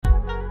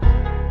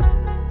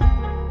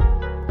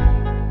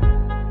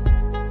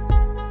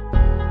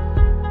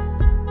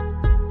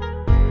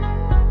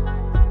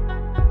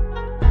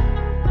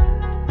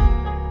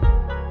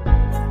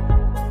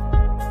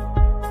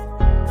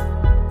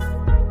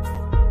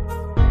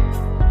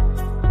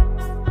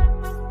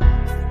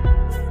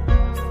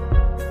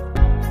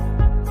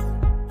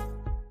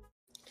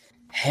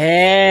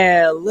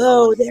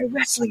Hello there,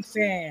 wrestling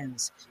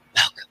fans.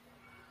 Welcome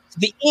to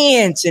the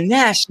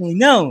internationally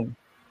known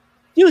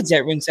Dudes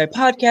at Ringside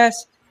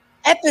Podcast,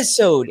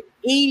 episode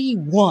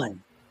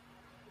 81.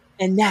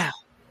 And now,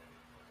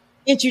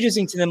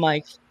 introducing to the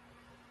mic,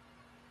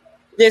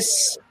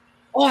 this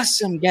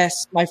awesome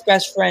guest, my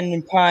best friend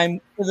in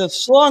crime for the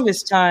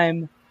longest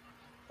time,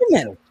 the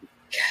Metal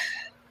Geek.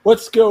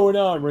 What's going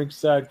on,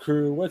 Ringside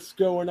Crew? What's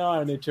going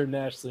on,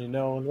 internationally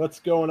known? What's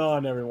going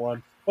on,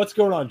 everyone? What's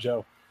going on,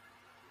 Joe?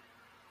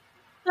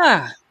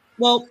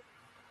 Well,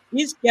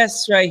 these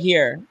guests right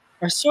here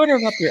are sort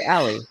of up your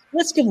alley.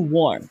 Let's give them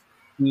warm.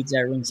 Dudes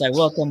at Ringside,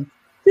 welcome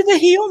to the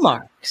Heel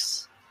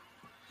Marks.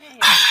 Hey.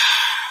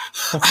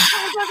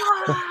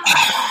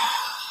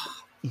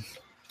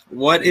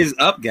 What is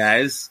up,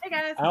 guys? Hey,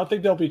 guys. I don't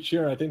think they'll be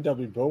cheering. I think they'll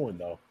be booing,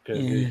 though,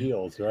 because they're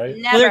heels, right?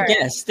 Never. Well, they're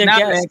guests. They're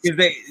guests.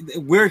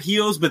 We're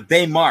heels, but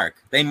they mark.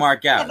 They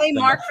mark out. Yeah, they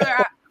mark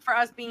for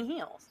us being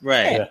heels.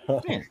 Right.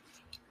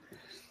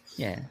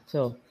 Yeah.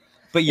 So,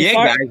 But yeah,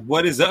 guys,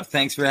 what is up?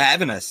 Thanks for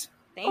having us.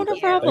 Thank no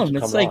you. problem.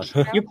 Thanks It's for like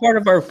coming you're part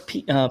of our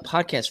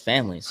podcast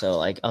family. So,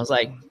 like, I was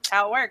like,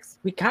 How it works.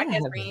 we kind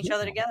of Bring each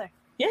other together.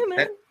 Yeah,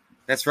 man.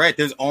 That's right.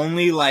 There's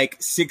only like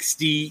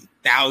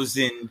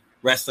 60,000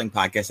 wrestling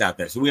podcasts out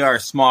there, so we are a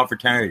small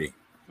fraternity.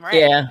 Right.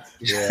 Yeah.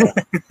 Yeah.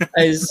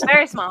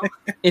 Very small.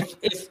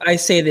 If I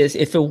say this,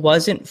 if it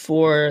wasn't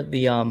for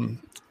the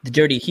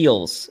Dirty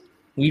Heels,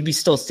 we'd be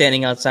still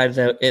standing outside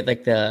of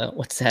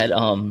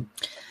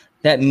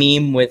that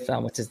meme with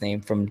what's his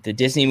name from the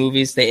Disney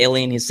movies, the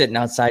alien. He's sitting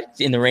outside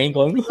in the rain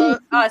going.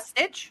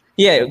 Stitch?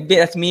 Yeah,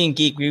 that's me and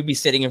Geek. We'd be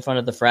sitting in front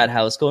of the frat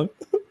house going.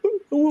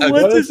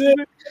 What is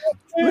it?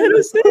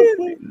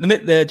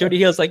 The Dirty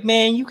Heels like,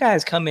 man, you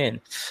guys come in.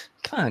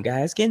 Come on,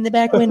 guys, get in the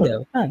back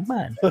window. Come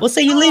on. We'll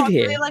say you live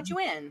here. They let you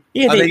in.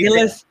 Yeah,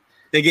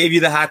 They gave you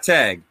the hot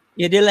tag.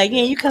 Yeah, they're like,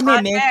 yeah, you come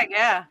in, man. Tag,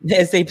 yeah.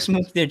 As they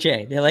smoke their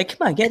J, they're like,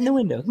 come on, get in the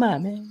window. Come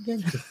on, man.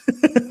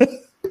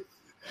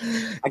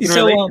 I can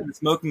relate to the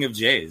smoking of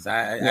J's.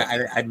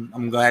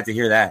 I'm glad to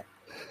hear that.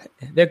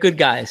 They're good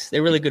guys.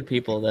 They're really good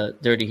people, the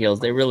Dirty Heels.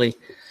 They really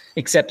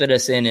accepted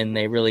us in, and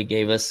they really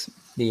gave us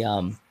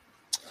the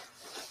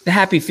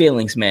happy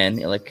feelings, man.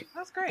 Like,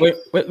 That's great.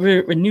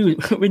 we're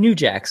new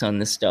jacks on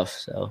this stuff.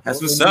 So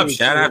That's what's up.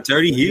 Shout out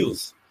Dirty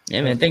Heels.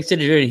 yeah, man. Thanks to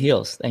the Dirty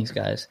Heels. Thanks,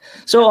 guys.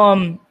 So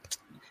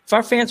if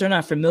our fans are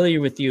not familiar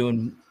with you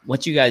and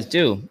what you guys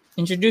do,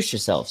 introduce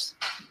yourselves.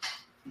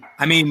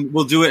 I mean,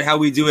 we'll do it how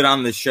we do it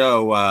on the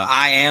show.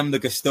 I am the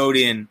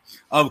custodian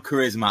of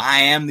charisma. I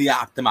am the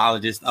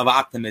ophthalmologist of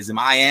optimism.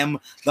 I am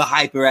the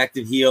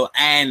hyperactive heel,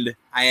 and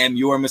I am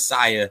your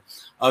messiah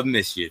of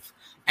mischief.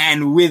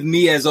 And with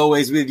me, as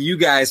always, with you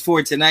guys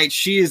for tonight,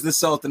 she is the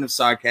Sultan of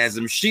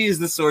Sarcasm. She is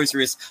the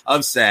Sorceress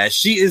of Sass.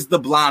 She is the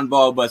Blonde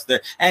Ballbuster.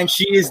 And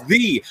she is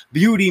the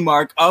beauty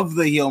mark of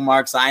the heel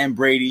marks. I am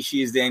Brady.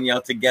 She is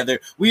Danielle. Together,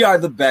 we are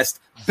the best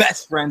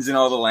friends in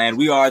all the land.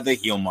 We are the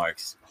heel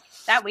marks.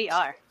 That we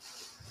are.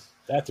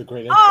 That's a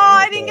great intro. Oh,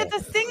 I didn't get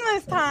to sing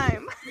this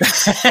time.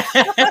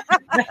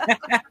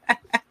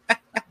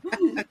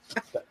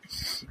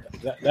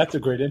 That's a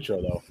great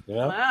intro, though. You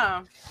know?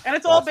 Wow. And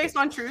it's all based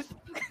on truth.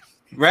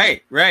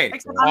 Right.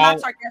 Except I'm not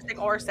sarcastic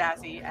or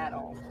sassy at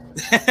all.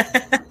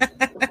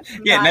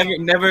 Yeah,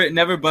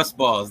 never bust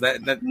balls.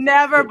 That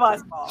Never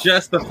bust balls.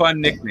 just a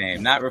fun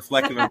nickname, not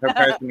reflective of her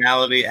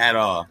personality at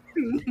all.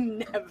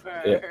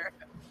 Never. Yeah.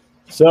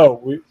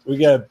 So we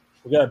got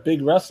a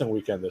big wrestling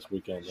weekend this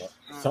weekend. Yeah.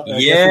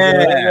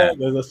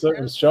 There's a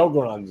certain show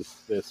going on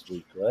this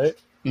week, right?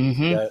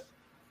 Mm-hmm. That,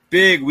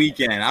 Big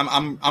weekend.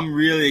 I'm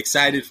really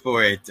excited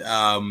for it.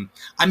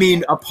 I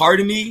mean, a part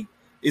of me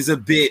is a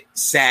bit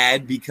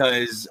sad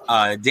because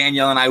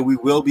Danielle and I, we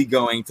will be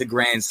going to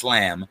Grand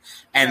Slam,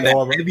 and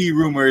the heavy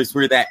rumors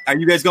were that. Are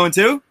you guys going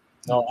too?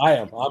 no, I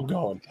am. I'm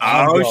going.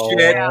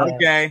 Shit! Yeah.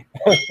 Okay,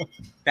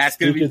 that's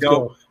gonna be Weekend's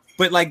dope. going.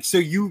 But like, so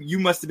you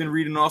must have been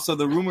reading also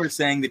the rumors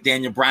saying that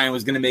Daniel Bryan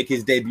was gonna make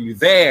his debut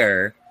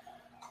there,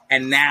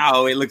 and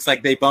now it looks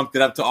like they bumped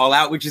it up to All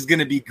Out, which is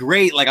gonna be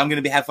great. Like, I'm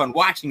gonna have fun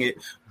watching it,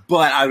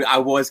 but I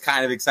was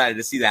kind of excited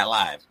to see that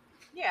live.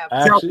 Yeah.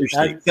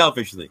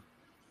 Selfishly.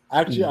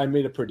 Actually, I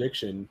made a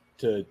prediction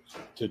to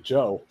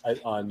Joe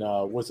on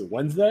was it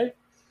Wednesday?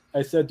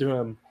 I said to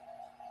him,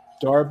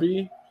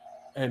 Darby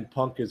and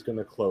Punk is going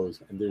to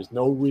close, and there's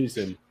no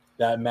reason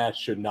that match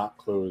should not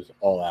close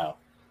All Out.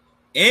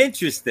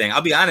 Interesting.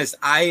 I'll be honest.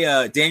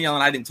 Danielle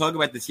and I didn't talk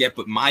about this yet,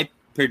 but my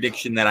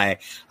prediction that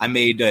I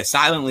made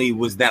silently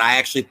was that I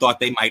actually thought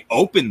they might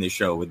open the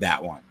show with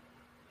that one.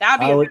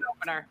 That'd be a good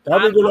opener.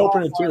 That'd be a good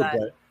opener all for too. that.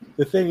 But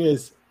the thing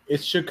is,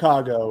 it's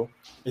Chicago.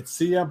 It's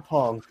CM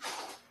Punk.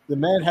 The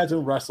man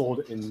hasn't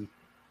wrestled in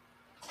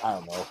I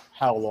don't know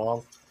how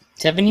long.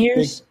 7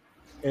 years.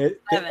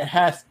 It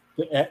has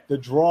the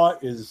draw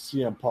is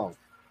CM Punk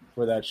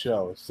for that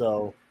show,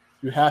 so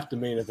you have to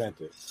main event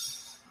it.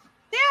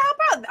 Yeah,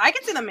 how about I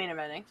could see the main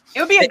eventing.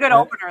 It would be a good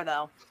opener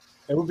though.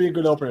 It would be a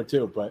good opener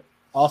too, but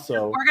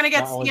Also, we're gonna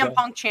get not only CM that-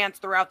 Punk chants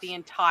throughout the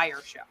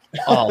entire show.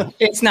 Oh,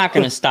 it's not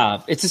going to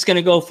stop. It's just going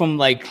to go from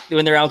like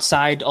when they're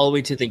outside all the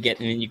way to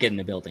you get in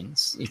the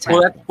buildings. It's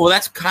happening. Well,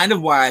 that's kind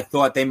of why I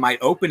thought they might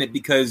open it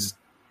because,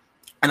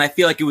 and I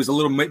feel like it was a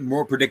little bit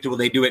more predictable.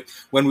 They do it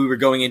when we were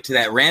going into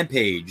that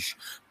Rampage,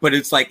 but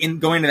it's like in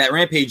going to that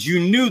Rampage, you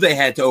knew they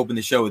had to open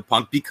the show with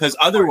Punk because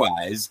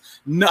otherwise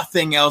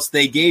nothing else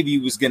they gave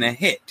you was going to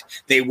hit.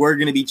 They were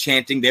going to be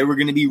chanting. They were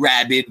going to be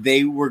rabid.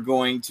 They were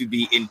going to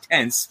be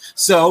intense.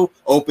 So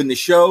open the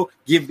show,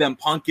 give them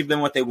Punk, give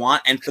them what they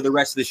want. And for the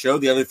rest of the show,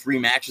 the other 3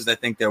 matches, I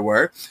think there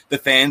were, the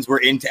fans were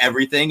into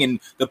everything and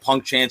the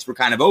Punk chants were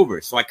kind of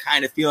over. So I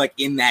kind of feel like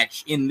in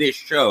this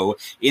show,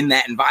 in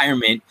that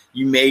environment,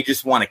 you may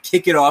just want to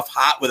kick it off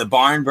hot with a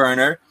barn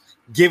burner,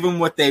 give them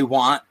what they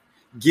want,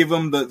 give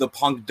them the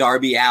Punk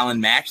Darby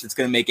Allin match that's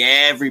going to make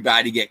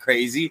everybody get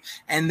crazy,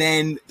 and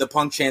then the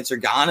Punk chants are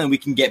gone, and we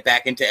can get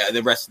back into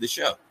the rest of the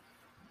show.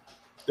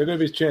 They're going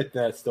to be chanting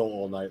that still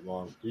all night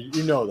long.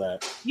 You know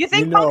that. You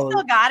think Punk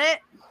still got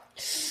it?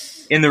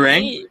 In the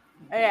ring?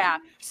 Yeah.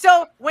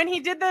 So when he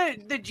did the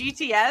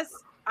GTS,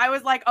 I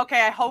was like,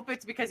 okay, I hope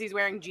it's because he's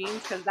wearing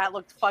jeans because that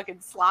looked fucking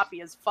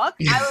sloppy as fuck.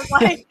 I was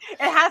like, it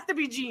has to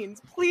be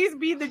jeans. Please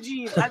be the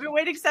jeans. I've been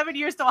waiting 7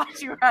 years to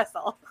watch you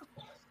wrestle.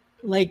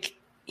 Like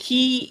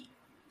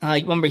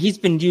remember he's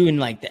been doing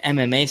like the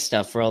MMA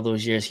stuff for all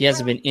those years. He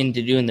hasn't been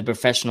into doing the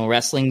professional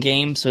wrestling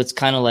game, so it's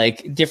kind of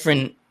like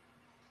different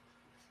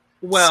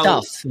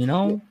stuff, you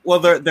know? Well,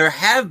 there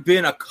have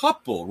been a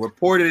couple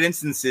reported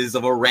instances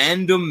of a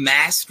random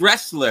masked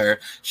wrestler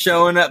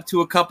showing up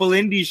to a couple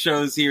indie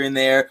shows here and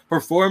there,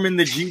 performing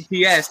the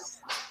GTS,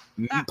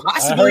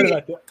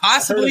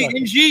 possibly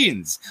in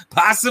jeans,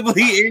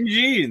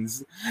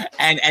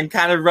 and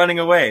kind of running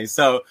away.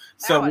 So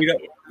we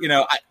don't. You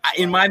know, I,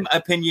 in my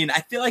opinion, I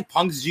feel like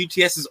Punk's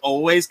GTS has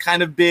always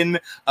kind of been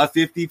a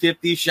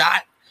 50-50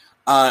 shot.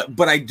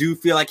 But I do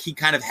feel like he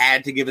kind of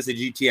had to give us a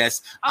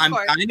GTS. I'm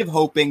kind of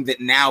hoping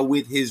that now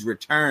with his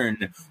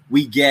return,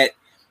 we get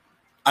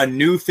a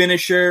new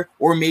finisher,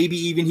 or maybe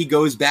even he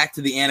goes back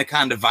to the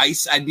Anaconda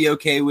Vice. I'd be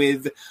okay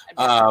with.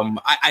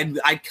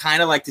 I'd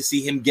kind of like to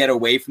see him get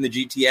away from the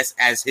GTS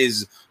as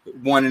his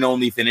one and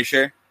only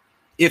finisher,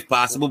 if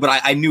possible.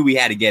 But I knew we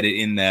had to get it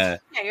in the.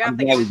 Yeah, I'm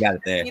glad we got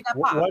it there.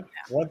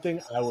 One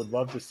thing I would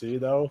love to see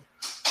though,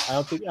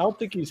 I don't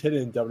think he's hit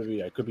it in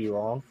WWE. I could be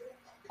wrong.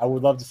 I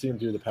would love to see him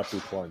do the Pepsi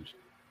plunge.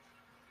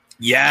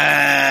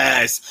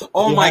 Yes.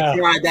 Oh my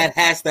God, that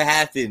has to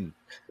happen.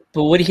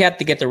 But would he have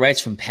to get the rights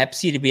from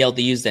Pepsi to be able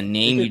to use the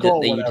name? You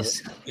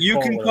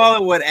can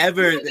call it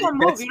whatever. You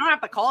don't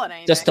have to call it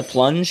anything. Just the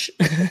plunge.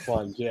 The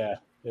plunge, yeah.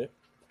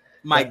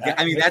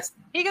 That's.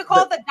 He could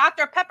call it the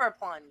Dr. Pepper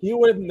plunge. He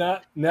would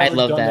have never. I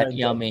love done that.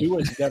 Yummy. He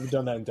would have never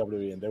done that in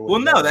WWE. And well,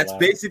 no, that's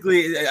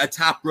basically a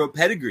top rope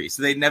pedigree,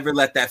 so they never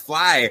let that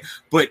fly.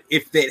 But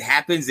if it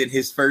happens in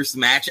his first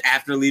match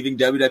after leaving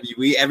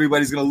WWE,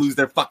 everybody's gonna lose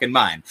their fucking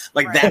mind.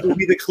 Like that will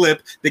be the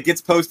clip that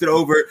gets posted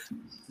over.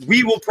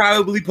 We will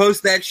probably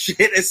post that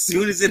shit as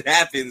soon as it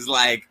happens.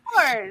 Like,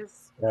 of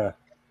course. Yeah.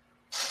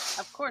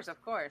 Of course.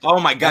 Oh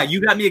my God,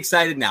 you got me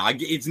excited now.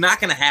 It's not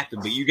going to happen,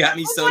 but you got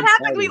me so excited. What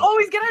happens? We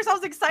always get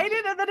ourselves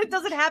excited, and then it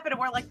doesn't happen, and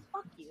we're like,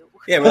 "Fuck you."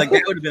 Yeah, we're like,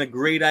 that would have been a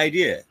great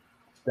idea.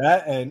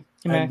 That and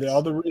the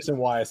other reason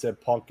why I said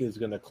Punk is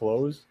going to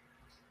close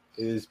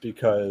is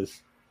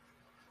because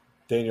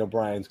Daniel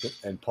Bryan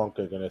and Punk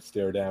are going to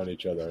stare down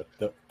each other.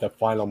 The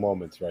final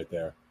moments right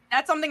there.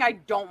 That's something I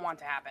don't want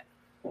to happen.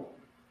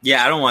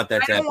 Yeah, I don't want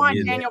that to happen. I don't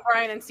want Daniel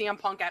Bryan and CM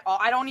Punk at all.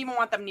 I don't even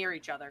want them near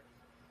each other.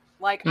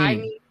 Like, I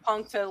need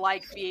Punk to,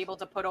 like, be able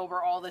to put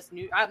over all this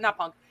new... not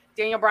Punk.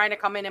 Daniel Bryan to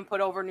come in and put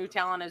over new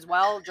talent as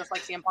well, just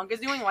like CM Punk is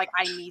doing. Like,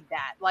 I need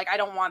that. Like, I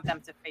don't want them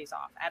to face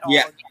off at all.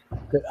 Yeah.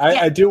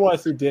 I do want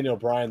to see Daniel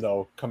Bryan,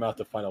 though, come out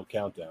the final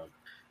countdown.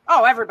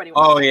 Oh, everybody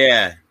wants that.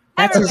 Yeah.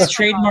 That's his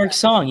trademark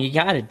song. You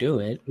got to do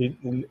it.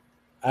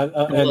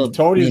 And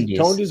Tony's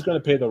definitely going to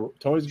pay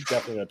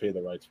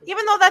the rights for it.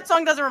 Even though that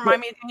song doesn't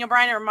remind me of Daniel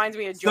Bryan, it reminds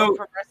me of Joe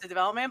from Arrested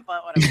Development,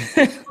 but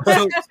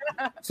whatever.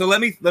 so let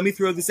me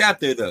throw this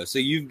out there though. So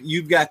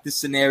you've got this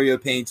scenario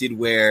painted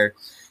where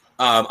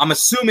I'm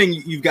assuming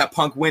you've got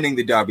Punk winning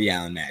the Darby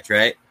Allin match,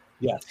 right?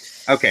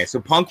 Yes. Okay,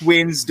 so Punk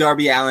wins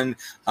Darby Allin.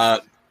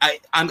 I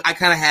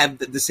kind of have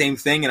the same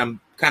thing, and I'm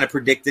kind of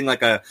predicting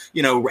like a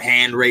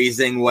hand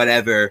raising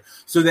whatever.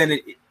 So then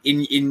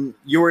in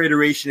your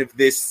iteration of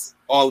this.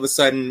 All of a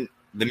sudden,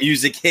 the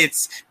music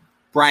hits,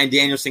 Bryan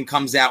Danielson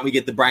comes out, and we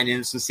get the Bryan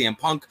Danielson CM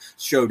Punk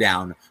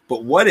showdown.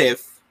 But what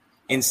if,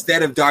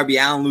 instead of Darby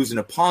Allin losing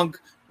to Punk,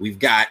 you've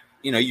got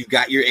your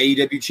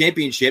AEW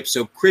championship,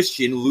 so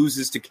Christian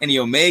loses to Kenny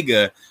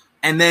Omega,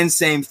 and then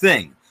same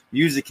thing.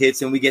 Music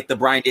hits, and we get the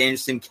Bryan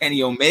Danielson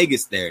Kenny Omega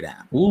stare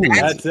down. Ooh,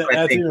 that's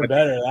even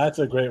better. That's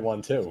a great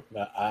one, too.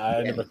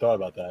 I never thought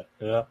about that.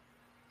 Yeah.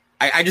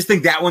 I just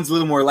think that one's a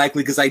little more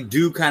likely because I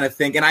do kind of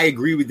think, and I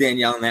agree with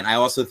Danielle on that, I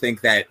also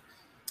think that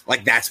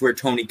like that's where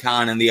Tony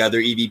Khan and the other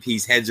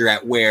EVPs' heads are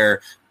at,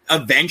 where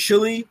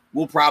eventually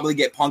we'll probably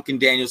get Punk and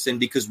Danielson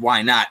because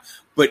why not?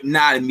 But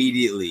not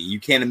immediately. You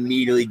can't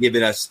immediately give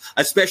it us,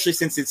 especially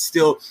since it's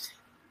still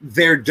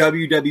their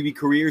WWE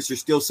careers are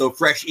still so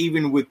fresh,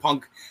 even with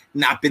Punk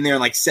not been there in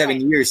like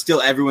 7 years.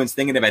 Still, everyone's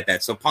thinking about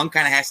that. So Punk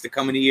kind of has to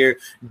come in here,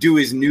 do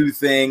his new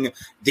thing.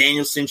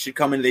 Danielson should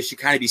come in. They should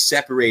kind of be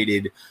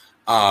separated.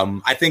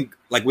 I think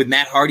like with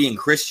Matt Hardy and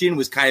Christian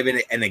was kind of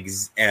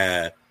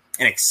an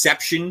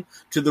exception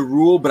to the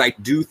rule, but I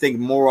do think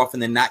more often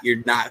than not,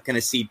 you're not going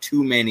to see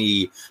too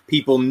many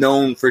people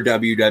known for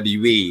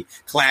WWE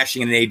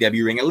clashing in an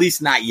AEW ring, at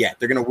least not yet.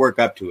 They're going to work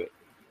up to it.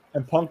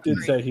 And Punk did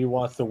say he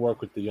wants to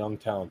work with the young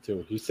talent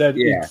too. He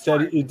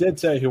did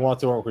say he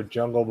wants to work with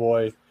Jungle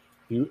Boy.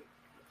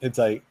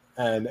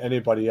 And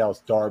anybody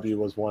else. Darby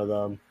was one of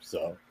them.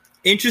 So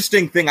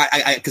interesting thing,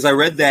 because I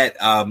read that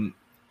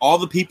all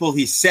the people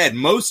he said,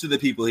 most of the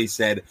people he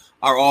said,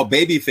 are all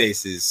baby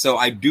faces. So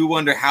I do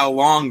wonder how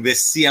long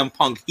this CM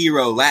Punk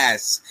hero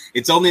lasts.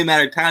 It's only a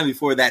matter of time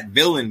before that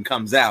villain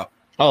comes out.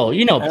 Oh,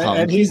 Punk.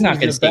 And he's not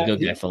going to stay good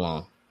guy for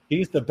long.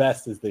 He's the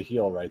best as the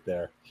heel right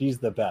there. He's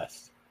the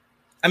best.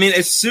 I mean,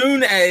 as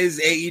soon as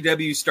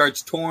AEW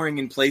starts touring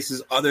in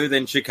places other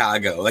than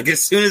Chicago, like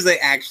as soon as they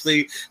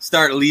actually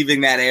start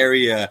leaving that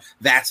area,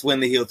 that's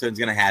when the heel turn's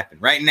going to happen.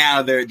 Right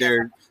now,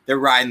 they're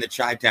riding the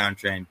Chi-Town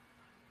train.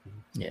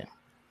 Yeah.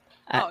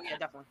 Yeah,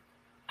 definitely.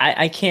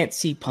 I can't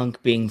see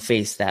Punk being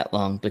faced that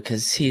long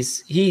because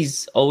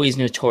he's always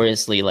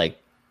notoriously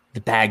like the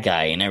bad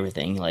guy and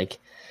everything. Like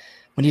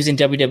when he was in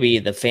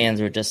WWE, the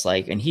fans were just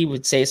like, and he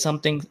would say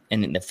something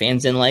and the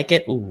fans didn't like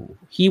it. Ooh,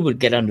 he would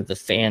get under the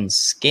fans'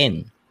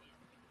 skin.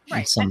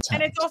 Right.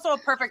 And it's also a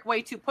perfect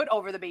way to put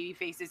over the baby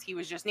faces he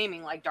was just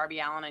naming, like Darby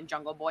Allin and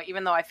Jungle Boy,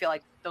 even though I feel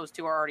like those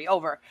two are already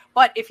over.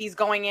 But if he's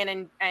going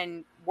in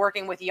and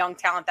working with young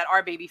talent that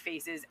are baby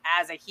faces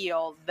as a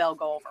heel, they'll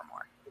go over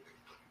more.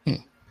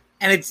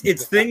 And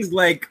it's things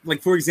like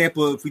for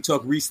example, if we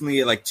talk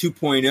recently like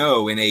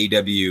 2.0 in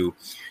AEW,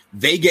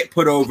 they get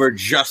put over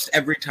just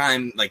every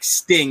time like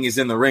Sting is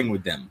in the ring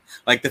with them.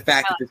 Like the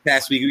fact that this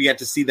past week we got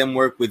to see them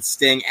work with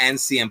Sting and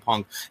CM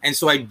Punk. And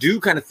so I do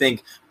kind of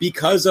think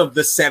because of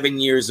the 7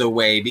 years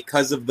away,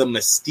 because of the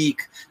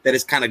mystique that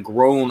has kind of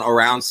grown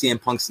around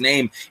CM Punk's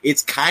name,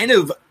 it's kind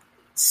of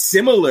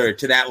similar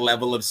to that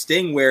level of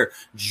Sting where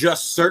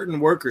just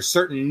certain workers,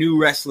 certain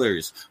new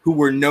wrestlers who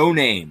were no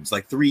names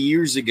like 3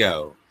 years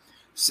ago,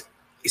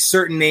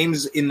 certain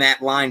names in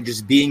that line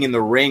just being in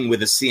the ring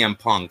with a CM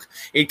Punk,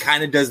 it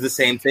kind of does the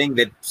same thing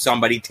that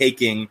somebody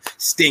taking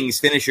Sting's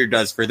finisher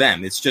does for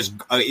them. It's just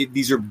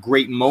these are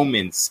great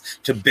moments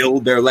to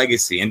build their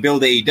legacy and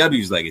build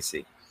AEW's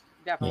legacy.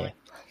 Definitely.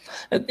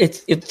 Yeah.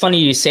 It's funny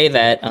you say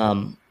that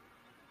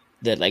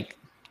that like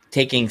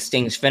taking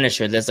Sting's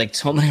finisher. There's like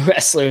so many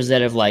wrestlers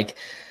that have like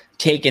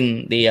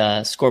taken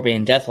the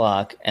Scorpion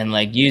Deathlock and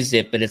like used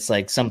it, but it's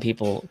like some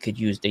people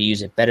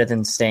use it better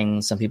than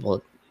Sting. Some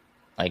people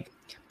like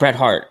Bret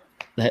Hart,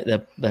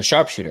 the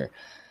sharpshooter,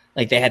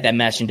 like they had that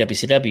match in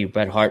WCW,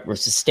 Bret Hart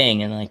versus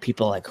Sting, and like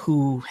people like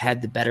who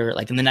had the better,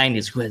 like in the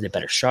 90s, who had the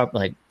better sharp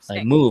like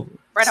move?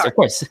 Bret Hart. Of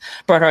course,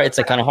 Bret Hart. It's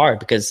like kind of hard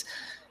because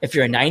if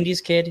you're a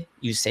 90s kid,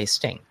 you say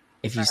Sting.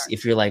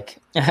 If you're like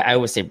I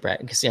always say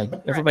Bret because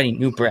everybody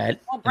knew Bret.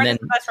 Well, Bret's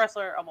the best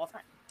wrestler of all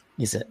time.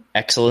 He's an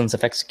excellence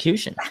of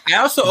execution. I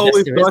also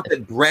always thought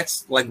that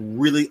Bret's like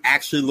really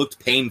actually looked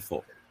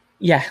painful.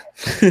 Yeah.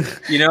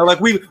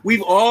 Like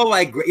we've all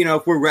like,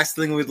 if we're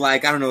wrestling with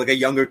like, I don't know, like a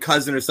younger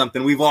cousin or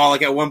something, we've all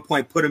like at one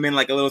point put him in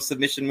like a little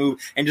submission move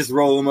and just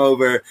roll him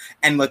over.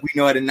 And like, we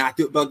know how to not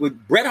do it. But when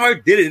Bret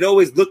Hart did it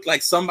always looked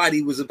like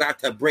somebody was about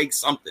to break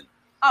something.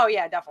 Oh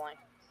yeah, definitely.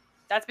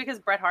 That's because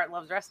Bret Hart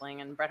loves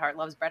wrestling and Bret Hart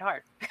loves Bret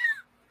Hart.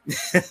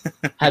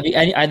 Have you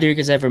either of you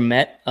guys ever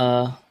met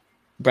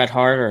Bret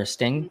Hart or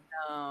Sting?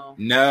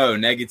 No,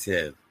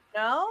 negative.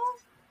 No?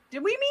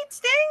 Did we meet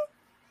Sting?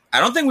 I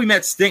don't think we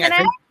met Sting. I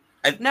think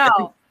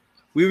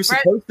we were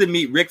supposed to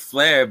meet Ric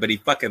Flair, but he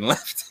fucking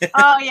left.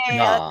 Oh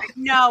yeah.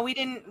 No, we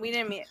didn't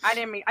meet. I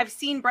didn't meet. I've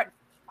seen Bret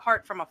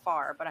Hart from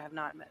afar, but I have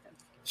not met him.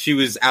 She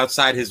was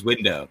outside his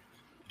window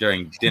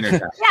during dinner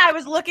time. Yeah, I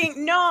was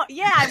looking.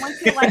 I went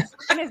to like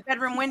in his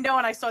bedroom window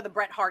and I saw the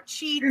Bret Hart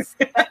sheets,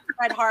 the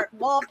Bret Hart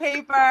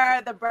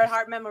wallpaper, the Bret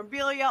Hart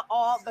memorabilia,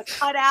 all the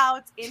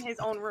cutouts in his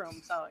own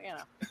room. So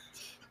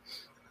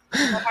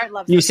Bret Hart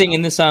loves you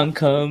singing the song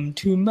 "Come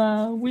to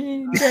My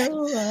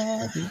Window."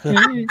 Bret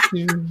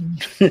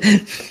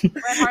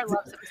Hart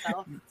loves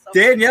himself. So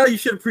Danielle, you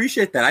should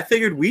appreciate that. I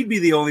figured we'd be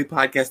the only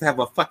podcast to have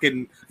a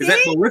fucking. Is that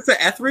Melissa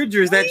Etheridge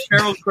or is that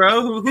Sheryl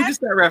Crow? Who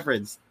just that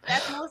reference?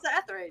 That's Melissa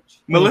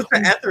Etheridge. Melissa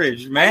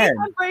Etheridge, man.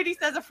 Anytime Brady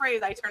says a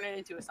phrase, I turn it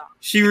into a song.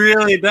 She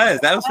really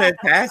does. That was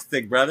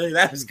fantastic, brother.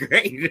 That was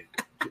great.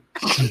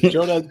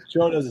 Joe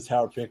does his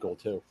Howard Finkel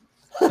too.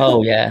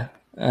 Oh yeah.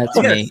 That's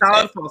me.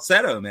 Solid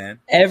falsetto, man.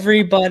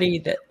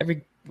 Everybody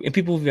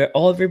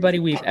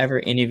we've ever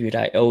interviewed,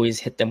 I always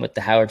hit them with the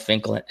Howard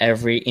Finkel, and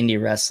every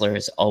indie wrestler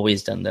has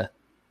always done the.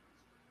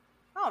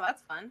 Oh,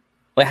 that's fun.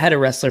 I had a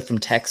wrestler from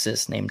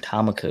Texas named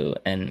Tamaku,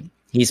 and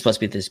he's supposed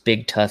to be this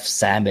big, tough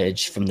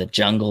savage from the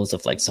jungles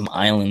of like some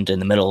island in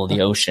the middle of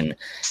the ocean,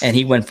 and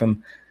he went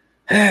from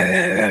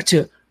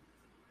to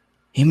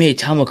he made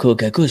Tamaku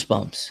get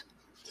goosebumps.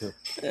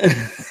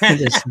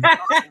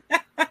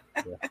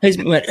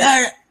 He went,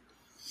 "Ah."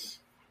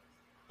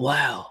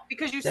 Wow.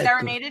 Because you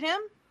serenaded him?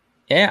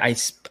 Yeah,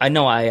 I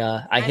know.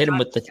 I hit him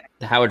with just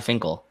the Howard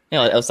Finkel. You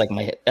know, that's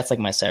like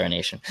my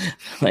serenation.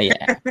 But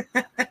yeah,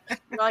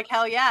 You're like,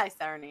 hell yeah, I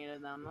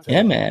serenaded them. That's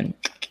yeah, man.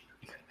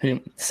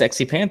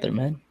 Sexy Panther,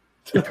 man.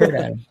 I purred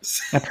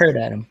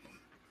at him.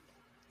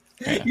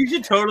 Yeah. You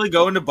should totally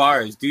go into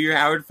bars, do your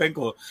Howard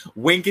Finkel,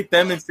 wink at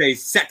them, and say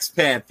 "Sex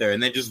Panther,"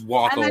 and then just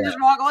walk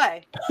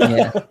away.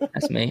 Yeah,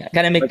 that's me. I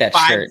gotta make that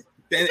shirt.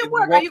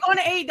 Are you going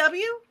to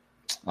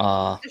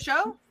AEW? The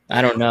show?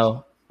 I don't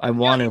know. I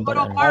want to, but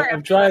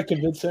I'm trying to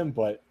convince him,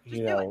 but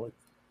you know,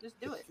 just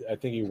do it. I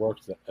think he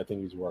works. I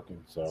think he's working.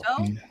 So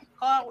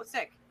call out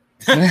sick.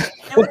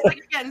 It looks like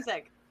you're getting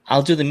sick.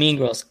 I'll do the Mean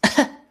Girls.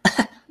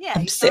 Yeah,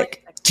 I'm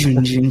sick.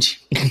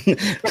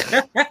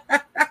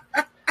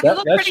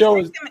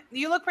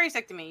 You look pretty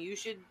sick to me. You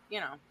should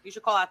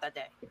call out that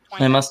day.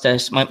 My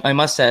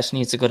mustache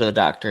needs to go to the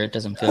doctor. It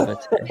doesn't feel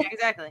good today. Yeah,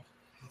 exactly.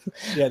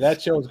 Yeah,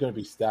 that show is going to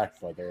be stacked,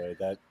 by the way.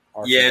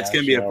 It's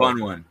going to be a fun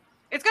one.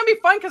 It's going to be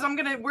fun because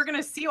we're going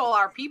to see all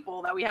our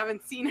people that we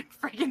haven't seen in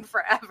freaking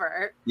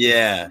forever.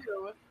 Yeah.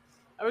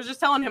 I was just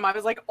telling him, I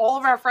was like, all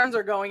of our friends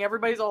are going.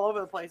 Everybody's all over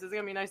the place. It's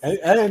going to be nice.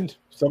 And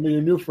some of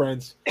your new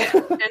friends.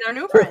 And our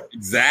new friends.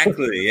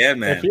 Exactly. Yeah,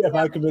 man. If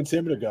I convince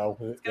him to go,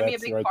 it's going to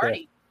be a big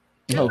party.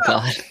 Oh,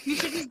 God. You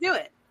should just do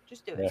it.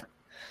 Just do it. Yeah.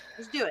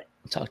 Just do it.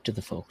 Talk to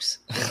the folks.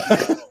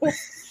 Just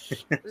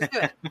do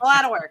it. A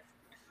lot of work.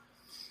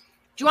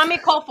 Do you want me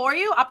to call for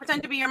you? I'll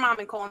pretend to be your mom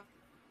and call.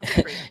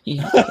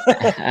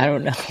 I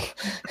don't know.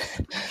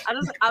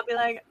 I'll be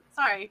like,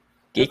 sorry.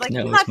 Geek like,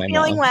 knows he's not my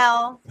feeling mom.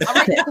 well.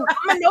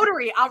 I'm a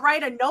notary. I'll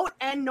write a note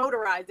and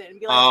notarize it and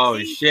be like, oh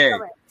shit.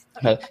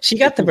 She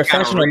got the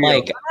professional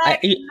mic.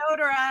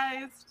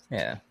 Notarized.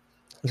 Yeah.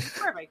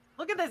 Perfect.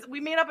 Look at this.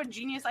 We made up a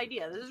genius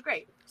idea. This is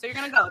great. So you're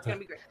gonna go. It's gonna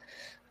be great.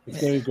 It's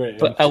gonna be great.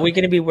 But are we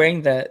gonna be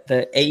wearing the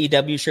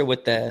AEW shirt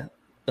with the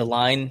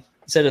line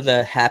instead of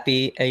the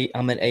happy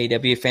I'm an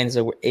AEW fan? Is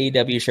an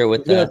AEW shirt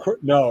with the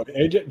no?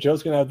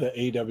 Joe's gonna have the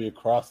AEW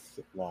cross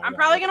line. I'm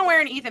probably gonna wear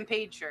an Ethan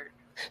Page shirt.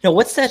 No,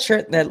 what's that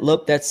shirt?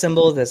 That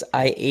symbol that's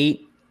I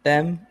ate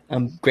them.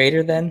 I'm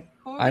greater than.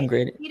 I'm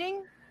greater.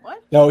 Eating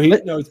what? No,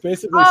 it's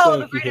basically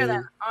saying the greater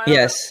than.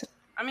 Yes.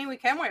 I mean, we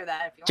can wear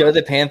that if you want. Joe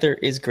the Panther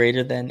is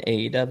greater than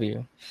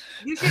AEW.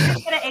 You should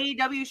just get an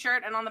AEW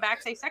shirt and on the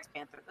back say Sex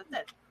Panther. That's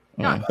it.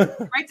 Done.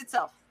 Writes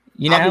itself.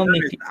 You know how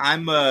many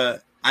I'm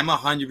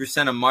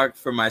 100% a mark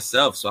for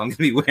myself, so I'm gonna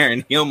be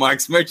wearing heel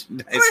marks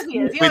merchandise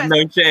with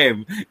no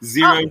shame,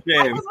 zero shame.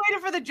 I was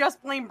waiting for the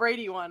Just Blame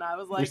Brady one. I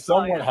was like, you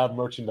somewhat have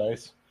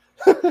merchandise.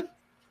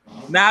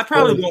 Nah, I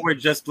probably won't wear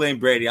Just Blame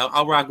Brady.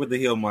 I'll rock with the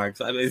heel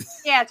marks. I mean,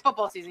 yeah, it's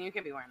football season. You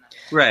can be wearing that.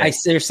 Right. I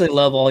seriously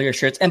love all your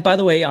shirts. And by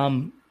the way,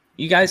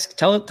 you guys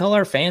tell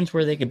our fans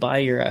where they could buy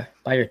your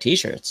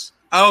t-shirts.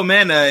 Oh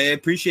man, I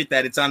appreciate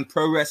that. It's on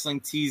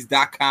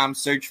ProWrestlingTees.com.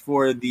 Search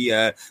for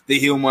the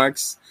heel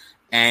marks.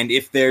 And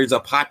if there's a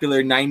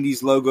popular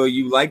 90s logo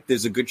you like,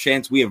 there's a good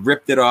chance we have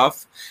ripped it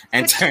off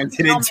and turned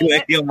it into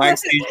a heel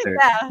marks t-shirt.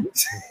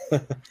 Yeah.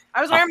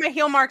 I was wearing my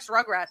heel marks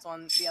Rugrats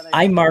one the other day.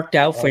 I marked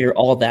out for your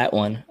all that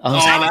one.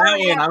 That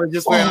one. I was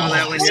just wearing all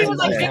that one. She was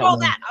like, all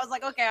that. I was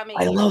like, okay, I'm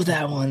I love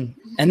that one.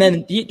 And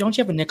then don't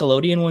you have a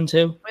Nickelodeon one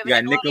too? You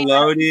got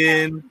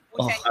Nickelodeon.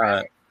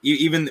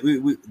 Even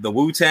the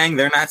Wu-Tang,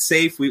 they're not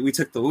safe. We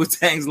took the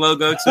Wu-Tang's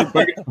logo too.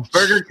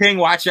 Burger King,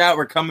 watch out.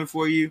 We're coming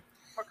for you.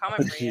 We're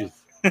coming for you.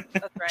 That's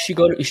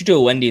right. You should do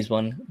a Wendy's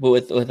one, but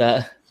with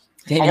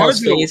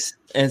Danielle's face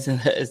as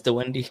the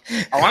Wendy.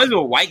 I want to do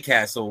a White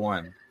Castle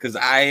one because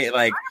I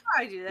like.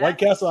 I do that. White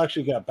Castle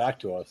actually got back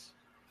to us.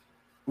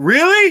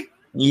 Really?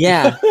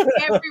 Yeah. Free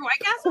White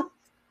Castle?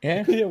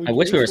 Yeah. I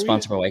wish we were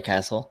sponsored by White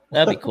Castle.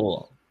 That'd be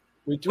cool.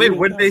 Wait,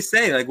 what did they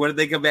say? Like, what did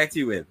they come back to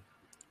you with?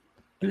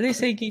 What did they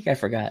say, Geek? I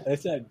forgot. They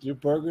said, do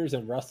burgers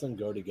and wrestling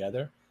go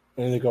together?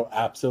 And they go,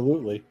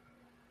 absolutely.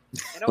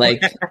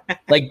 Like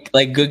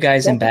good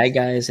guys and bad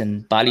guys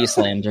and body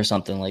slams or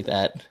something like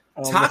that.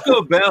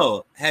 Taco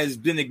Bell has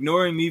been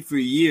ignoring me for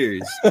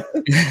years.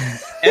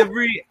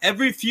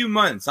 every few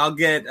months, I'll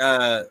get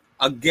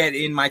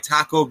in my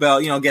Taco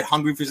Bell, get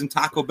hungry for some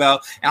Taco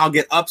Bell, and I'll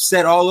get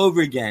upset all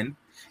over again.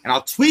 And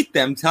I'll tweet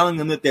them telling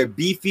them that their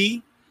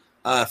beefy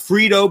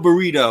Frito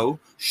burrito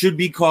should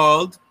be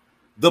called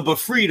the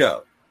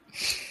Bafrito.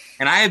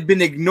 And I have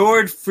been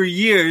ignored for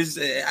years.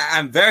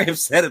 I'm very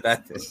upset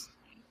about this.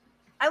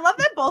 I love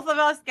that both of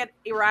us get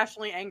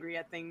irrationally angry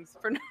at things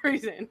for no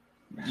reason.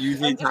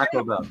 Usually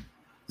Taco Bell.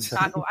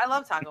 I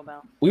love Taco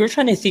Bell. We were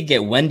trying to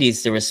get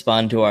Wendy's to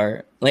respond to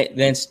our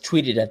Lance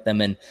tweeted at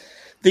them, and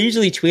they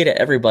usually tweet at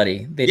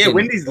everybody.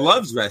 Wendy's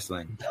loves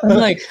wrestling. I'm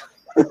like,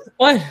 what?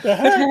 What the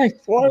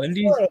heck?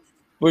 Wendy's?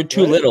 We're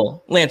too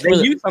little. Lance,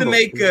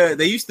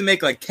 they used to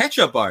make like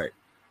ketchup art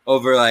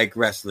over like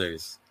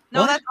wrestlers.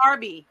 No, that's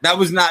Arby. That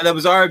was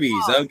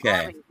Arby's.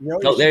 Okay.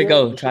 Oh, there you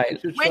go. Try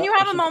it. When you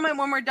have a moment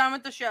when we're done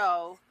with the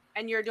show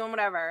and you're doing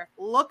whatever,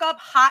 look up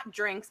hot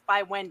drinks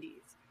by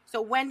Wendy's.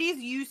 So Wendy's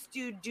used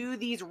to do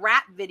these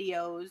rap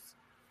videos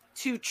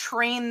to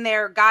train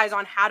their guys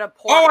on how to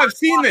pour. Oh, I've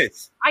seen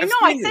this. I know.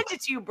 I sent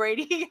it to you,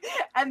 Brady.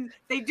 And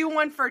they do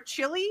one for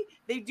chili,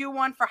 they do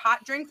one for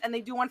hot drinks, and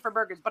they do one for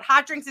burgers. But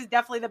hot drinks is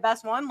definitely the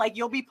best one. Like,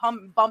 you'll be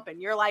bumping.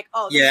 You're like,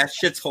 oh, yeah, that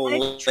shit's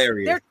hilarious.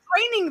 They're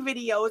training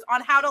videos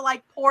on how to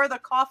like pour the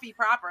coffee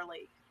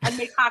properly and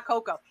make hot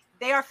cocoa.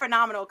 They are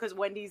phenomenal because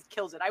Wendy's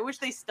kills it. I wish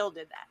they still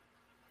did that.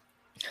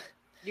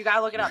 You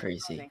gotta look it up.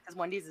 Crazy. Because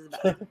Wendy's is the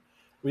best.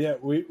 Yeah,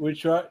 we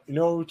try. You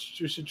know what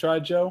you should try,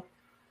 Joe?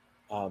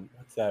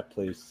 What's that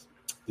place?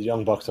 The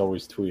Young Bucks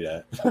always tweet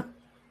at.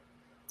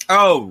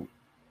 Oh,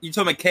 you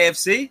talking about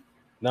KFC?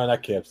 No,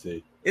 not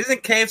KFC.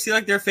 Isn't KFC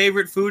like their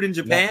favorite food in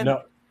Japan?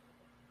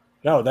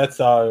 No, that's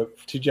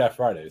TGI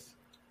Fridays.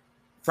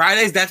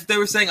 Fridays, that's what they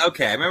were saying?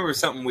 Okay, I remember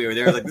something weird.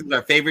 They were like, this is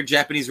our favorite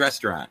Japanese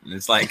restaurant. And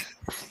it's like...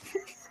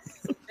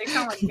 They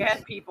sound like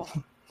bad people.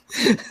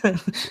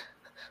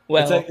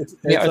 Well,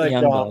 they are the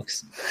Young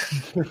Bucks.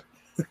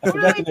 I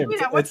forgot the name.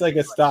 It's like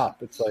a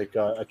stop. It's like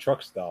a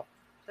truck stop.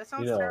 That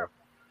sounds terrible.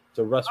 It's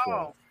a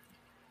restaurant.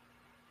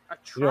 A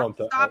truck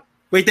stop?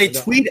 Wait, they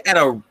tweet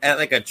at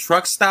like a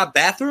truck stop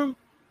bathroom?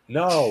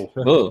 No.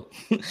 No.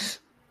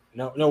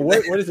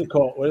 What is it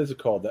called? What is it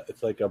called?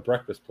 It's like a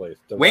breakfast place.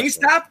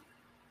 Wingstop?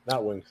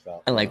 Not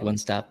Wingstop. I like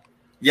Wingstop.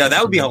 Yeah,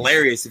 that would be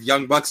hilarious if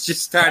Young Bucks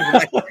just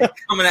started like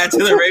coming out to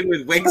the ring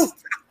with Wingstop.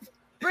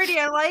 Brady,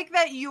 I like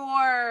that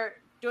you're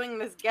doing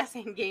this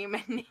guessing game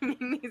and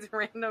naming these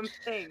random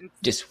things.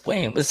 Just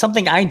wait, it's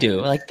something I do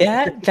like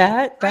that.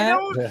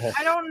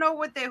 I don't know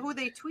who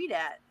they tweet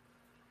at.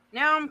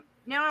 Now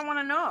I want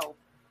to know.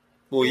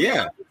 Well,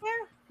 yeah.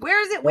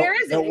 Where is it?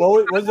 Where is it?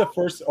 What was the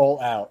first All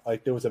Out?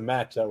 Like there was a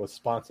match that was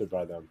sponsored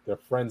by them. They're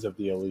friends of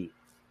the Elite.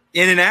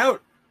 In and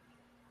Out?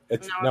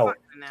 It's no. no. It's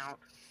not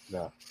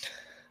No.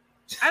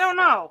 I don't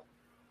know.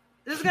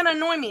 This is gonna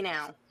annoy me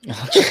now.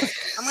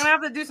 I'm gonna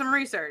have to do some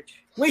research.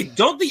 Wait,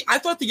 I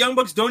thought the Young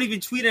Bucks don't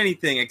even tweet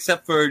anything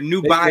except for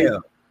new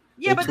bio.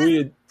 Yeah, but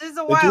this is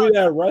a while. while. They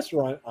tweeted at a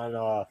restaurant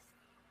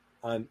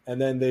on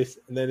and then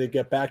they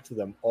get back to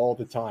them all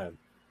the time.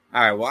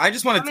 All right, well, I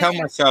just want to tell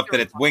myself that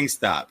it's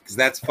Wingstop because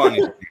that's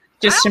funny.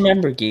 Just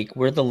remember, Geek,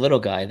 we're the little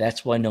guy.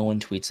 That's why no one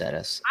tweets at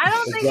us. I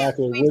don't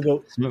exactly. think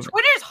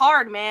Twitter's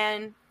hard,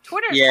 man.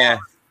 Twitter's hard.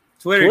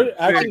 Twitter,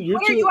 actually,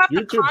 Twitter, you have to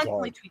YouTube's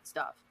constantly hard. tweet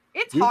stuff.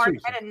 It's hard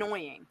and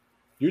annoying.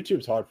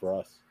 YouTube's hard for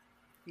us.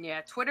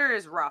 Yeah, Twitter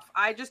is rough.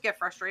 I just get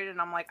frustrated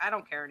and I'm like, I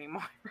don't care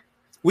anymore.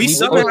 We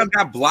somehow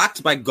got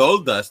blocked by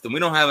Goldust and we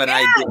don't have an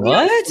idea.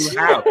 What?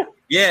 How?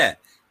 Yeah.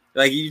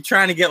 Like you're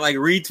trying to get like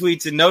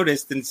retweets and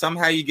noticed and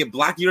somehow you get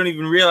blocked. You don't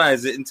even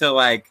realize it until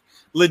like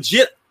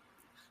legit.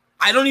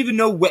 I don't even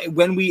know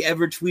when we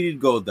ever tweeted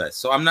Goldust.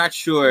 So I'm not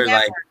sure.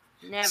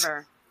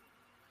 Never.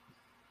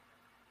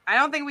 I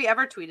don't think we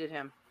ever tweeted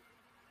him.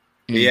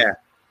 Yeah.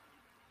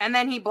 And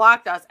then he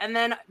blocked us. And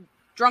then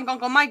Drunk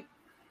Uncle Mike.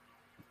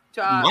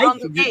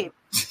 Uncle Dave.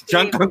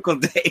 Drunk Uncle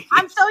Dave.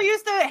 I'm so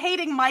used to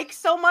hating Mike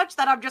so much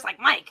that I'm just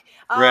like, Mike.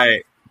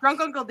 Right. Drunk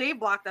Uncle Dave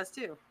blocked us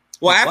too.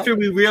 Well, after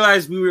we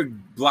realized we were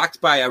blocked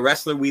by a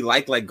wrestler we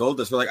like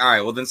Goldust, we're like, all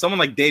right, well, then someone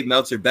like Dave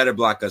Meltzer better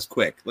block us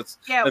quick. Let's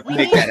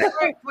make that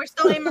happen. We're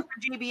still aiming for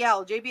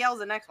JBL. JBL is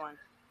the next one.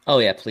 Oh,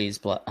 yeah, please.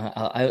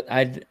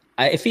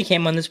 If he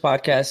came on this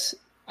podcast,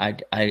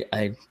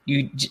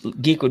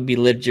 Geek would be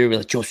legit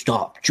like, Joe,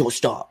 stop.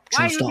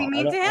 Why, you be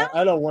mean to him?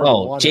 I don't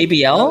want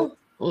JBL?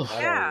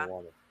 Yeah.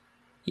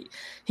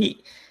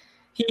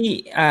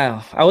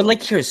 I would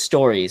like to hear his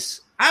stories.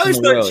 I always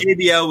thought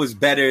JBL was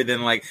better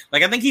than like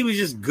I think he was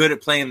just good at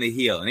playing the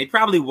heel, and he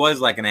probably was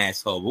like an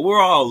asshole, but we're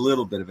all a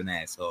little bit of an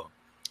asshole.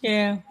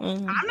 Yeah.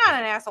 I'm not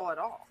an asshole at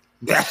all.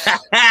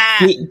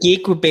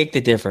 Geek would beg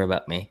to differ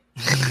about me.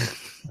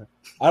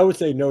 I would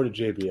say no to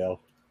JBL.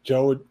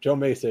 Joe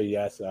may say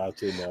yes. I'll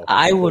say no.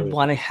 I would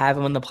want to have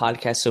him on the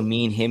podcast so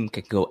me and him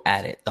could go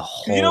at it the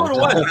whole time. You know what it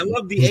was? I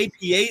love the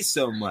APA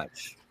so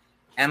much,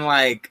 and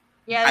like.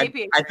 Yeah,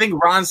 I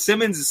think Ron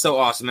Simmons is so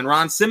awesome, and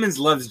Ron Simmons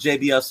loves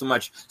JBL so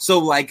much. So,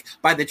 like,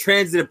 by the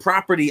transitive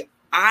property,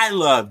 I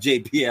love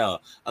JBL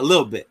a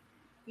little bit.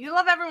 You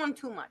love everyone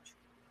too much.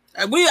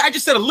 I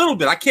just said a little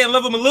bit. I can't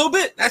love him a little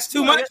bit. That's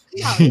too much.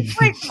 No,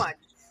 way too much.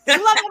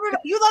 You love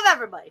everybody. You love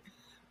everybody.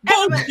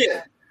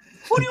 Bullshit.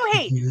 Who do you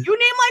hate? You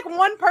name like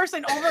one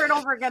person over and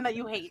over again that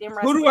you hate in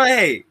wrestling. Who do I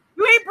hate?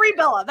 You hate Brie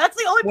Bella. That's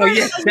the only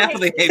person. Yeah,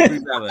 definitely hate Brie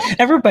Bella.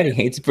 Everybody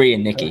hates Brie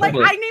and Nikki. Like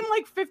I name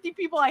like 50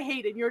 people I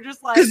hate, and you're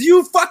just like, because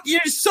you're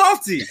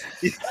salty.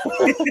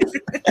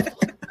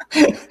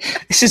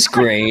 This is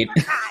great.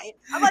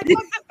 I'm like,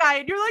 fuck this guy,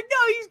 and you're like, no,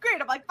 he's great.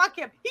 I'm like, fuck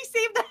him. He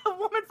saved a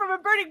woman from a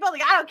burning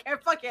building. I don't care.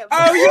 Fuck him.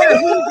 Oh yeah,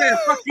 who was that?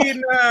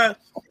 Fucking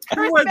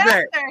who was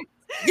that?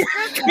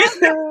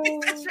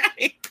 That's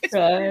right.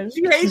 Gosh,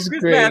 she hates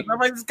Chris Masters. I'm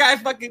like, this guy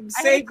fucking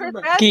saved Chris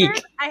me.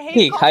 Geek. I hate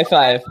Geek. High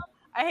five.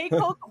 I hate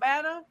Cole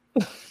Cabana.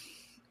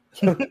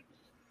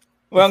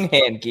 Wrong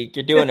hand, Geek.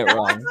 You're doing it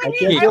wrong.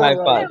 Geek, do high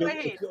it five.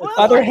 wrong.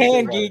 Other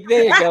hand, Geek.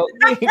 There you go.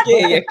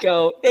 There you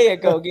go. There you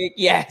go, Geek.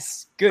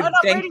 Yes. Good. Oh, no,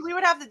 Brady, we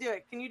would have to do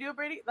it. Can you do it,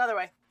 Brady? The other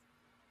way.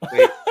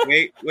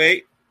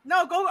 Wait.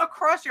 No, go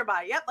across your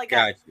body. Yep, like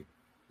Got that. you.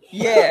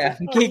 Yeah.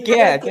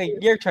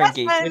 Your turn,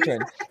 Geek. Your turn.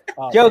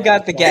 Oh, Joe man.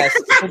 got the guess.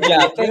 Good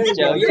job. There Thanks, you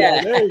Joe. go,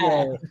 Yeah. There you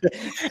go.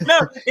 No,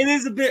 it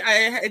is a bit.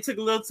 It took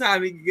a little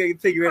time to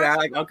figure it out.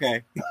 Like,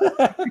 okay,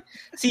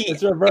 See,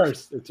 It's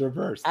reversed. It's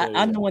reversed. There you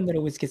I'm go. the one that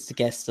always gets the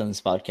guests on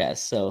this podcast,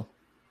 so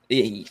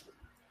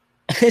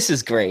this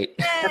is great.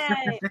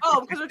 Yay!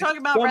 Oh, because we're talking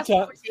about Sometimes-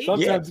 wrestling.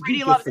 sometimes Brady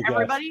Geek loves gets the guess.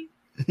 everybody.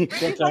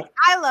 Brady's like,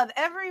 I love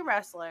every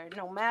wrestler,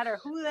 no matter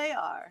who they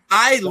are.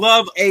 I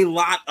love a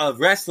lot of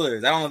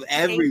wrestlers. I don't love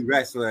every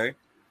wrestler.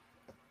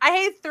 I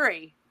hate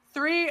three.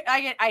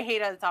 I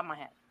hate at the top of my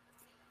head.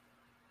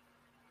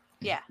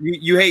 Yeah.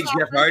 You hate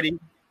Jeff Hardy.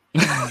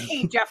 I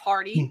hate Jeff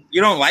Hardy.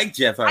 You don't like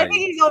Jeff I think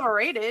Hardy. he's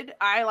overrated.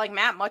 I like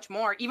Matt much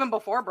more. Even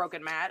before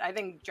Broken Matt, I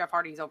think Jeff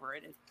Hardy's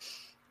overrated.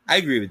 I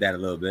agree with that a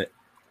little bit.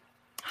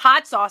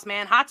 Hot sauce,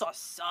 man. Hot sauce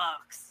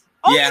sucks.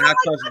 Oh, Yeah, you don't hot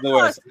sauce is the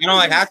worst. I don't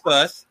like hot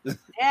sauce.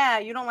 Yeah,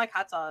 you don't like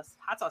hot sauce.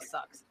 Hot sauce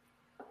sucks.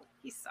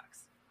 He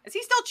sucks. Is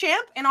he still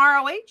champ in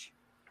ROH?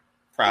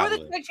 Who are Probably.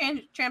 the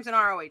tag champs in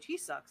ROH? He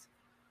sucks.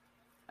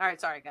 All right,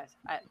 sorry guys.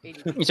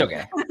 It's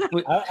okay.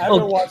 I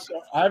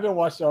haven't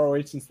watched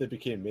ROH since they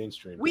became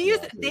mainstream.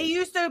 They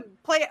used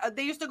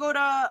to go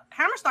to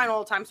Hammerstein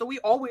all the time, so we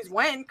always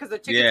went because the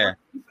tickets Yeah. were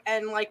cheap,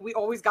 and like we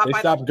always got They by.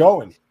 stopped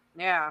going.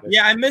 Yeah,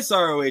 Yeah, I miss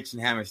ROH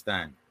and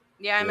Hammerstein.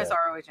 I miss Yeah.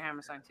 ROH and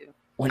Hammerstein too.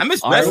 When I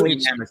miss ROH wrestling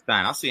in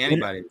Hammerstein. I'll see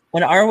anybody.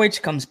 when ROH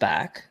comes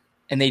back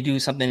and they do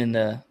something in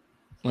the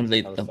one of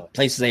the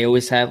places they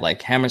always have,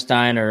 like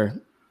Hammerstein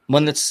or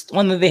one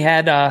that they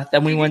had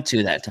that we went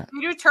to that time.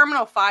 We do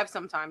Terminal 5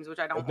 sometimes, which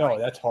I don't No, like.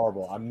 that's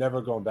horrible. I'm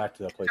never going back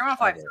to that place. Terminal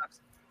 5 ever. sucks.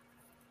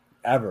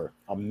 Ever.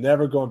 I'm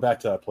never going back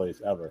to that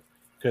place ever.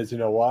 Because you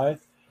know why?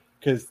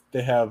 Because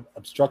they have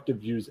obstructive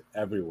views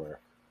everywhere.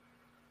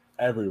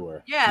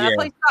 Everywhere. Yeah, Yeah. that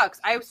place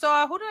sucks. I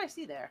saw who did I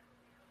see there?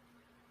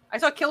 I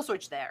saw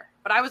Killswitch there,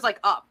 but I was like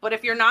up. But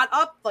if you're not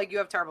up, like you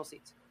have terrible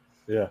seats.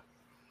 Yeah.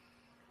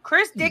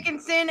 Chris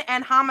Dickinson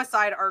and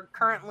Homicide are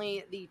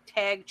currently the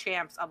tag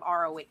champs of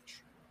ROH.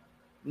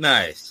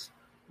 Nice.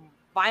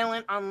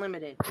 Violence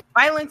Unlimited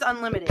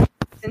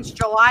since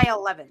July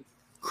 11th.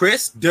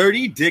 Chris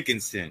Dirty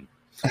Dickinson.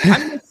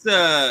 I miss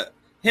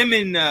him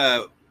and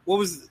what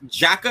was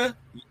Jaka?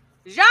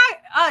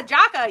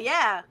 Jaka,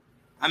 yeah.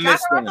 I Jaka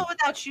miss him. wrestled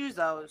without shoes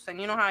though, and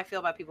you know how I feel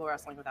about people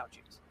wrestling without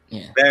shoes.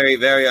 Yeah. Very,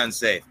 very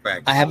unsafe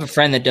practice. I have a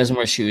friend that doesn't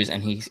wear shoes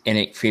and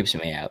it creeps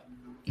me out.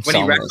 When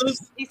he So-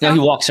 wrestles? No, he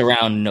walks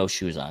around no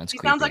shoes on. It's He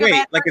creepy. sounds like a Wait,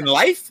 bad like in person.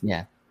 life?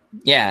 Yeah.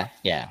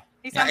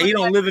 He sounds He like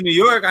don't live in New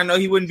York. I know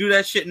he wouldn't do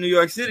that shit in New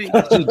York City.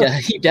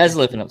 He does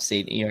live in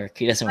upstate New York.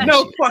 He doesn't wear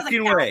No shoes.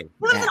 fucking way. He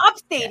lives in Yeah.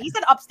 upstate. He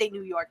said upstate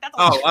New York. That's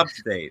all. Oh,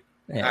 upstate.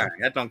 Yeah, All right,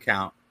 that don't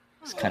count.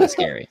 it's kind of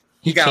scary.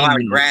 He got a came lot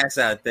of in- grass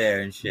out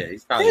there and shit.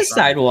 He's probably There's fine.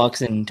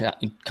 sidewalks and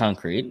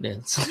concrete.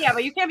 Yeah,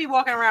 but you can't be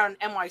walking around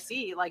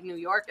NYC like New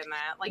York and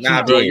that. Like, Nah,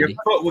 He bro, did. your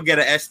foot will get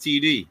an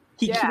STD.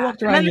 He Yeah,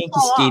 walked and around then you Yankee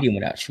fall off. Stadium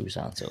without shoes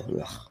on.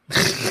 So,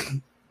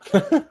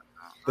 ugh.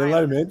 They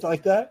let him in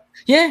like that?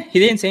 Yeah, he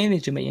didn't say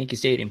anything to me at Yankee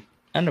Stadium.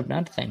 Not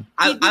a thing.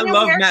 I He didn't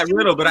love wear Matt shoes.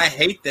 Riddle, but I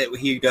hate that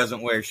he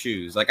doesn't wear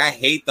shoes. Like, I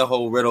hate the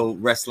whole Riddle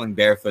wrestling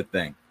barefoot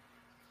thing.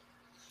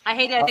 I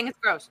hate it. I think it's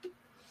gross.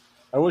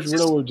 I wish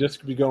Riddle would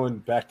just be going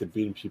back to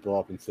beating people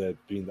up instead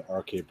of being the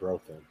RK Bro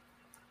thing.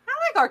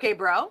 I like RK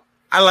Bro.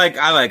 I like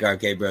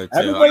RK Bro too.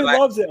 Everybody I like-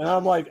 loves it, and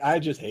I'm like, I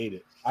just hate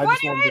it. I Why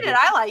just do you want him hate to it?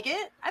 I like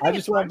it. I think I just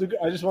it's want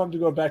fun. him to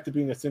go back to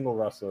being a single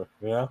wrestler.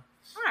 You know?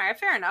 All right,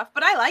 fair enough.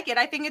 But I like it.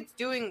 I think it's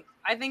doing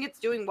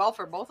well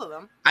for both of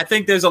them. I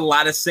think there's a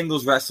lot of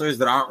singles wrestlers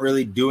that aren't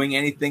really doing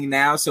anything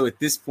now. So at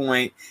this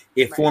point,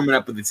 if Right. forming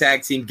up with the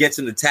tag team gets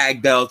him the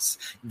tag belts,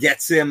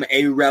 gets him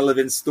a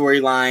relevant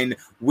storyline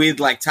with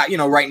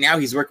right now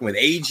he's working with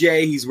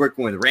AJ, he's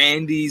working with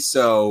Randy.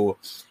 So,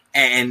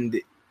 and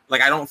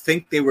like, I don't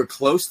think they were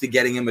close to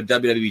getting him a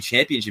WWE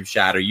championship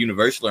shot or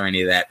Universal or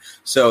any of that.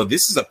 So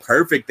this is a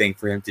perfect thing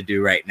for him to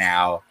do right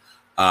now.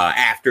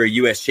 After a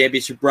U.S.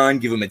 championship run,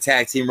 give him a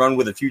tag team run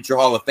with a future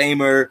Hall of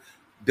Famer,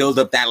 build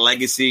up that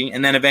legacy,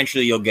 and then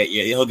eventually he'll get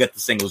the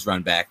singles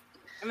run back.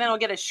 And then he'll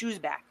get his shoes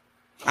back.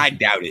 I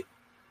doubt it.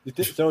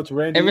 So it's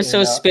Randy. Ever so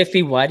and,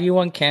 spiffy, why do you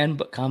want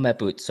combat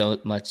boots so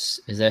much?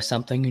 Is there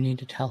something you need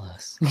to tell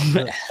us?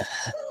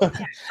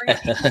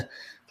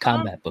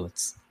 Combat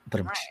boots.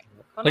 But Right.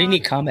 what do you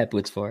need combat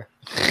boots for?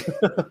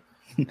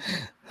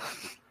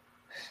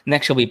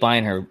 Next, she'll be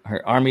buying her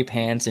army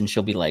pants, and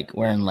she'll be like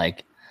wearing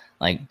like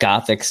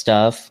gothic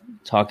stuff,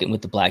 talking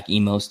with the black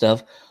emo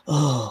stuff.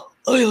 Oh,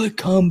 I like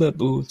combat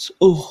boots.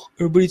 Oh,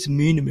 everybody's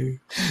mean to me. You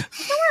can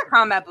wear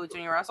combat boots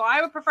when you wrestle.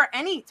 I would prefer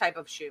any type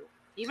of shoe,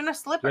 even a He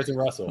slipper. doesn't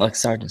wrestle. Like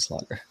Sergeant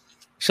Slaughter.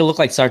 She'll look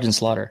like Sergeant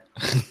Slaughter.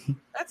 That's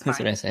That's what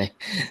fine. I say.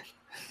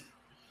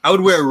 I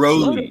would wear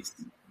rollies,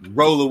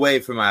 roll away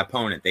from my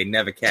opponent. They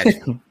never catch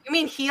me. You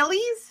mean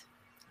Heelys?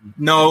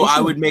 No,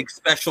 I would make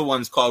special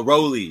ones called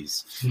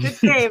rollies. Good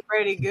save,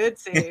 Brady. Good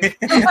save.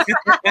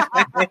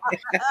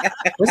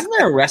 Wasn't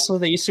there a wrestler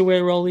that used to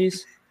wear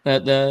rollies?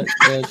 The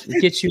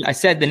get you. I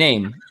said the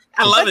name.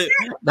 I love it.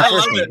 The I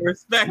first love it. name.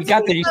 Respect. You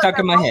got that. You stuck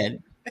in my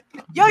head.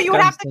 Yo, you would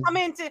have to Understand. come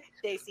into.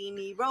 They see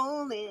me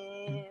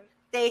rolling.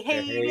 They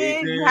hate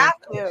it. You have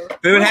to.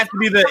 It would have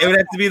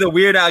to be the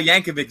Weird Al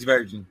Yankovic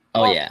version.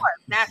 Oh Well, yeah, of course,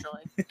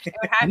 naturally. It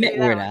would have I to met be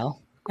that Weird one.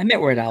 Al. I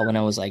met Weird Al when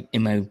I was like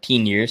in my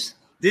teen years.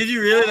 Did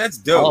you really? That's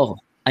dope. Oh,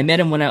 I met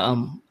him when I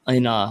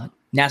in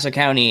Nassau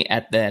County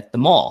at the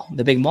mall,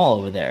 the big mall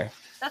over there.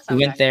 That's We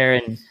went there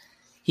and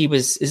he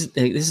was. This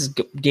is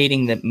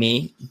dating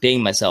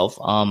myself.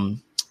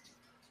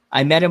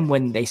 I met him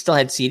when they still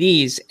had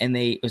CDs and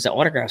it was an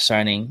autograph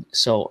signing.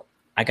 So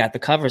I got the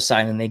cover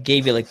signed and they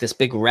gave you like this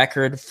big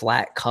record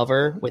flat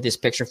cover with this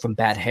picture from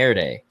Bad Hair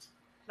Day.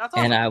 That's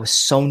awesome. And I was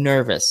so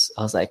nervous.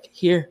 I was like,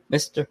 "Here,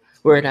 Mr.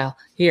 Weird Al,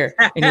 here."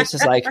 And he was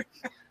just like,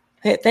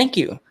 "Hey, thank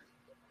you.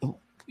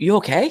 You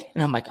okay?"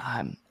 And I'm like,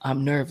 I'm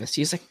nervous.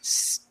 He's like,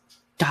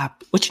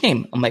 "Stop. What's your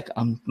name?" I'm like,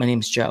 my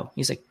name's Joe.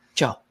 He's like,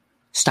 "Joe,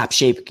 stop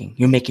shaking.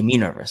 You're making me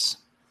nervous."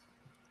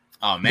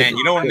 Oh man,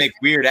 you don't want to make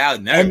Weird Al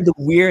nervous. And the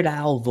Weird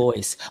Al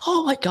voice.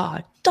 Oh my God.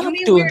 You Stop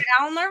made doing Weird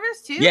Al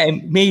nervous too? Yeah,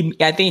 it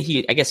made,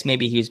 I guess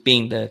maybe he was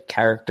being the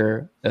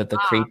character of the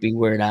creepy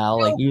Weird Al.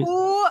 So Like you.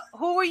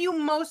 who were you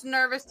most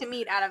nervous to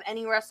meet out of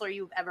any wrestler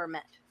you've ever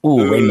met?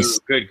 Ooh,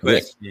 Good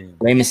question.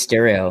 Rey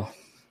Mysterio.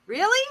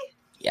 Really?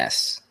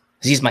 Yes.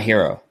 'Cause he's my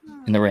hero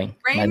in the ring.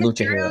 Rey My lucha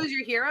hero. Mysterio is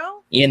your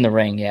hero? In the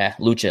ring, yeah.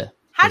 Lucha.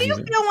 How do you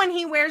feel when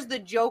he wears the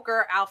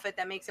Joker outfit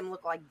that makes him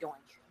look like Doink?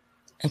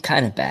 I'm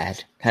kind of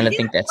bad. Kind of He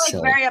think looks, that's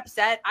silly. very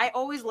upset. I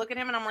always look at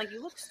him and I'm like,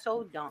 you look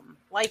so dumb.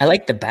 Like I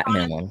like the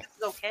Batman one. This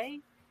is okay.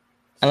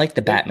 I like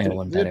the Batman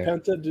one Did better.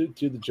 Penta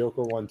do the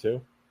Joker one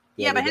too?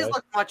 The Yeah, other but his day?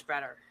 looks much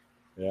better.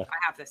 Yeah. I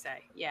have to say.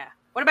 Yeah.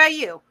 What about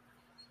you?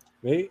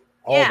 Me?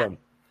 All Yeah. of them.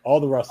 All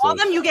the wrestlers. All of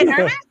them you get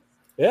nervous?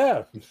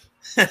 Yeah.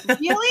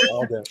 Really?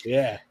 All of them.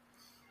 Yeah.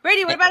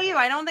 Brady, what about you?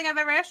 I don't think I've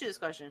ever asked you this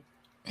question.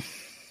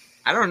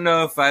 I don't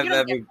know if I've You don't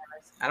ever. get nervous.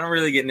 I don't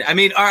really get. I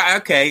mean, all right,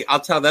 okay. I'll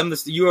tell them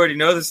this. You already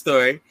know the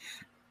story.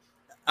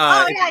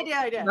 Oh, yeah,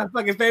 I did. My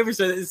fucking favorite.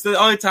 So it's the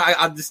only time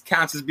I'll just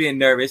counts as being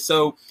nervous.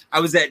 So I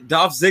was at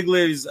Dolph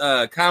Ziggler's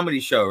comedy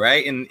show,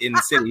 right in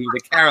the city. He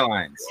was at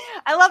Caroline's,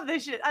 I love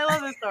this shit. I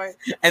love this story.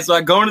 and so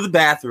I go into the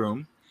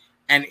bathroom,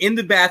 and in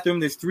the bathroom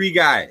there's three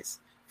guys.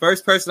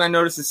 First person I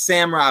notice is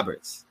Sam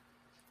Roberts.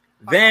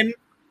 Then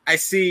I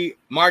see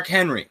Mark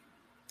Henry,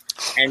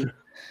 and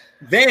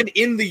then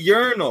in the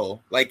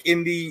urinal, like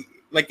in the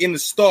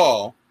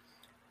stall,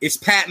 is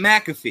Pat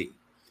McAfee,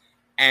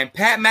 and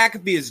Pat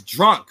McAfee is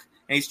drunk.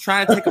 And he's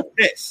trying to take a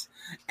piss.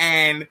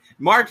 And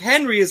Mark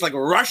Henry is like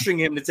rushing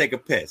him to take a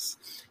piss.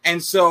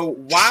 And so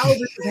while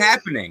this is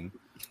happening,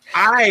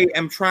 I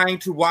am trying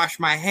to wash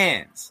my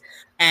hands.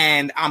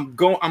 And I'm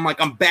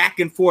back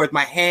and forth,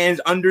 my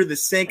hands under the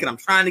sink, and I'm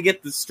trying to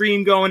get the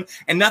stream going,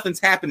 and nothing's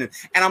happening.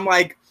 And I'm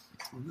like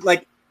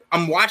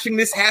I'm watching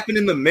this happen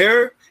in the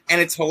mirror, and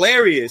it's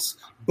hilarious,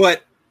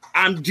 but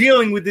I'm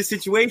dealing with this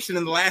situation,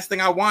 and the last thing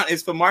I want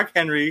is for Mark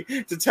Henry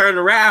to turn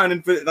around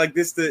and for like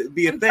this to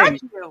be a thing.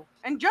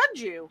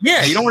 Judge you.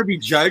 Yeah, you don't want to be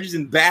judged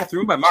in the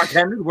bathroom by Mark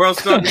Henry, the world's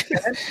strongest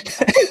man.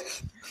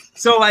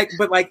 So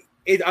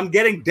I'm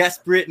getting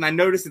desperate, and I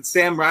notice that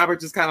Sam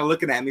Roberts is kind of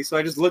looking at me, so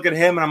I just look at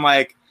him, and I'm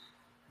like,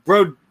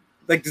 bro,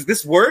 like, does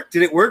this work?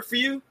 Did it work for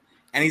you?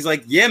 And he's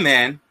like, yeah,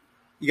 man,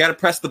 you got to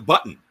press the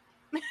button.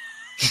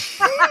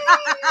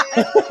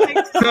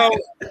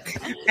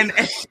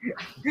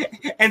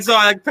 So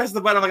I like press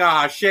the button. I'm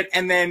like, oh shit!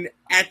 And then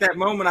at that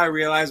moment, I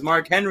realized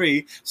Mark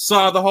Henry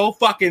saw the whole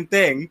fucking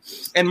thing,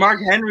 and Mark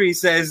Henry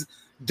says,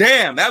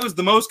 "Damn, that was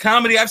the most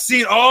comedy I've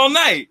seen all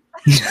night."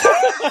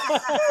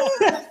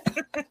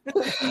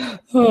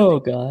 Oh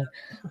God!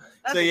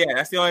 So yeah,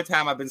 that's the only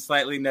time I've been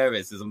slightly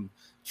nervous. Is I'm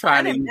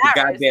trying to use the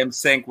embarrassed. goddamn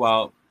sink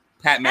while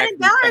Pat I'm McAfee.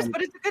 embarrassed,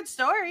 but it's a good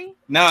story.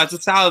 No, it's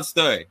a solid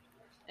story.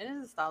 It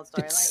is a solid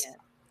story. I like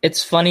it.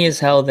 It's funny as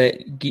hell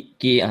that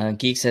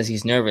Geek says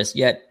he's nervous,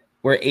 yet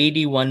we're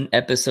 81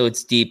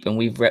 episodes deep, and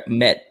we've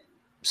met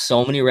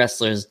so many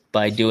wrestlers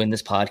by doing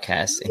this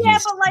podcast. And Yeah,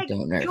 he's but like still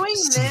doing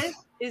nervous. this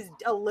is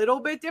a little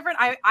bit different.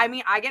 I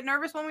mean, I get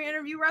nervous when we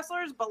interview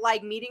wrestlers, but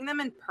like meeting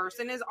them in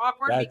person is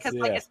awkward because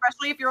like,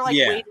 especially if you're like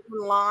waiting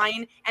in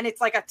line and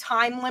it's like a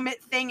time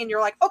limit thing and you're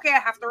like, okay, I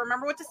have to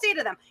remember what to say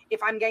to them.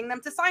 If I'm getting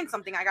them to sign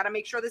something, I got to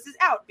make sure this is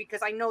out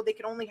because I know they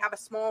can only have a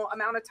small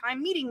amount of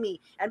time meeting me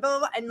and blah,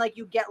 blah, blah. And like,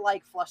 you get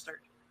like flustered.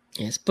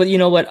 Yes, but you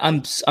know what?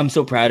 I'm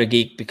so proud of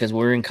Geek because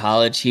we're in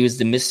college. He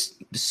was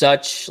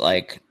such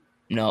like,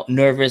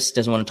 nervous,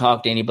 doesn't want to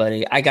talk to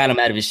anybody. I got him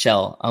out of his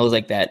shell. I was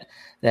like that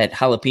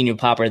jalapeno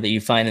popper that you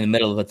find in the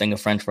middle of a thing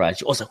of French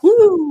fries. I was like,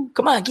 woo,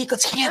 come on, Geek,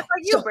 let's camp.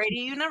 Like you, Brady,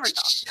 you never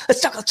talk.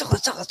 Let's talk.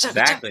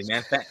 Exactly,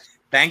 man.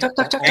 Thank you,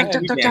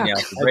 Danielle,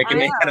 for breaking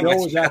me out of Joe my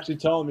was actually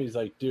telling me, he's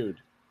like, dude,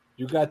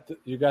 you got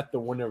the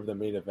winner of the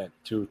main event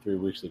 2-3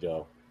 weeks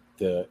ago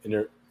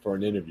for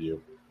an interview.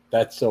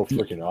 That's so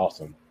freaking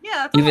awesome.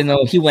 Yeah. Even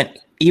though he went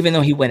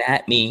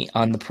at me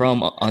on the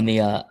promo on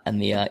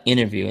the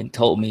interview and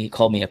called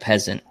me a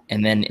peasant,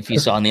 and then if you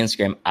saw on the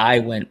Instagram, I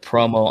went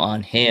promo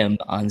on him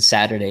on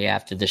Saturday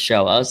after the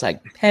show. I was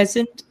like,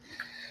 peasant,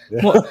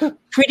 pretty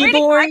Brady,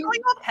 boy. can I call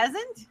you a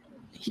peasant?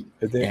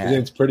 His Yeah.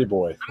 name's Pretty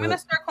Boy. I'm gonna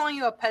start calling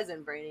you a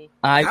peasant, Brady.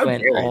 I How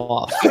went dare you.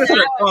 off. I'm gonna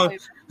start calling-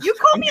 You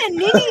call me a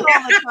ninny all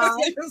the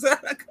time.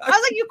 time. I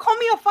was like, you call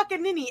me a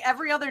fucking ninny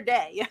every other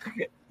day.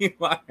 You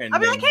are a I'll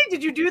be like, ninny. hey,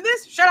 did you do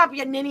this? Shut up,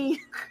 you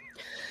ninny.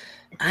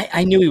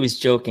 I knew he was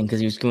joking because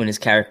he was doing his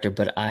character,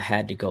 but I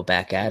had to go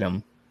back at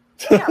him.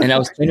 Yeah, And I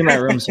was cleaning my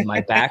room, so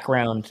my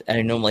background that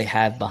I normally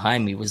have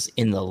behind me was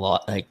in the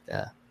lot, like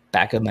the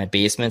back of my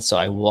basement. So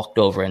I walked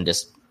over and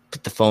just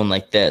put the phone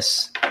like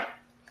this,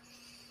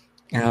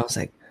 and I was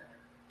like,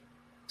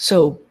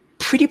 "So,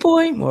 pretty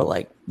boy, more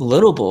like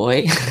little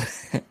boy."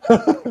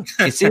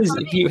 It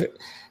is.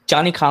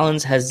 Johnny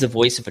Collins has the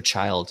voice of a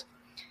child.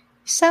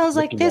 He sounds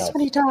like Mickey this Mouse.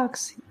 when he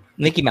talks.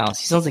 Mickey Mouse.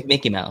 He sounds like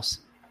Mickey Mouse.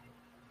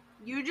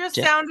 You just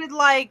Yeah. sounded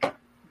like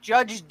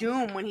Judge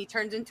Doom when he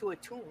turns into a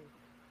toon.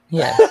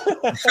 Yeah.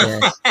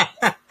 Yeah.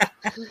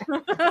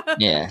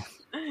 Yeah.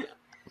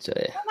 So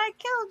yeah. And I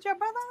killed your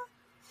brother.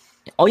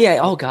 Oh yeah.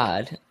 Oh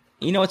God.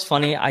 You know what's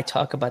funny? I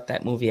talk about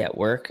that movie at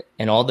work,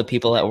 and all the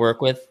people I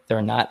work with,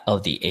 they're not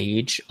of the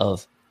age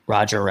of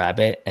Roger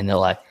Rabbit, and they're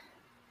like,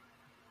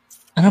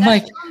 and I'm That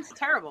like, sounds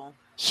terrible.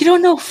 you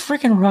don't know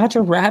freaking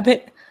Roger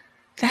Rabbit?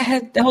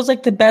 That was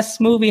like the best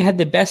movie. It had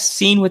the best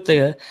scene with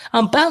the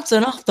I'm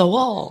bouncing off the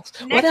walls.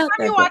 Next time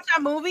you watch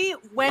that movie,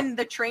 when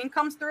the train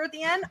comes through at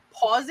the end,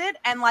 pause it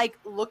and like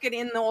look at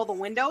all the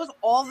windows.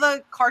 All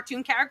the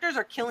cartoon characters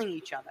are killing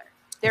each other.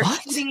 They're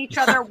What? shooting each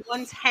other.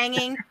 One's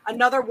hanging.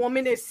 Another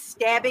woman is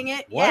stabbing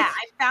it. What? Yeah,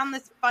 I found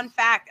this fun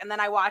fact, and then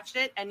I watched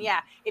it. And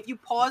yeah, if you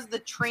pause the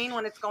train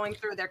when it's going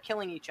through, they're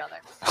killing each other.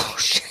 Oh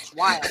shit. It's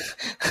wild.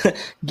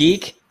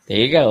 Geek. There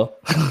you go.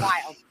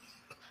 Wild.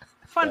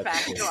 Fun That's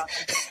fact. cool. You're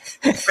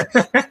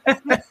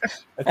welcome.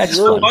 That's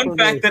really fun. Fun funny.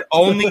 fact that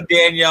only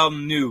Danielle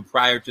knew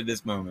prior to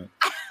this moment.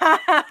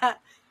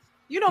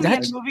 You know me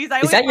That's- in movies.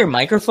 Is that your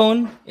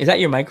microphone? Is that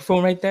your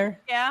microphone right there?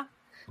 Yeah.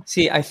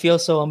 See, I feel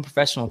so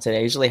unprofessional today.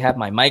 I usually have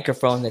my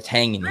microphone that's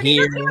hanging He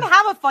here. doesn't even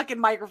have a fucking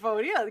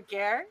microphone. He doesn't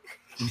care.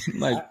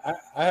 My-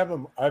 I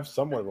have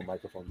somewhat of a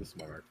microphone. This is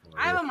my microphone.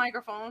 I have a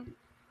microphone.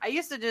 I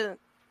used to just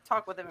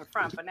talk with him in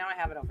front, but now I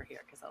have it over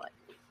here because I like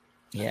it.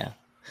 yeah.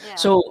 Yeah.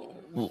 So,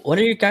 what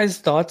are your guys'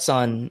 thoughts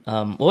on?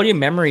 What are your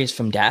memories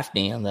from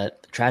Daphne on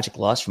that tragic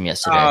loss from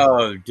yesterday?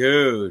 Oh,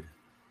 dude.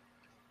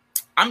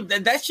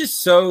 That's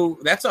just so.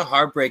 That's a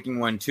heartbreaking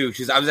one too.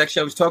 Because I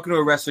was talking to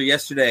a wrestler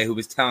yesterday who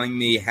was telling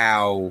me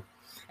how,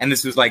 and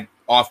this was like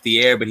off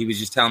the air, but he was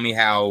just telling me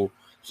how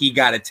he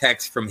got a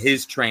text from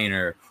his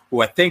trainer,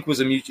 who I think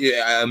was a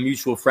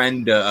mutual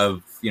friend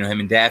of him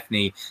and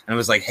Daphne, and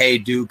was like, "Hey,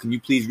 dude, can you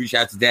please reach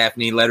out to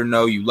Daphne? Let her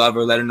know you love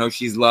her. Let her know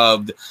she's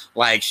loved.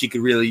 Like she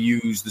could really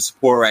use the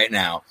support right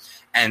now."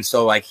 And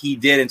so like he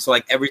did, and so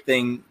like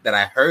everything that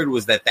I heard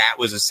was that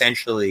was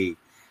essentially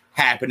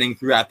happening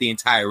throughout the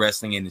entire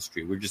wrestling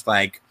industry. We're just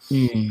like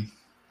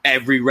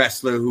every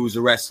wrestler who's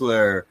a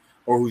wrestler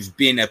or who's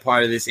been a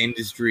part of this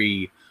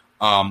industry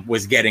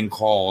was getting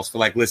calls for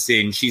like,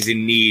 listen, she's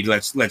in need.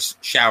 Let's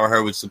shower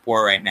her with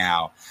support right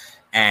now.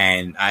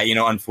 And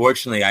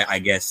unfortunately, I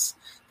guess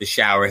the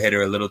shower hit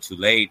her a little too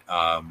late.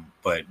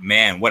 But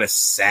man, what a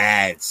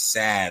sad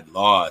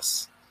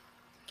loss.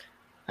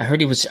 I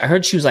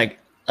heard she was like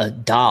a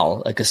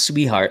doll, like a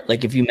sweetheart.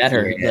 Like if you met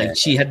her, Yeah. like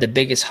she had the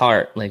biggest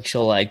heart. Like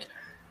she'll like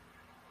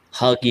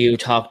hug you,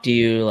 talk to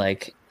you,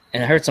 like.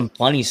 And I heard some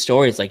funny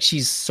stories. Like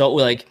she's so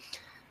like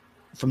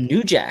from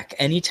New Jack.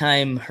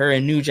 Anytime her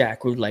and New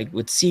Jack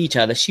would see each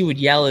other, she would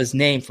yell his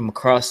name from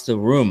across the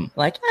room,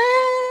 like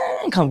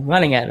and come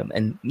running at him.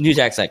 And New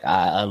Jack's like,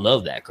 I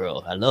love that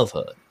girl. I love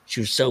her. She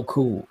was so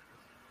cool.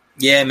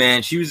 Yeah,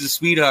 man, she was a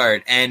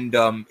sweetheart. And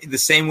the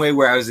same way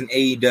where I was in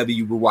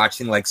AEW, we're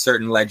watching like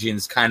certain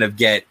legends kind of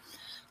get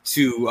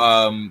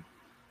to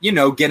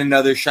get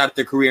another shot at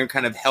their career and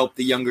kind of help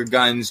the younger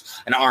guns,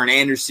 and Arn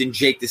Anderson,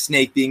 Jake the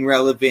Snake being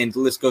relevant, the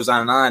list goes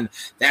on and on.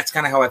 That's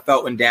kind of how I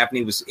felt when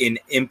Daphne was in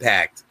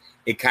Impact.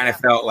 It kind of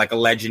felt like a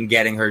legend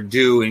getting her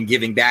due and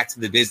giving back to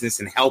the business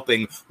and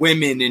helping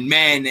women and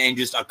men and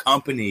just a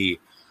company.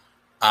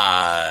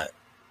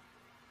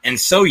 And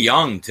so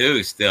young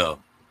too, still.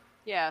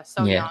 Yeah,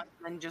 so Yeah. young.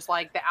 And just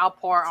like the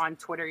outpour on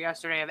Twitter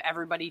yesterday of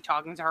everybody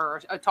talking to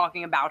her,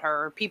 talking about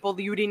her, people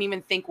you didn't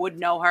even think would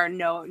know her,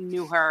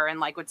 knew her,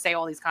 and like would say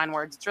all these kind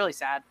words. It's really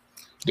sad.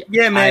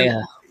 Yeah,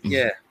 man.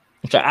 Yeah.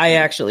 So I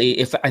actually,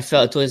 if I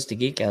felt towards the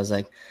Geek, I was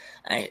like,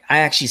 I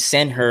actually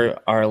sent her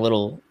our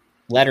little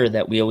letter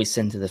that we always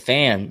send to the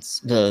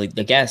fans, the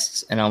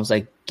guests, and I was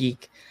like,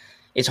 Geek,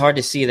 it's hard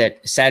to see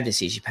that, sad to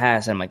see she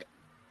passed. I'm like,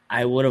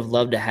 I would have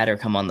loved to had her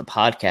come on the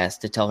podcast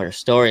to tell her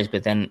stories,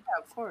 but then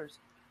Yeah, of course.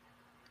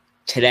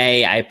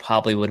 today I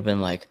probably would have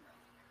been like,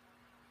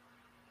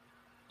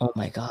 oh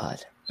my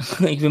God,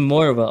 even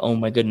more of a oh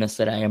my goodness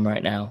that I am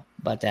right now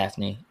about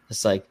Daphne.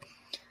 It's like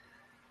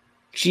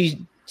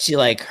she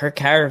like her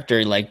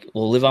character like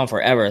will live on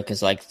forever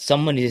because like so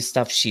many of the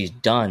stuff she's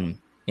done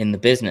in the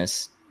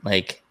business,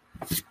 like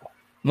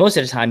most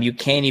of the time you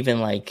can't even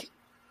like,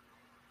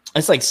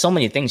 it's like so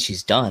many things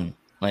she's done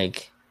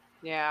like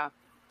Yeah.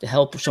 to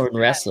help certain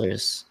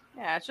wrestlers.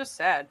 Yeah, it's just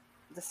sad.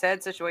 It's a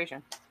sad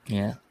situation.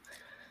 Yeah.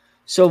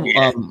 So,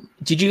 Yeah.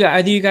 did you either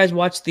of you guys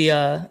watch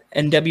the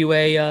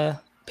NWA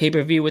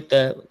pay-per-view with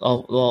the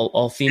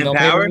all female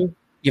Empower? pay-per-view?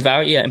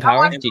 Empower, yeah, I Empower.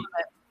 watched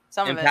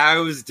some of it.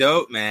 Empower was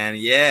dope, man.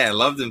 Yeah, I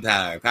loved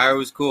Empower. Empower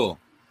was cool.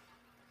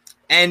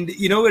 And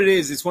you know what it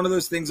is? It's one of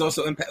those things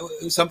also,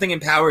 something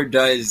Empower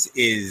does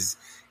is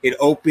it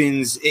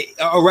opens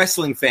a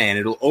wrestling fan.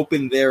 It'll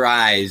open their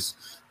eyes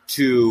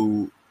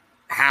to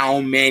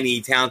how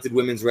many talented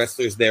women's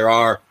wrestlers there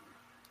are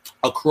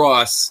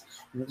across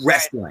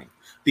wrestling.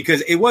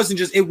 Because it was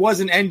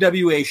an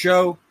NWA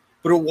show,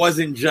 but it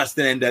wasn't just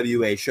an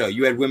NWA show.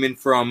 You had women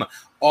from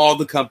all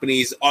the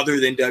companies other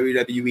than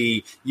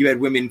WWE. You had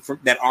women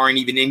that aren't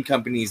even in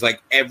companies,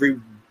 like every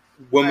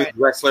women's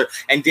wrestler.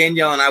 And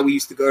Danielle and I, we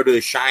used to go to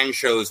the Shine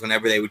shows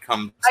whenever they would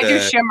come to... I do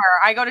Shimmer.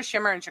 I go to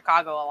Shimmer in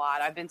Chicago a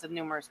lot. I've been to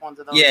numerous ones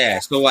of those. Yeah,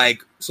 so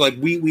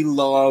we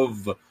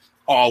love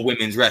all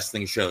women's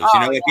wrestling shows. Oh, You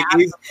know, like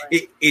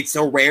it's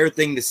a rare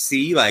thing to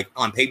see, like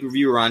on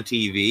pay-per-view or on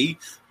TV,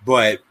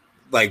 but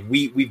like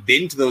we've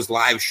been to those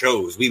live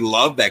shows. We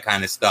love that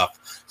kind of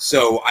stuff.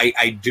 So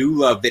I do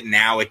love that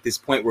now at this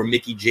point where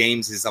Mickie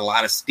James has a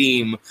lot of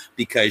steam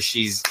because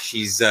she's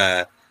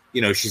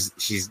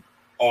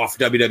off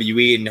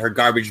WWE and her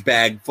garbage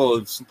bag full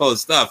of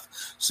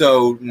stuff.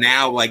 So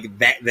now like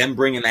that, them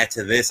bringing that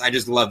to this, I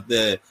just love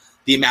the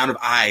amount of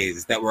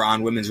eyes that were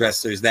on women's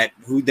wrestlers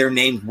who their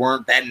names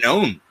weren't that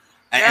known,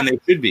 and they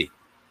should be.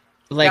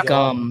 Like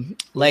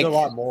There's a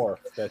lot more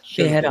that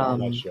should they had be on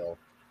that show.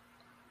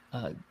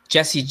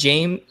 Jesse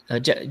James.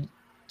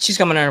 She's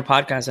coming on her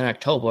podcast in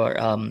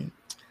October.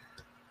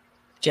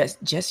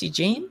 Jesse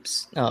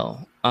James?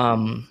 No.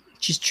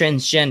 She's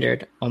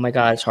transgendered. Oh my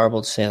God, it's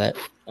horrible to say that.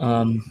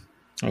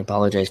 I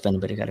apologize if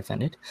anybody got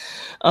offended.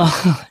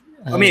 I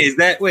mean, is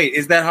that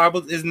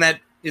horrible? Isn't that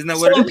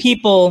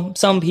what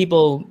some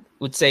people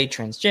would say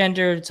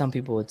transgendered. Some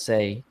people would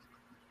say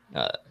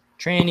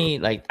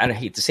tranny. Like, I don't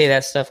hate to say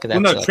that stuff because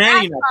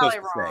tranny you're not supposed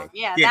to wrong. say.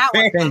 Yeah,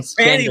 that was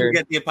tranny will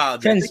get the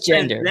apology.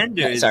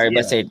 Transgender. Sorry,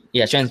 but say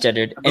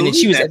transgendered. And then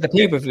she was at the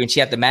pay-per-view and she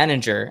had the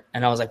manager,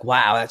 and I was like,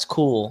 wow, that's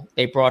cool.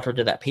 They brought her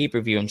to that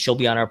pay-per-view and she'll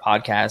be on our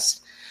podcast.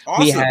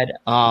 Awesome. We had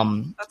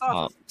awesome.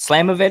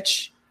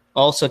 Slamovich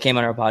also came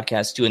on our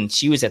podcast too, and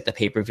she was at the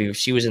pay-per-view.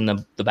 She was in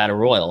the Battle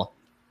Royal.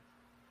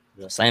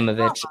 Yeah.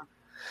 Slamovich.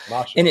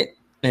 Masha.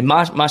 And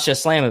Masha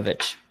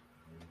Slamovich.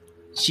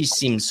 She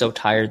seemed so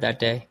tired that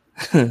day.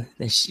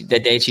 The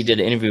day she did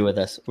an interview with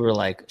us, we were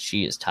like,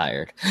 she is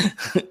tired.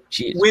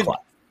 She is quiet.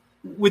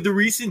 With the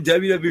recent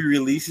WWE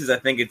releases, I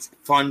think it's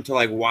fun to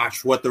like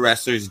watch what the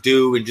wrestlers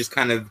do and just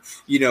kind of,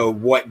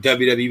 what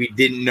WWE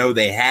didn't know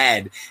they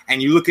had.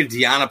 And you look at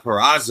Deonna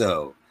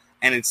Purrazzo,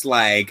 and it's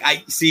like,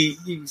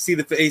 you see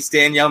the face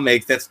Danielle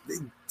makes. That's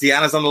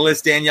Deanna's on the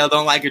list. Danielle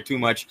don't like her too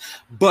much,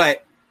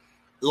 but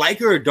like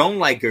her or don't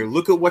like her,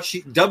 look at what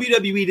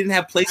WWE didn't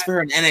have place for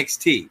her in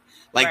NXT.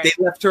 Like they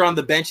left her on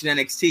the bench in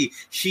NXT.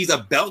 She's a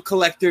belt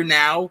collector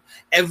now.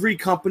 Every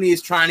company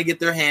is trying to get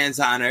their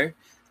hands on her.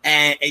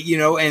 And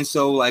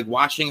so like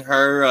watching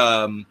her,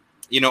 on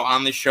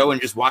the show and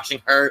just watching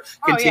her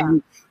continue.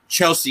 Yeah.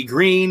 Chelsea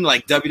Green,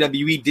 like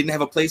WWE didn't have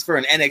a place for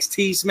an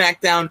NXT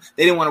SmackDown.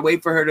 They didn't want to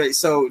wait for her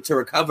to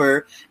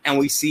recover. And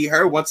we see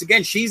her once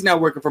again. She's now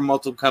working for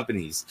multiple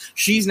companies.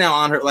 She's now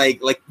on her, like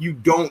you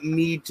don't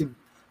need to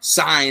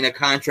sign a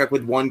contract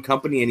with one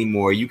company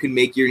anymore. You can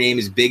make your name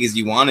as big as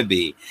you want to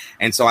be.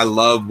 And so I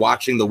love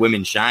watching the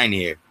women shine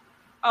here.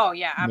 Oh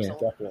yeah,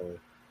 absolutely. Yeah, definitely.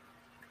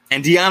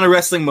 And Deonna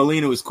wrestling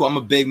Melina was cool. I'm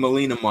a big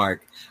Melina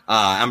mark.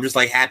 I'm just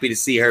like happy to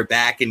see her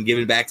back and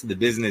giving back to the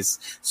business.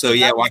 So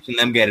yeah, watching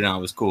them get it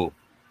on was cool.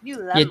 You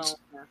love Melina.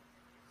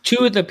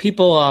 Two of the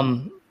people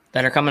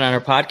that are coming on our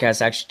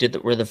podcast actually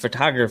were the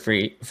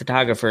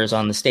photographers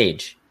on the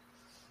stage.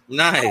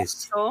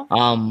 Nice.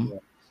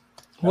 Cool.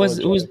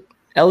 It was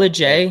Ella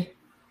J,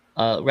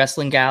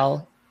 Wrestling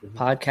Gal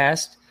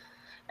podcast,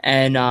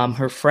 and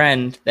her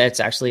friend that's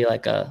actually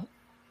like a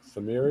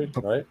Samiri,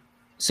 right?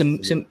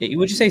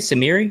 Would you say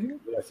Samiri?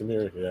 Yeah,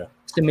 Samiri, yeah.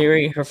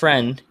 Samiri, her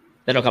friend,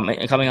 that'll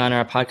coming on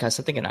our podcast,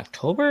 I think in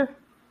October.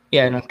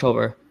 Yeah, in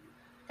October.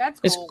 That's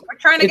cool. We're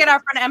trying to get our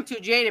friend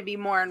M2J to be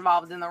more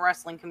involved in the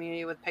wrestling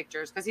community with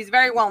pictures because he's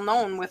very well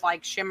known with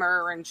like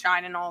Shimmer and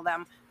Shine and all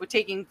them with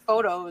taking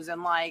photos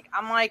and like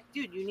I'm like,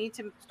 dude, you need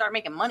to start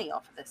making money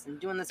off of this and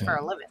doing this for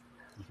a living.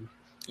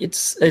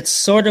 It's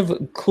sort of a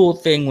cool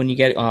thing when you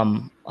get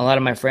a lot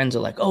of my friends are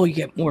like, oh, you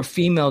get more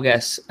female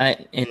guests,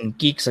 and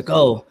Geek's like,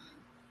 oh,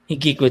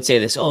 Geek would say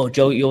this, oh,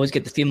 Joe, you always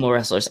get the female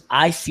wrestlers.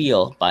 I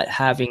feel by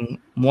having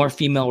more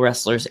female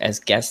wrestlers as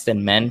guests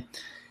than men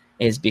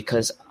is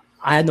because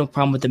I have no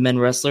problem with the men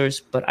wrestlers,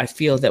 but I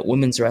feel that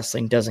women's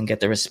wrestling doesn't get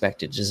the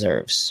respect it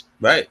deserves.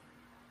 Right.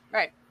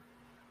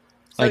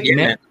 So like,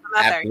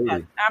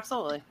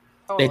 absolutely.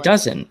 Totally. It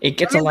doesn't. It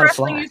gets a lot of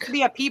flack. Used to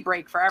be a pee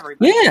break for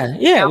everybody.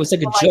 Yeah. It was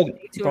like a joke,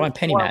 bra and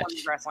penny match.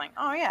 Wrestling.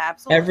 Oh yeah,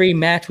 absolutely. Every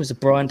match was a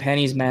bra and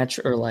panties match,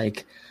 or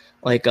like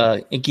like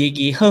a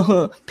Gigi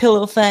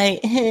pillow fight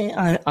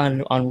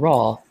on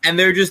Raw. And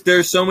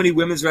there's so many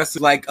women's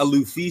wrestlers like a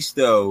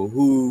Lufisto,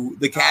 who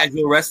the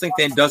casual wrestling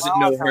fan doesn't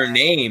know her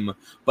name,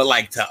 but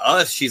like to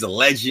us, she's a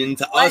legend.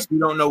 To us, we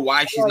don't know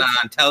why she's not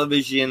on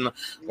television.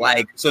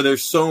 Like, so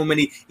there's so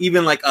many,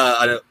 even like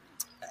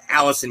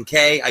Allison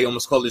Kay. I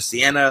almost called her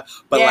Sienna,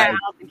 but like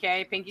Allison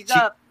Kay, pinkies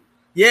up.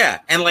 Yeah,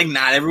 and like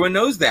not everyone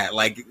knows that.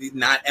 Like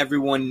not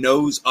everyone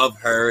knows of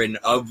her and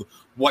of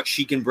what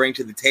she can bring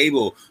to the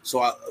table.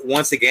 So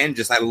once again,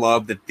 I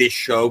love that this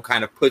show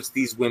kind of puts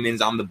these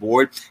women's on the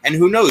board. And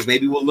who knows,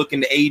 maybe we'll look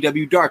into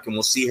AEW Dark and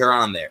we'll see her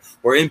on there,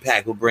 or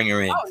Impact will bring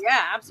her in. Oh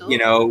yeah, absolutely.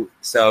 You know,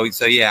 so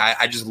yeah,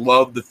 I just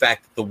love the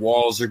fact that the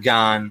walls are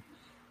gone,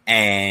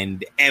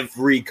 and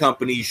every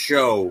company's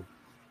show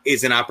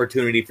is an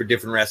opportunity for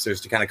different wrestlers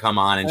to kind of come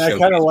on and show. I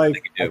kind of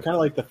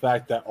like the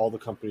fact that all the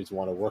companies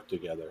want to work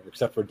together,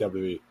 except for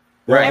WWE.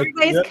 Right.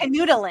 Everybody's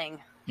canoodling.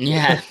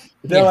 Yeah.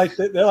 They're like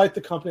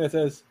the company that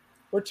says,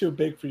 we're too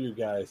big for you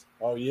guys.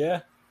 Oh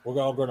yeah, we're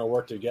all going to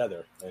work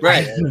together.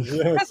 Right.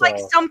 Because like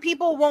some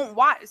people won't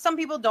watch, some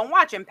people don't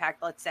watch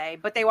Impact, let's say,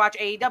 but they watch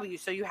AEW.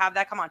 So you have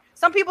that. Come on,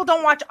 some people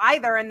don't watch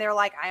either, and they're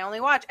like, I only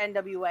watch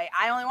NWA,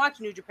 I only watch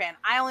New Japan,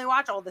 I only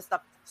watch all this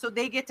stuff. So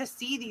they get to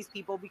see these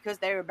people because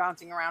they're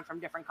bouncing around from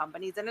different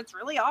companies, and it's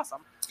really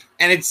awesome.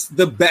 And it's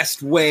the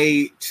best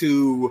way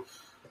to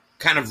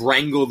kind of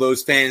wrangle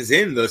those fans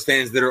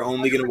that are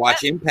only going to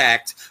watch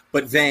Impact,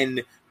 but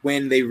then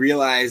when they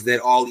realize that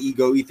all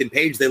ego Ethan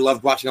Page, they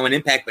loved watching him on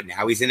Impact, but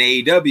now he's in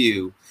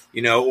AEW,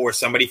 you know, or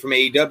somebody from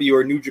AEW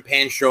or New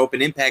Japan show up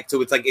in Impact.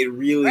 So it's like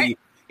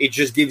it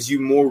just gives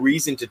you more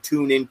reason to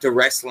tune into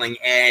wrestling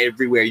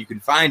everywhere you can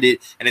find it,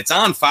 and it's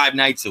on 5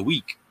 nights a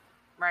week.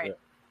 Right. Yeah.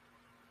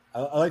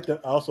 I like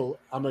that. Also,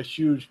 I'm a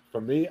huge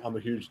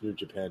New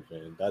Japan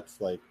fan. That's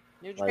like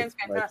New Japan's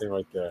my thing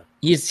right there.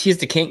 He's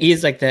the king.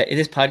 He's like in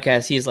this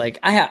podcast. He's like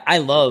I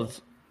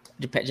love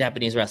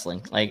Japanese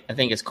wrestling. Like I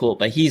think it's cool,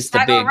 but he's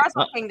the big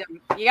Wrestle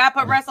Kingdom. You gotta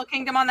put Wrestle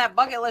Kingdom on that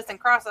bucket list and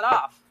cross it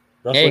off.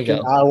 There you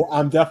go.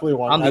 I'm definitely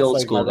one. I'm the old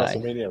like school guy.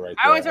 WrestleMania right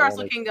I went there. to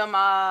Wrestle Kingdom.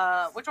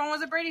 Which one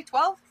was it, Brady?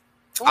 12?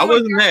 I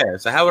wasn't there,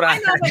 so how would I? I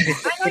know you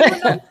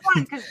know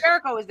because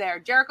Jericho was there.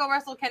 Jericho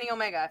wrestled Kenny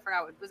Omega. I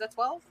forgot. Was that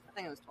 12? I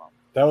think it was 12.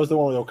 That was the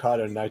one with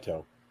Okada and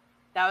Naito.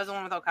 That was the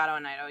one with Okada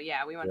and Naito.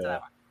 Yeah, we went to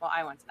that one. Well,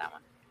 I went to that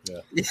one.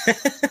 Yeah.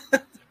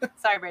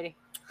 Sorry, Brady.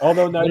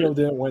 Although Naito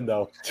didn't win,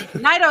 though.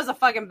 Naito's a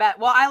fucking bet.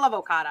 Well, I love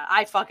Okada.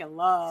 I fucking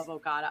love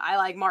Okada. I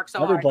like Mark so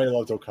hard. Everybody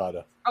loves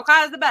Okada.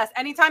 Okada's the best.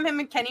 Anytime him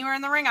and Kenny were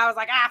in the ring, I was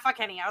like, fuck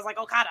Kenny. I was like,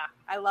 Okada.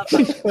 I love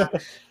Okada.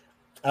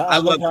 I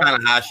love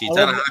Tanahashi.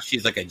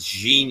 Tanahashi's like a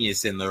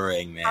genius in the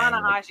ring, man.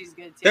 Tanahashi's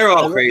good too. They're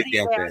all crazy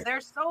out there. They're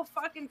so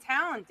fucking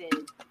talented.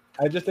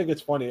 I just think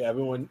it's funny.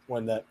 Everyone,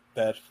 when that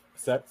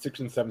 6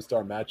 and 7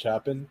 star match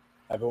happened,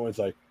 everyone's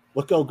like,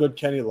 "Look how good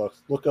Kenny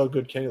looks! Look how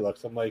good Kenny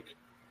looks!" I'm like,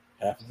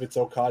 half of it's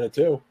Okada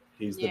too.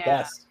 He's the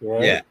best,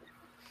 right? Yeah.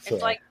 So.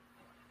 It's like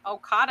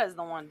Okada's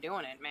the one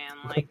doing it, man.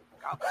 Like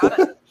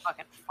Okada's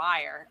fucking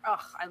fire. Ugh,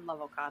 I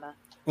love Okada.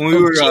 When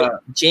we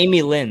were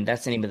Jamie Lynn,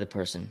 that's the name of the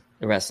person,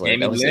 the wrestler.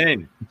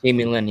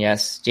 Jamie Lynn,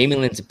 yes. Jamie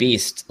Lynn's a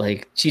beast.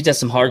 Like she does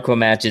some hardcore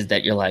matches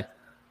that you're like,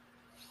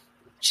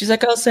 she's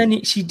like, I'll send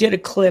you. She did a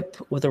clip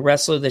with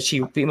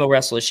a female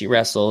wrestler she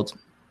wrestled,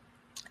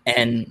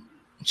 and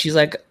she's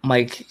like,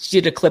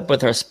 she did a clip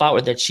with her spot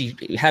where that she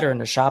had her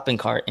in a shopping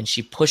cart and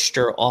she pushed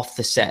her off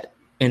the set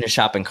in a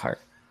shopping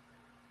cart.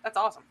 That's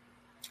awesome.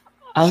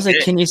 I was like,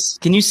 can you?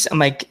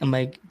 I'm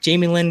like,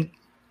 Jamie Lynn,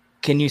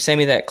 can you send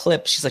me that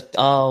clip? She's like,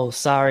 oh,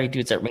 sorry,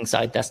 dudes at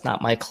ringside. That's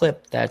not my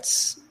clip.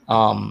 That's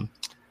I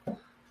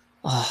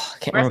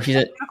can't remember. She's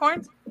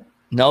unicorns?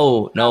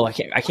 No, I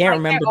can't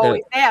remember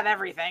they have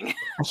everything.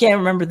 I can't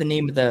remember the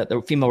name of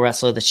the female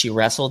wrestler that she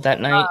wrestled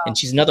that night, and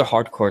she's another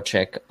hardcore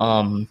chick.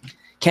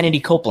 Kennedy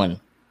Copeland.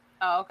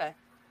 Oh, okay.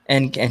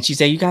 And she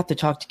said, you got to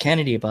talk to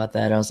Kennedy about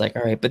that. I was like,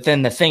 all right. But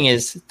then the thing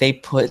is, they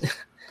put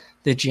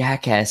the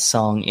Jackass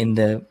song in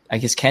I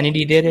guess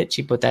Kennedy did it.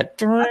 She put that.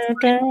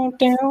 And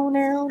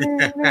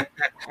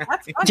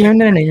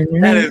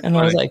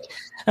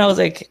I was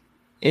like,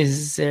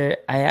 is there,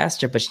 I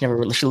asked her, but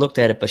she looked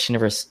at it, but she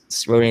never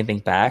wrote anything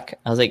back.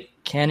 I was like,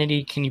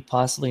 Kennedy, can you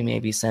possibly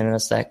maybe send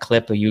us that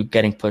clip of you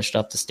getting pushed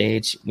off the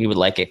stage? We would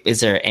like it.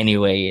 Is there any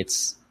way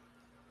it's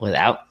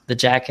without the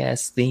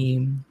Jackass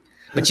theme?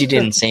 But you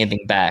didn't say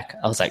anything back.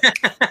 I was like,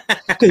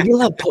 because we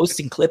love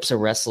posting clips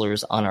of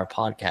wrestlers on our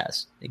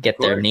podcast to get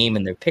their name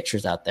and their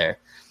pictures out there.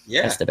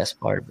 Yeah. That's the best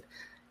part of it.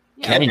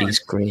 Yeah, Kennedy's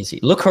crazy.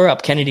 Look her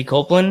up, Kennedy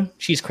Copeland.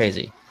 She's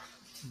crazy.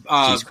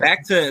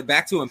 Back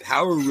to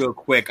Empower real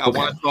quick. I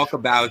want to talk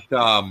about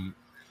I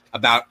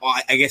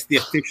guess the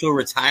official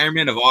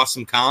retirement of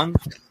Awesome Kong.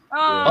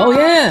 Oh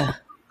yeah,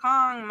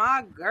 Kong,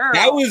 my girl.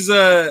 That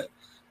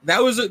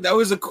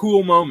was a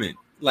cool moment.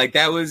 Like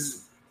it was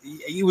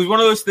one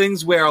of those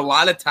things where a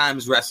lot of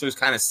times wrestlers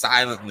kind of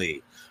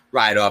silently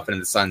ride off into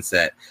the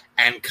sunset.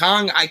 And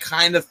Kong, I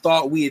kind of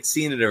thought we had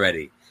seen it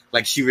already.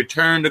 Like she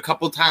returned a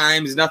couple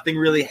times, nothing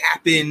really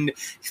happened.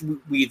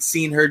 We had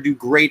seen her do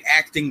great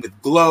acting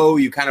with Glow.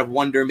 You kind of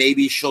wonder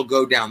maybe she'll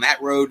go down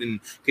that road and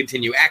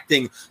continue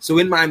acting. So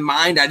in my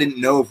mind, I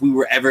didn't know if we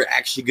were ever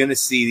actually going to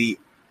see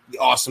the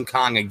Awesome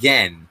Kong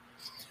again.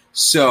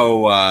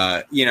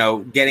 So,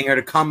 getting her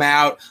to come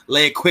out,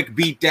 lay a quick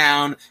beat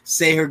down,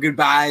 say her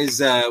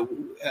goodbyes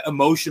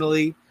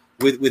emotionally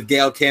with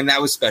Gail Kim, that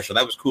was special.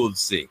 That was cool to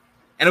see.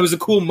 And it was a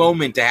cool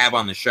moment to have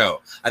on the show.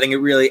 I think it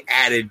really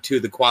added to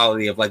the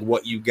quality of like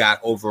what you got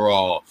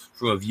overall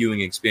from a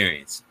viewing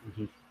experience.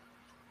 Mm-hmm.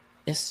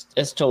 It's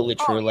totally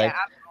true. Yeah,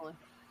 absolutely.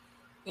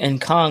 And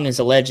Kong is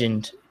a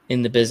legend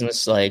in the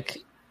business. Like,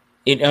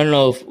 I don't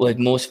know if like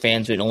most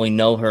fans would only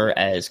know her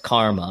as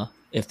Karma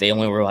if they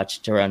only were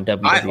watching her on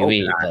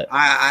WWE. But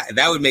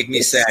that would make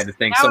me sad to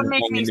think that would someone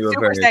make me knew of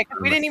super her. sad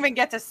because we didn't even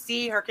get to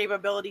see her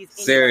capabilities.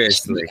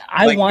 Seriously,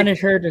 I wanted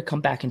her to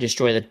come back and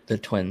destroy the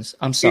twins.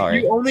 I'm sorry.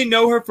 If you only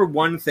know her for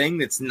one thing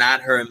that's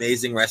not her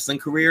amazing wrestling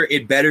career,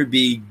 it better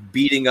be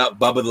beating up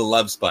Bubba the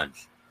Love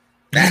Sponge.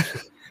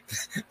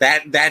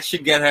 That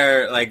should get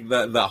her like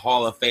the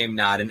Hall of Fame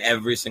nod in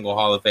every single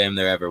Hall of Fame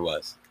there ever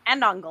was.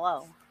 And on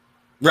Glow.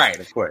 Right,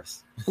 of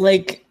course.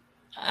 Like,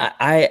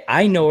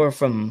 I know her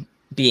from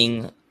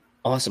being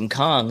Awesome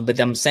Kong, but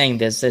I'm saying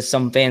there's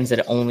some fans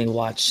that only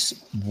watch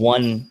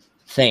one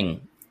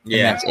thing. And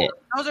that's it.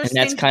 And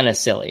that's kind of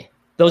silly.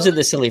 Those are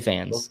the silly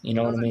fans. You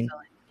know what I mean?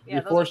 Yeah,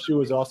 before she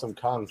was Awesome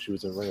Kong, she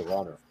was in Ring of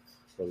Honor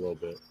for a little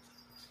bit.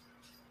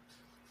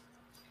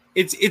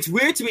 It's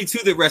weird to me too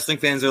that wrestling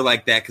fans are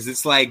like that, because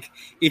it's like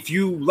if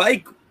you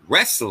like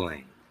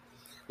wrestling,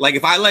 like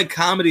if I like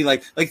comedy,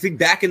 like think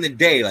back in the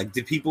day, like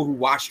did people who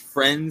watched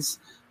Friends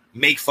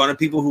make fun of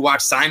people who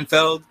watched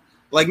Seinfeld?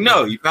 Like,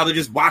 no, you probably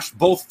just watched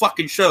both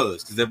fucking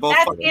shows because they're both.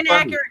 That's fucking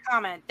inaccurate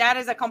funny. comment. That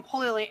is a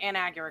completely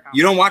inaccurate comment.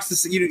 You don't watch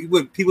this.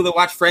 People that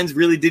watch Friends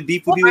really did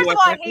beef with people. First of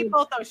all, I hate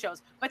both those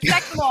shows. But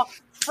second of all,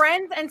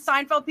 Friends and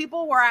Seinfeld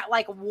people were at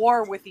like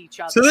war with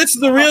each other. So this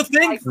is the real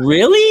thing.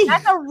 Really?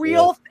 That's a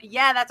real.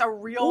 Yeah, that's a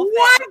real.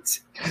 What?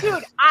 Thing.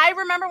 Dude, I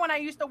remember when I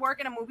used to work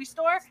in a movie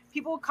store,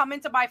 people would come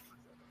in to buy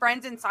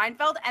Friends and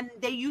Seinfeld, and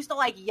they used to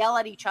like yell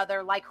at each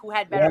other like who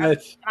had better.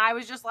 Right. And I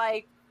was just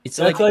like.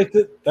 That's like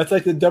the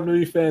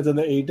WWE fans and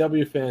the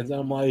AEW fans.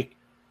 I'm like,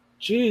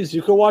 geez,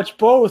 you can watch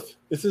both.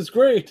 This is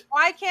great.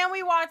 Why can't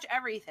we watch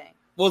everything?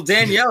 Well,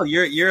 Danielle,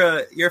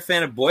 you're a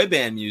fan of boy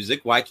band music.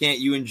 Why can't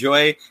you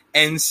enjoy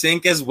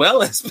NSYNC as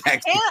well as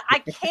Backstreet? I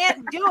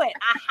can't do it.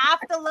 I have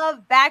to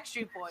love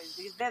Backstreet Boys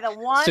because they're the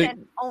one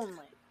and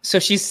only. So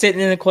she's sitting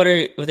in the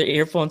corner with her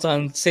earphones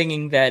on,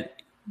 singing that.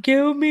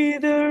 Give me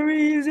the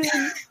reason.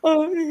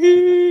 Give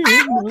me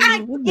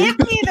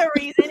the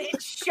reason.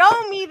 It's show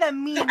me the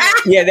meaning.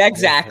 Yeah,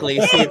 exactly.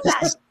 See,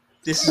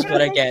 this is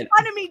what I get.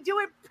 Fun of me do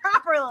it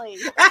properly.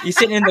 You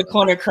sitting in the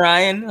corner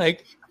crying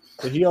like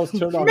the heels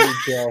turn on you,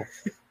 Joe.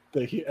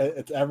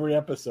 It's every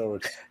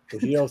episode. The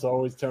heels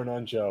always turn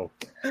on Joe.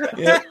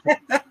 Yeah.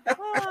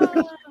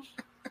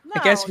 I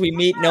guess we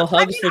meet no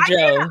hugs for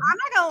Joe. I'm not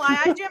gonna lie,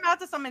 I jam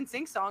out to some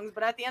NSYNC songs,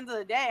 but at the end of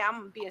the day, I'm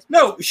gonna be a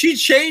No, she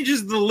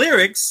changes the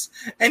lyrics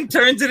and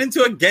turns it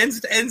into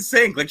against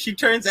NSYNC. Like she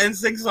turns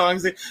NSYNC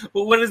songs.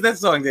 Well, what is that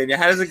song, Daniel?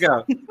 How does it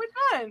go? Which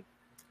one?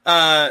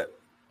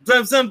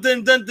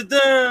 Something dun dun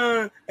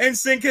dun.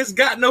 NSYNC has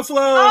got no flow.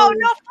 Oh,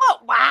 no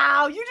flow!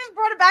 Wow, you just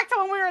brought it back to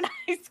when we were in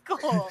high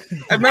school.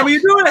 I remember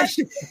you doing that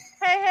shit.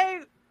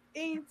 Hey.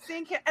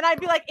 NSYNC, and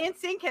I'd be like,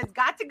 NSYNC has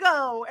got to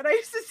go, and I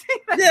used to sing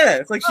that. Yeah,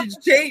 it's like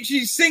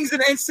she sings an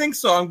NSYNC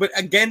song, but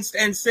against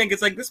NSYNC.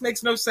 It's like this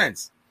makes no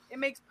sense. It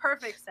makes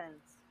perfect sense.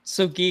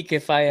 So, Geek,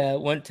 if I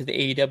went to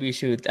the AEW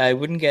shoot, I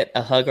wouldn't get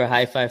a hug or a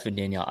high five from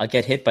Danielle. I'd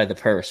get hit by the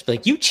purse.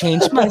 Like, you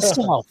changed my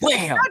style.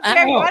 Wham!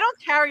 I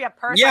don't carry a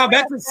purse. Yeah, I'm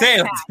about to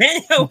say,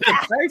 Danielle with the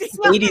purse.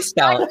 80s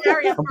style.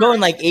 I'm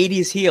going like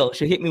 80s heel.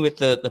 She'll hit me with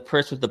the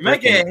purse with the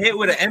brick. You might get hit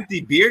with an empty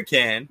beer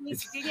can.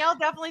 Danielle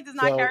definitely does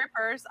not carry a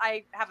purse.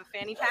 I have a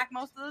fanny pack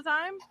most of the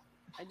time.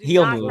 I do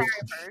heel not move. carry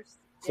a purse.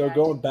 So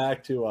going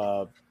back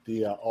to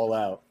the All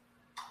Out,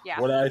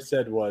 what I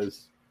said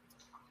was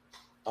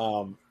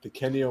the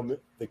Kenny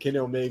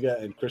Omega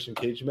and Christian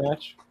Cage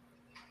match,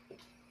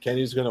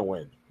 Kenny's going to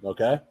win,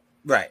 okay?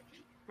 Right.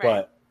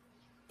 But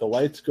the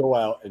lights go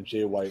out and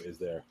Jay White is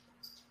there.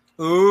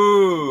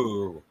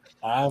 Ooh.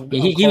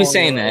 He was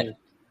saying that.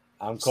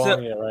 I'm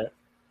calling it right.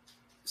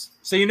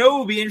 So you know what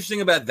would be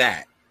interesting about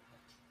that?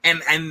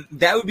 And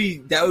that would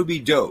be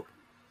dope.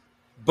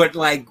 But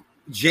like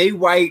Jay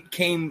White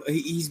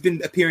he's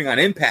been appearing on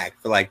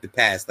Impact for like the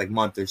past like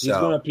month or so. He's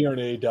going to appear in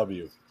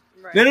AEW.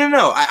 Right.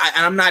 No.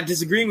 I'm not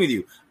disagreeing with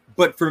you.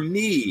 But for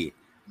me,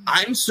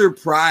 I'm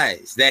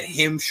surprised that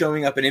him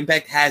showing up in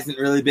Impact hasn't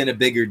really been a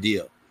bigger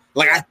deal.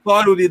 Like I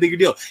thought it would be a bigger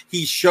deal.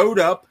 He showed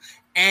up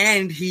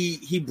and he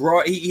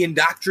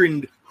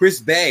indoctrined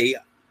Chris Bay,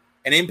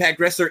 an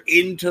Impact wrestler,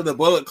 into the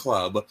Bullet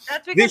Club.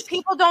 That's because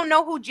people don't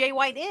know who Jay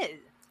White is.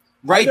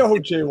 Right. I know who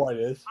Jay White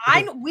is.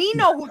 We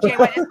know who Jay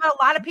White is, but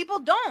a lot of people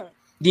don't.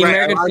 The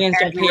American fans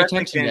don't pay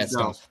attention to that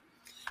stuff.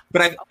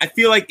 But I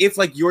feel like if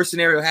like your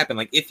scenario happened,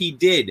 like if he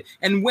did,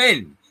 and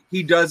when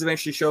he does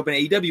eventually show up in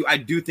AEW, I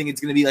do think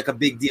it's going to be like a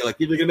big deal. Like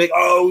people are going to be like,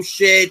 oh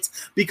shit,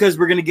 because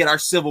we're going to get our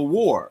Civil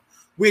War,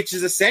 which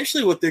is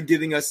essentially what they're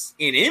giving us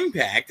in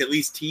Impact, at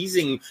least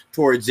teasing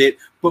towards it.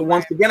 But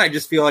once again, I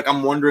just feel like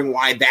I'm wondering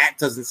why that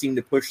doesn't seem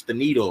to push the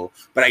needle.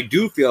 But I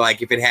do feel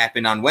like if it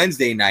happened on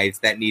Wednesday nights,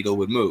 that needle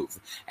would move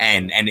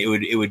and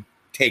it would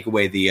take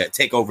away the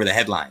take over the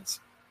headlines.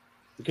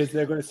 Because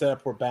they're going to set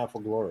up for Bound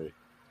for Glory.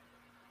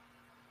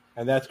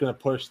 And that's going to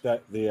push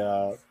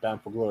the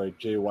Bound for Glory,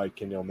 Jay White,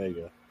 Kenny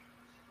Omega.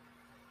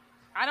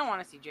 I don't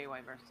want to see Jay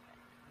White versus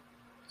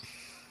him.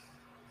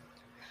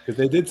 Because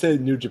they did say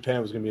New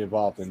Japan was going to be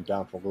involved in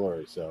Bound for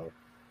Glory, so.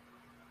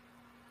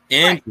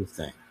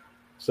 Interesting.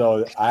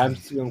 So I'm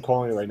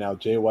calling it right now.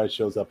 Jay White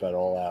shows up at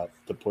All Out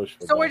to push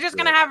for. So we're just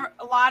going to have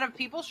a lot of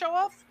people show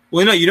up?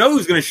 Well, no, you know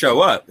who's going to show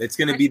up? It's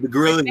going to be the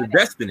Gorillas of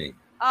Destiny.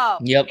 Oh,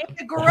 yep. If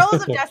the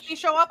Gorillas of Destiny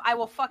show up, I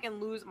will fucking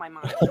lose my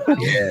mind.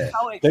 Yeah.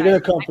 So they're going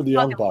to come for the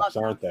Young Bucks,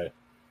 aren't they?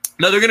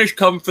 No, they're going to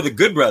come for the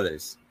Good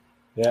Brothers.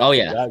 Yeah. Oh,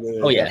 yeah.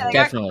 They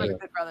Definitely. got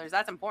Good Brothers.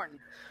 That's important.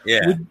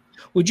 Yeah.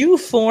 Would you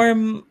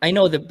form? I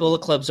know the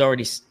Bullet Club's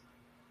already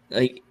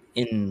like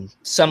in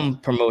some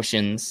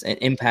promotions and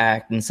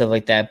Impact and stuff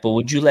like that, but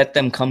would you let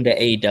them come to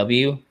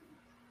AEW,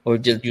 or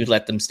did you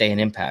let them stay in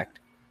Impact?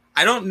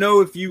 I don't know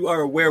if you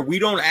are aware. We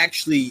don't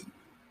actually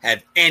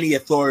have any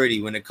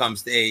authority when it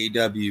comes to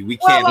AEW. We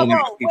can't.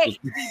 Whoa, wait,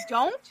 we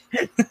don't?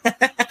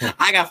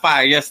 I got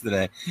fired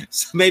yesterday,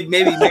 so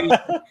maybe.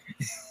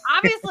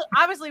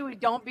 Obviously, we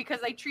don't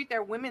because they treat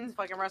their women's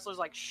fucking wrestlers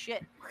like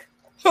shit.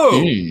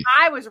 Who? If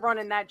I was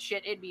running that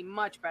shit, it'd be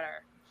much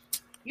better.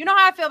 You know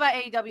how I feel about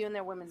AEW and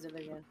their women's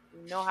division.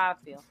 You know how I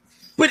feel.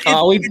 But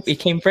we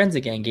became friends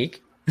again,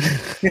 Geek.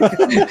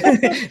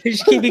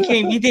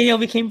 Daniel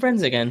became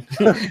friends again.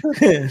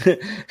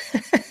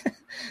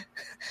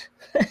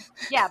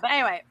 Yeah, but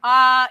anyway,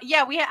 I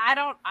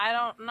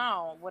don't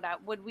know.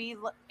 Would we?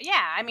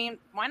 Yeah, I mean,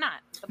 why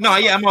not? No,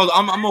 yeah, I'm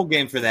all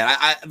game for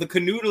that. The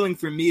canoodling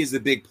for me is the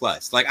big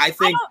plus. Like I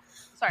think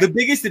the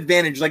biggest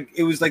advantage, like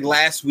it was like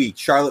last week,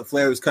 Charlotte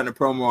Flair was cutting a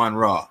promo on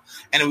Raw,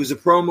 and it was a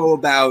promo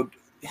about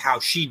how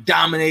she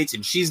dominates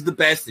and she's the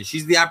best and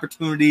she's the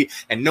opportunity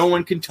and no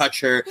one can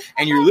touch her.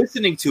 And you're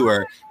listening to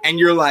her and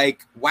you're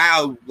like,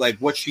 wow, like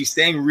what she's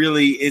saying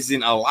really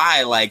isn't a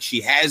lie. Like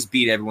she has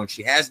beat everyone.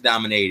 She has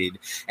dominated.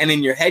 And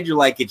in your head, you're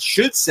like, it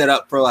should set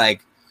up for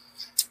like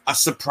a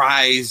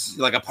surprise,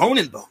 like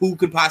opponent, but who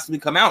could possibly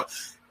come out?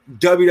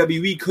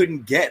 WWE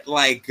couldn't get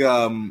like,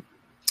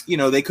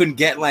 they couldn't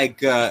get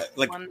like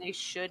one they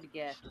should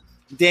get.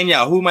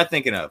 Danielle, who am I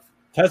thinking of?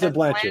 Tessa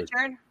Blanchard.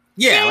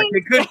 Yeah, like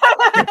they could,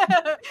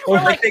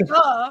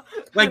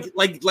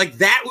 like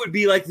that would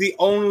be like the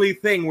only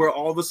thing where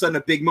all of a sudden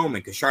a big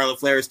moment because Charlotte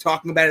Flair is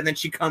talking about it and then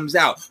she comes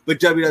out, but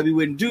WWE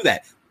wouldn't do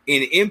that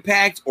in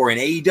Impact or in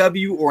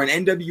AEW or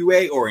in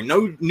NWA or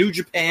in New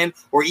Japan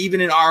or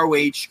even in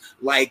ROH.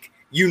 Like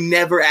you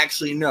never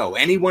actually know.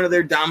 Any one of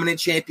their dominant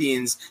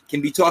champions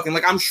can be talking.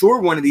 Like I'm sure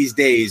one of these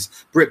days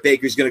Britt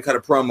Baker's going to cut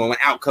a promo and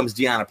out comes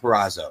Deonna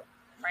Purrazzo.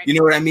 You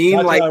know what I mean?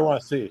 That's like what I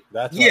want to see.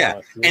 That's what I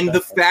want to see. And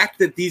the fact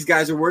that these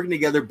guys are working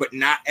together, but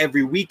not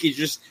every week, is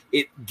just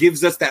it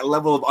gives us that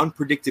level of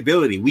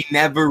unpredictability. We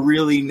never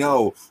really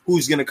know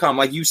who's going to come.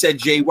 Like you said,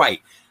 Jay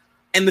White.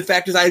 And the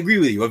fact is, I agree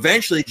with you.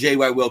 Eventually, Jay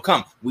White will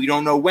come. We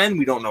don't know when,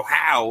 we don't know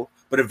how,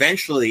 but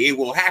eventually it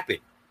will happen.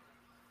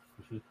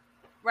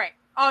 Right.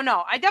 Oh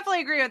no, I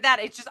definitely agree with that.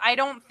 It's just I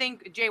don't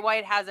think Jay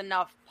White has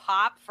enough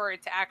pop for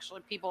it to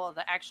actually people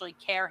to actually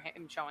care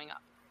him showing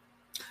up.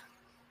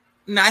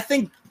 No, I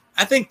think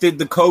that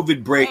the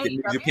COVID break that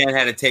New Japan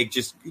had to take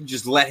just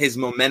let his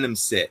momentum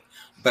sit.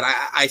 But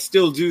I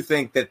still do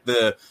think that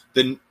the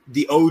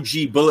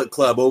OG Bullet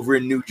Club over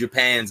in New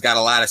Japan's got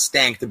a lot of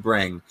stank to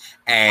bring.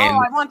 And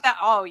I want that.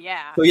 Oh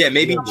yeah. So yeah,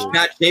 maybe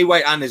not Jay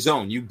White on his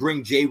own. You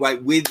bring Jay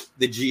White with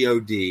the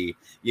GOD.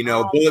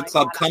 Bullet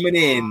Club coming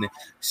in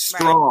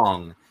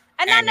strong,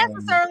 and not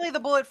necessarily the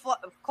Bullet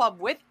Club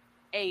with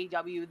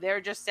AEW.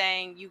 They're just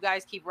saying you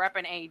guys keep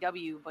repping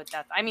AEW, but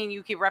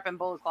you keep repping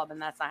Bullet Club,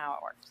 and that's not how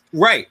it works.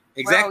 Right?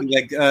 Exactly.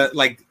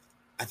 Like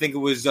I think it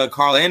was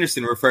Carl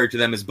Anderson referred to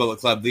them as Bullet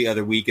Club the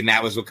other week, and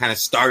that was what kind of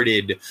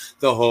started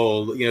the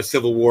whole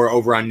Civil War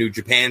over on New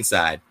Japan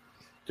side.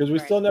 Because we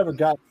still never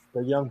got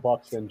the Young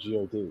Bucks and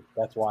God.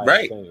 That's why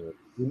I'm saying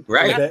it.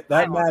 Right.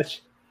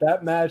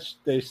 That match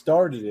they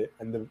started it,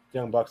 and the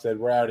Young Bucks said,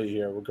 "We're out of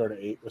here. We're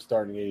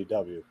starting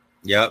AEW."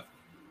 Yep.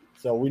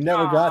 So we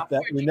never got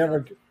that.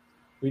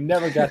 We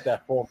never got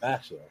that full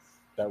match though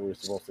that we were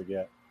supposed to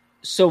get.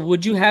 So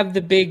would you have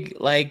the big,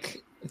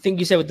 like, I think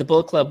you said with the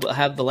Bullet Club,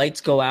 have the lights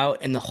go out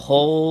and the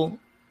whole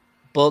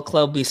Bullet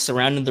Club be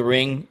surrounding the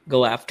ring,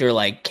 go after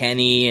like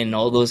Kenny and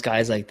all those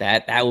guys like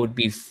that? That would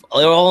be,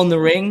 they're all in the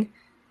ring,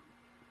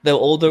 the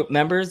older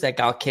members that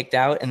got kicked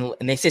out, and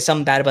they say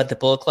something bad about the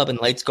Bullet Club and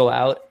the lights go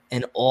out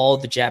and all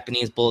the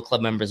Japanese Bullet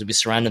Club members would be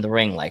surrounding the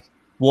ring like,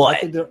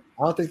 what? I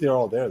don't think they're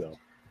all there though.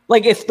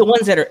 Like if the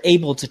ones that are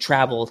able to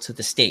travel to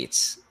the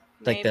States,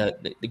 like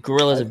the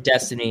Gorillas of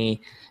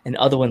Destiny and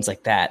other ones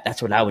like that,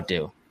 that's what I would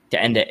do.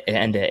 to end the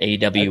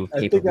AEW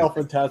I think El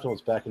Fantasma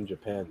was back in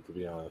Japan, to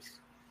be honest.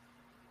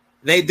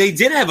 They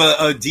did have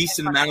a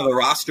decent amount of the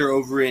roster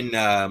over in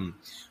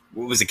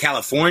what was it,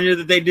 California,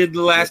 that they did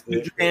the last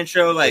New Japan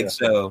show.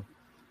 So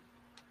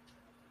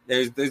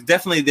there's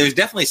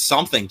definitely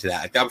something to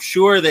that. I'm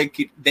sure they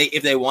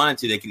if they wanted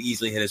to, they could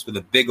easily hit us with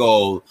a big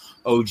old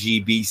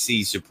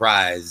OGBC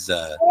surprise.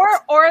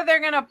 Or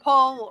they're gonna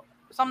pull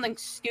something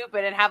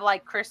stupid and have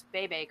like Chris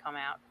Bebe come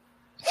out.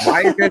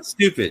 Why is that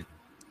stupid?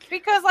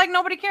 Because like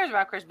nobody cares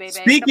about Chris Bebe.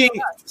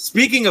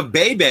 Speaking of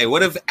Bebe,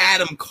 what if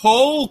Adam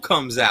Cole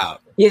comes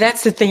out? Yeah,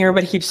 that's the thing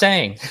everybody keeps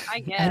saying. I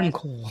guess. Adam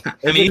Cole.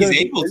 I mean, he's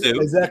able to.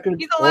 Is that going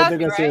to? Or are they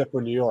going to say that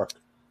for New York?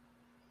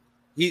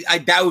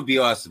 That would be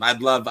awesome. I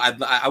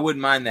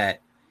wouldn't mind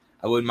that.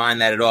 I wouldn't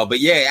mind that at all. But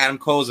yeah, Adam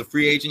Cole's a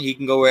free agent. He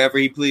can go wherever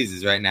he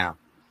pleases right now.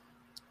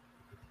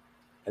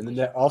 And then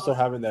they're also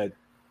having that.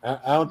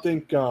 I don't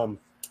think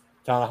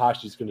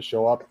Tanahashi's going to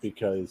show up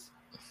because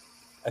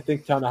I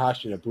think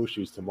Tanahashi and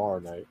Ibushi is tomorrow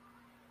night.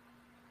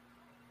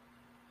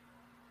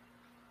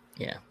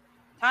 Yeah.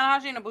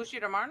 Tanahashi and Ibushi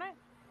tomorrow night?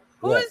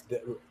 Who's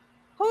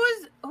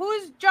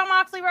John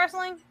Moxley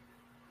wrestling?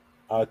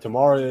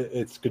 Tomorrow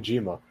it's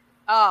Kojima.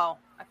 Oh,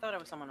 I thought it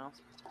was someone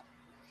else.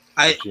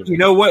 You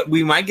know what?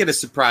 We might get a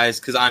surprise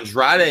because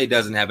Andrade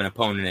doesn't have an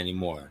opponent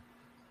anymore.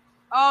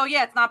 Oh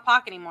yeah, it's not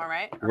Pac anymore,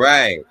 right?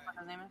 Right. What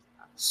his name is?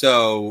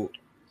 So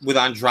with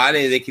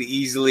Andrade, they could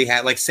easily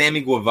have, like,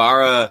 Sammy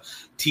Guevara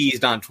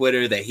teased on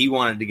Twitter that he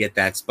wanted to get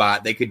that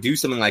spot. They could do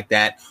something like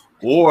that,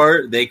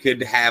 or they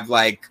could have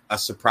like a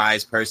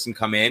surprise person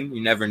come in.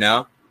 You never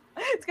know.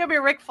 It's gonna be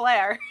Ric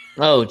Flair.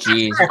 Oh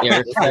geez,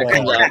 yeah,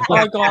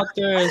 I got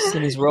this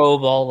in his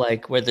robe, all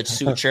like with the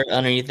suit shirt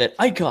underneath it.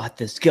 I got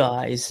this,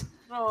 guys.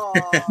 Oh.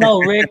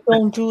 No, Rick,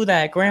 don't do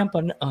that,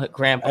 Grandpa.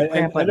 Grandpa. I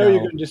know no. you're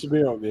going to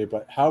disagree with me,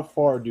 but how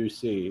far do you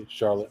see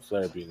Charlotte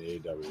Flair being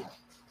AEW?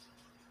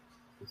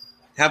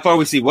 How far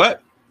we see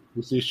what?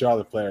 We see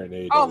Charlotte Flair in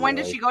AEW. Oh, when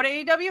does she go to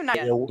AEW? Not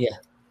yet. Yeah.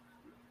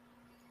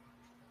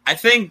 I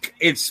think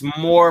it's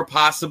more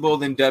possible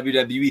than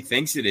WWE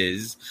thinks it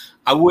is.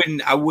 I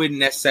wouldn't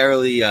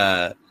necessarily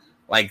talk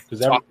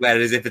about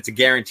it as if it's a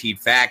guaranteed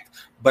fact,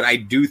 but I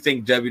do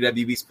think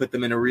WWE's put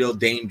them in a real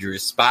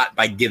dangerous spot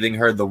by giving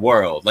her the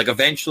world. Like,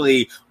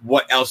 eventually,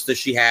 what else does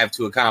she have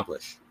to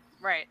accomplish?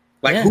 Right.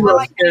 Like, Yeah. who Well,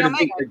 else like there Kenny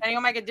to Omega. Kenny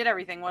Omega did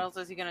everything. What else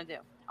is he gonna do?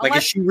 like,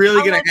 is she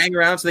really going to hang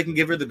around so they can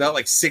give her the belt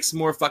like 6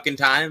 more fucking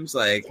times?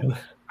 Like,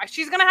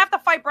 She's gonna have to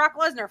fight Brock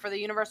Lesnar for the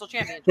Universal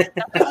Championship.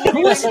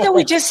 Who was it that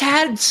we just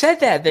had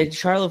said that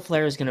Charlotte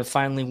Flair is going to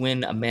finally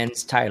win a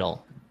men's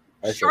title?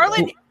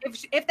 Charlotte,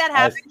 if that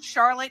happens,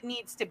 Charlotte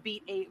needs to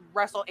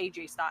wrestle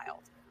AJ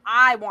Styles.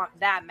 I want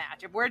that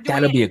match. If we're doing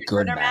That'll be a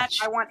good match.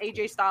 I want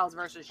AJ Styles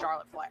versus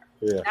Charlotte Flair.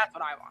 Yeah. That's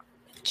what I want.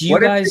 Do you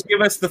what guys if they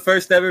give us the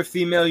first ever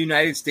female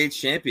United States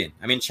champion?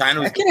 I mean,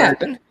 China was that can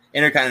happen?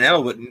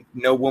 Intercontinental, but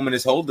no woman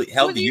has held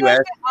Who's the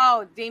U.S.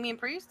 Oh, Damian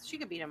Priest. She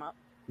could beat him up.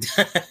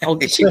 Oh,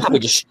 she probably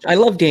just. I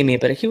love Damien,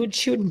 but she would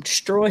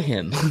destroy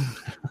him.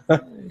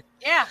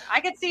 Yeah, I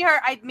could see her.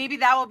 Maybe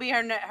that will be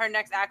her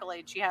next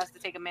accolade. She has to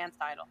take a man's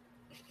title.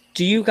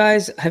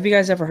 Have you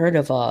guys ever heard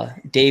of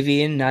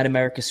Davian, Not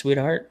America's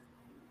Sweetheart?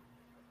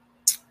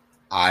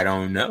 I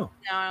don't know.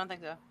 No, I don't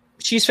think so.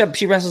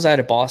 She wrestles out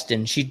of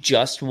Boston. She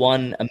just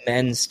won a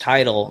men's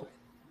title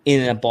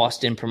in a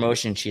Boston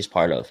promotion she's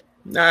part of.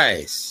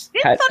 Nice.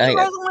 Didn't Thunder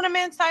Rosa win a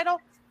man's title?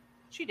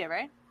 She did,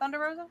 right? Thunder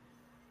Rosa?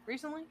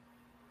 Recently?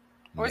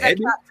 Or was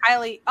Maybe. that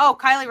Kylie? Oh,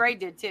 Kylie Ray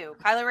did too.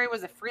 Kylie Ray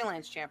was a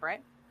freelance champ,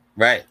 right?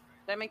 Right.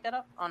 Did I make that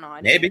up? Oh no,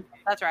 I didn't. Maybe.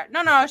 That's right.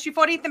 No, she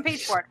fought Ethan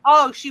Page for it.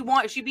 Oh, she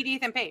won. She beat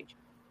Ethan Page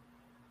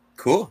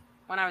Cool.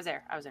 when I was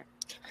there.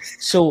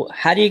 So,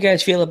 how do you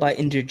guys feel about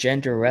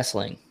intergender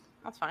wrestling?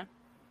 That's fine.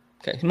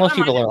 Okay, most I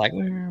don't people mind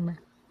are like,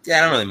 Yeah,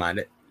 I don't really mind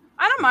it.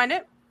 I don't mind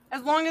it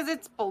as long as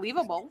it's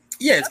believable.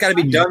 Yeah, it's got to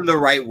be done the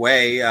right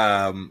way.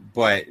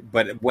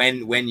 But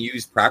when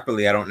used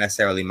properly, I don't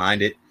necessarily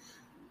mind it.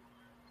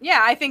 Yeah,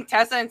 I think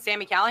Tessa and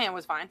Sami Callihan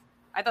was fine.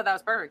 I thought that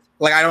was perfect.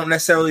 Like, I don't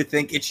necessarily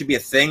think it should be a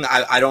thing.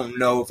 I don't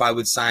know if I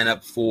would sign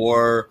up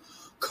for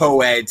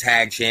co-ed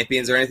tag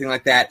champions or anything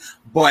like that.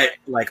 But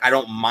like, I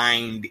don't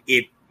mind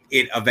it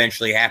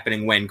eventually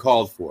happening when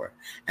called for.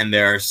 And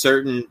there are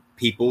certain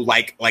people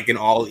like an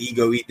all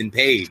ego Ethan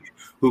Page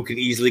who can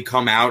easily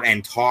come out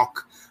and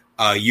talk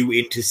you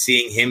into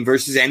seeing him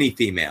versus any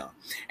female,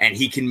 and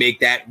he can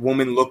make that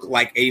woman look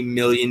like $1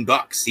 million.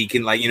 He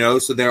can, like,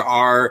 so there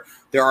are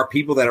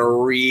people that are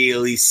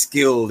really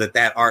skilled at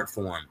that art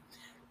form.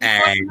 He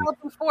fought And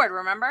Penelope Ford,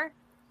 remember?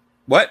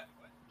 what?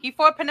 He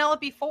fought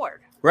Penelope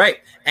Ford. Right.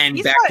 And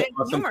He's back fought to in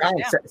Awesome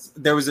numerous,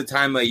 Kong, there was a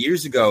time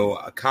years ago,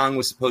 Kong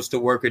was supposed to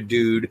work a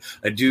dude.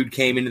 A dude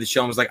came into the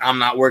show and was like, I'm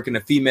not working a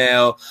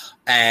female.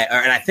 And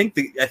I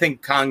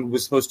think Kong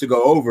was supposed to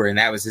go over, and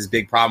that was his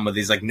big problem with it.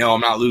 He's like, no, I'm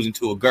not losing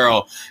to a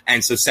girl.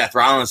 And so Seth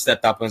Rollins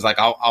stepped up and was like,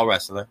 I'll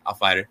wrestle her. I'll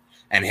fight her.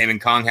 And him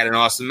and Kong had an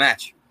awesome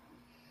match.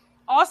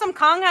 Awesome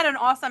Kong had an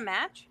awesome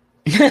match?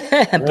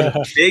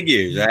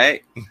 Figures,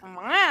 right?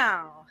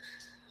 Wow.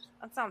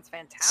 That sounds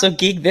fantastic. So,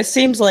 Geek, this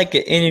seems like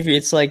an interview.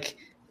 It's like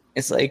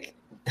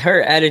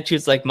her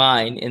attitude's like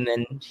mine, and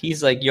then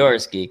he's like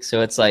yours, Geek.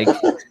 So it's like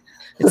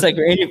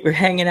we're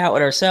hanging out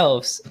with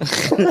ourselves.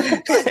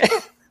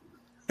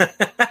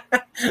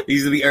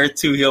 These are the Earth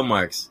 2 heel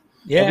marks.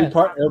 Yeah.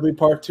 It'll be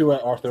part 2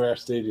 at Arthur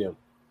Ashe Stadium.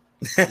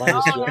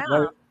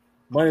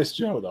 Minus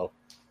Joe, though.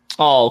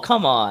 Oh,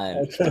 come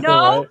on.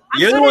 No,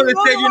 You're the one that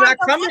said you're not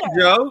coming,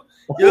 Joe.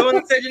 You're the one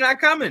that said you're not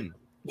coming.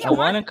 I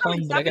want to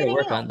come, but I got to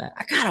work on that.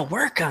 I got to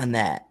work on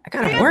that.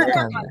 Tell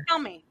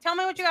me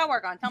what you got to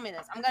work on. Tell me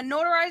this. I'm going to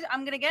notarize.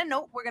 I'm going to get a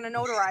note. We're going to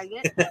notarize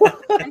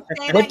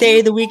it. What day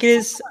of the week it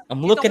is?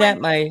 I'm looking at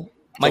my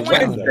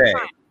calendar.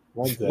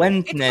 Wednesday.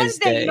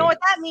 Wednesday. You know what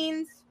that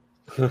means?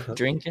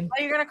 Drinking.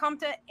 Are you going to come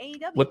to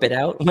AEW? Whip it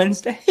out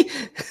Wednesday.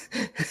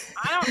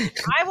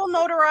 I will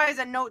notarize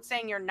a note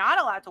saying you're not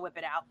allowed to whip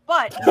it out,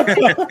 but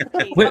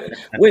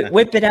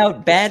whip it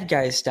out bad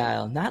guy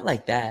style, not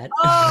like that.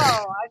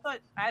 Oh,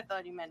 I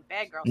thought you meant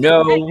bad girl.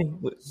 No.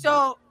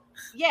 So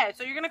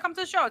you're gonna come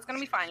to the show. It's gonna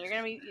be fine.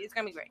 It's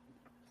gonna be great.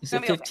 Is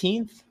it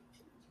 15th?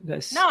 Okay.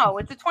 No,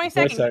 it's the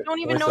 22nd. You don't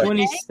even know the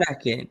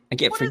 22nd. I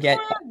can't forget.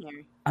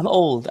 I'm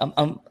old.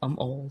 I'm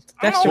old.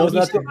 Joe's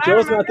not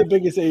the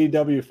biggest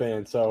AEW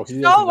fan, so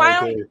he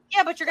doesn't.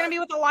 Yeah, but you're gonna be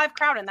with a live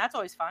crowd, and that's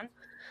always fun.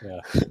 Yeah.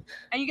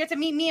 And you get to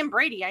meet me and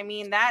Brady. I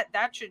mean, that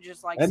should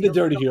just like. And the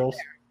Dirty Heels,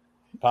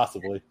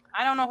 possibly.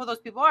 I don't know who those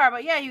people are,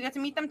 but yeah, you get to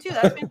meet them too.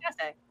 That's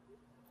fantastic.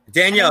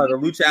 Danielle, the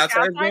Lucha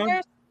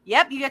Outsiders.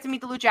 Yep, you get to meet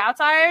the Lucha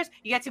Outsiders.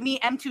 You get to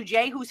meet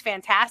M2J, who's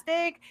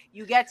fantastic.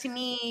 You get to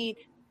meet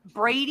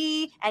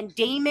Brady and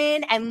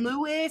Damon and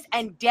Lewis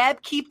and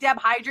Deb. Keep Deb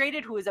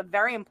hydrated, who is a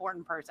very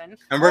important person.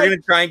 And we're going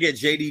to try and get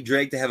JD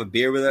Drake to have a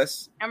beer with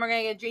us. And we're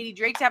going to get JD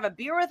Drake to have a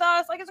beer with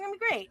us. Like, it's going to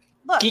be great.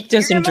 Look, Geek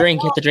doesn't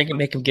drink. You have to drink and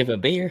make him give a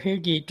beer. Here,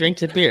 Geek, drink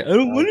the beer. I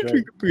don't want to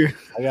drink a beer.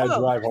 I got to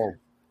drive home.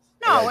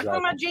 No, we're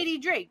talking about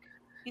JD Drake.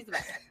 He's the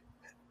best.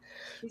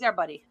 He's our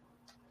buddy.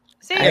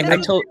 See, I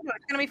told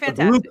it's gonna be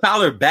fantastic. Blue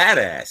collar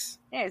badass.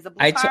 Yeah, he's the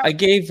blue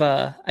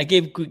I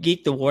gave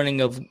Geek the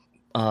warning of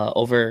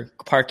over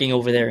parking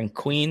over there in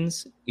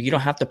Queens. You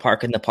don't have to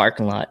park in the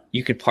parking lot.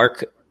 You could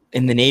park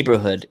in the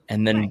neighborhood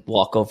and then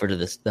walk over to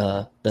the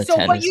So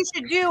tennis. what you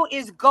should do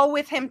is go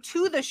with him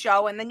to the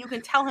show, and then you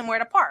can tell him where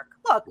to park.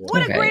 Look,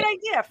 what a great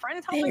idea,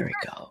 friend.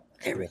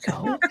 There we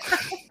go.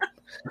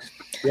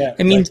 Yeah,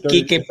 it means like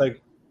Geek. It's like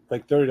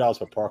 $30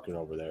 for parking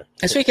over there.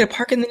 That's why you got to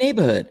park in the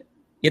neighborhood.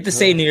 You have to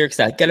say New York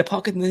style. Got to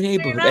park in the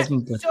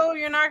neighborhood. So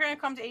you're not going to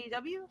come to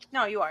AEW?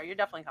 No, you are. You're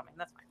definitely coming.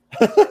 That's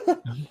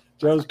fine.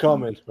 Joe's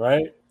coming,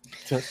 right?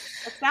 That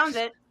sounds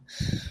it.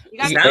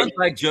 Sounds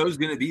like Joe's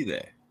going to be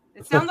there.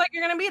 It sounds like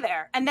you're going to be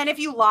there. And then if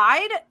you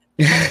lied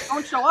and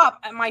don't show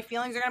up, my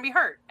feelings are going to be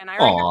hurt. And I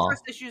already have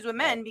trust issues with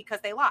men because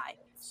they lie.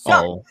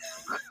 So.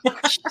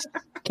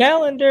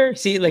 Calendar.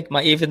 See, like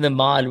even the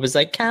mod was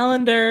like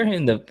calendar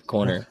in the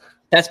corner.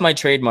 That's my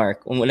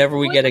trademark. Whenever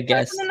we get a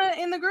guest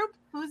in the group,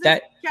 who's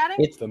that chatting?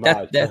 It's the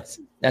mod.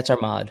 That's our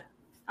mod.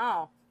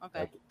 Oh,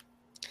 okay.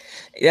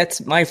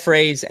 That's my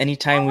phrase.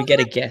 Anytime we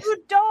get a guest.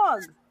 Good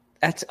dog.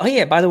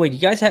 Yeah. By the way, do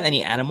you guys have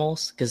any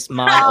animals? Because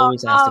mine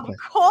always asks the question.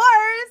 Of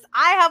course,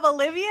 I have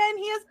Olivia and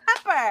he is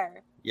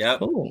Pepper.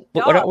 Yep. Ooh,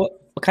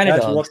 what kind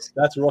of dogs?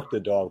 That's Rook the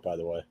dog, by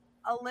the way.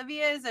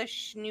 Olivia is a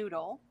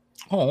schnoodle.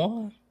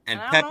 Oh. And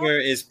Pepper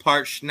is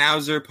part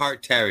Schnauzer,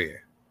 part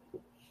Terrier.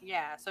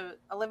 Yeah. So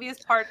Olivia's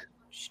part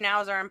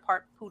Schnauzer and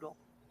part poodle.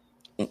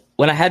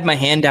 When I had my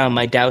hand down,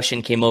 my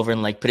Daushin came over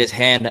and put his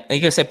hand. I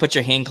guess I put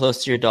your hand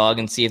close to your dog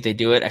and see if they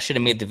do it. I should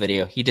have made the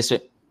video. He just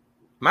went.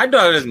 My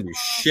dog doesn't do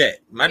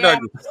shit. My dog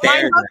just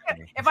stares at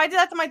me. If I did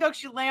that to my dog,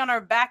 she'd lay on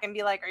her back and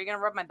be like, "Are you gonna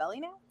rub my belly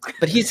now?"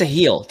 But he's a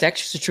heel.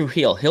 Dexter's a true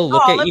heel. He'll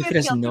look at you if he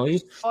doesn't know you.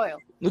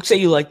 Looks at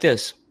you like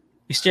this.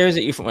 He stares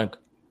at you from like.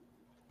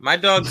 My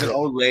dog's an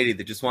old lady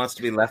that just wants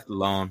to be left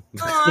alone.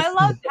 Oh, I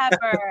love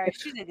Pepper.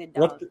 She's a good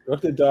dog.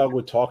 What the dog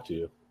would talk to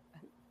you?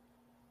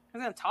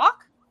 He's gonna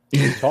talk?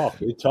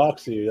 He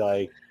talks to you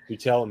like you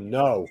tell him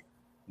no.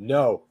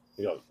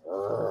 He goes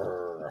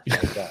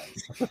like that.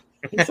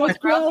 He's like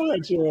growling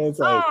at you. It's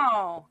like,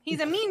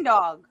 he's a mean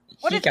dog.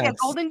 What is he, a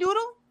golden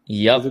doodle?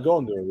 Yep. He's a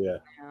golden doodle, yeah.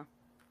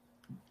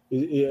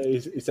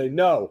 He said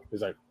no.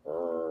 He's like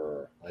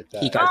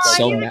that. He got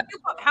so mad.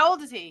 How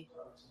old is he?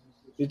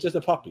 He's just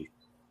a puppy.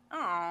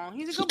 Oh,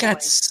 he's a good boy. He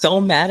got so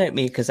mad at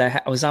me because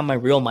I was on my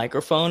real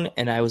microphone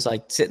and I was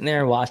like sitting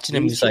there watching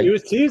him. He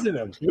was teasing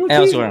him. He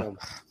was he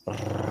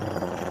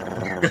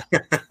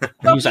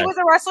was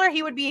a wrestler.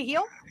 He would be a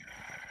heel.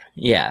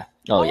 Yeah.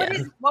 Oh, yeah.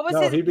 What was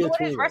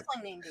his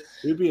wrestling name?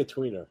 He'd be a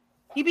tweener.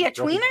 He'd be a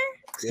tweener?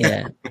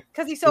 Yeah.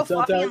 Because he's so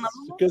fluffy and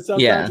lovable? Because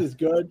sometimes he's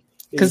good.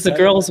 Because the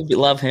girls would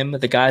love him,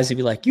 but the guys would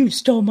be like, "You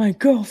stole my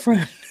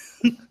girlfriend."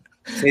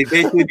 They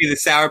basically be the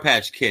Sour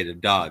Patch Kid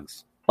of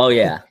dogs. Oh,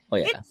 yeah.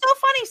 It's so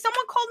funny.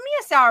 Someone called me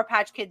a Sour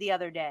Patch Kid the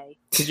other day.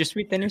 Because you're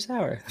sweet, then you're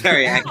sour.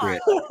 Very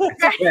accurate.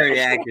 Very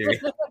accurate.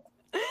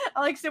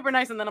 I super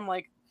nice, and then I'm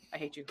like, I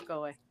hate you. Go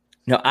away.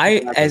 No,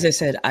 as I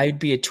said, I'd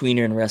be a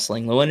tweener in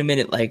wrestling. One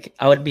minute,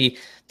 I would be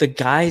the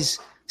guys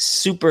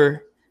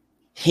super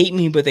hate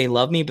me, but they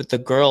love me. But the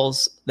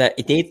girls that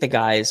date the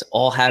guys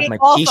all have my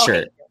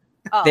T-shirt.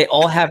 Oh. They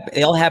all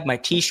have my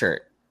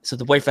T-shirt. So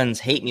the boyfriends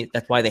hate me.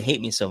 That's why they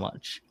hate me so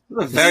much.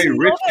 A very You know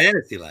rich that-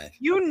 fantasy life.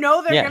 You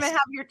know they're Yes. gonna have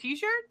your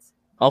T-shirts.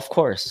 Of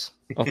course.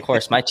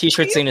 My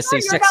T-shirt's going to say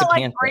You're "Sexy not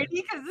like Panther"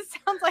 Brady, because this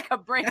sounds like a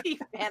Brady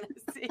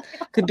fantasy.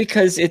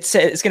 because it's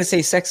going to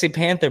say "Sexy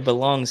Panther"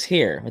 belongs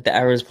here with the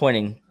arrows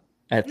pointing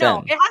at No,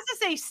 them. it has to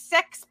say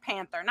Sex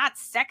Panther, not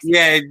Sexy.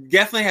 Yeah,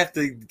 definitely have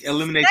to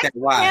eliminate Sexy that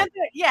Y. Panther,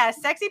 yeah,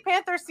 Sexy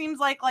Panther seems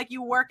like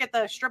you work at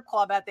the strip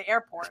club at the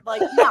airport.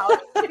 Like, no,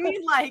 I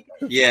mean, like,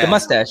 Yeah. The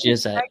mustache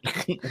is that.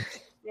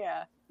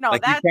 yeah, no,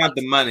 Like you that's count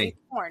the money.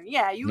 porn.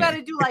 Yeah, you Yeah. got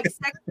to do like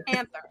Sex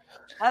Panther.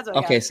 That's what.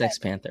 Okay, Sex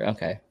Panther.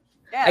 Okay.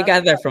 Yeah, I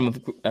got that from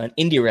an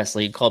indie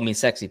wrestler. He called me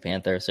Sexy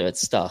Panther, so it's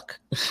stuck.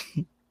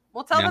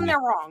 Well, tell them No. they're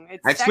wrong.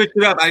 It's I'd Sex- switch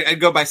it up. I'd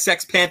go by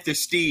Sex Panther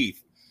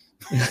Steve.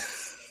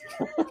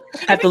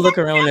 Have to look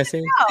around and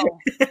say, No.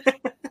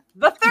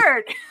 The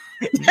third.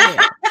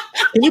 yeah.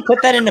 Can you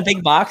put that in a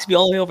big box? Be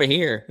all the way over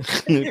here.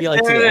 It'd be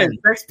like to There the it end. is.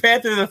 Sex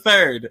Panther the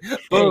third. There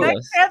Boom. you go.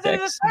 Sex Panther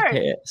the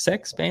third.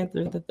 Sex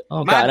Panther.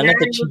 Oh My God, I'm daddy at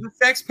the was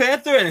a Sex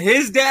Panther, and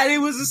his daddy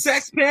was a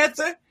Sex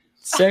Panther.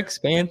 Sex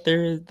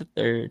Panther the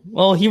third.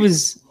 Well, he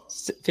was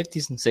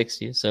 50s and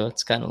 60s, so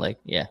it's kind of like,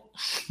 yeah.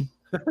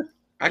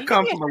 I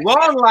come from a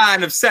long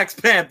line of Sex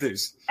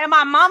Panthers. And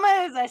my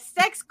mama is a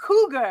sex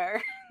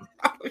cougar.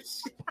 Oh,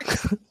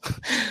 shit.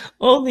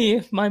 Only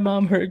if my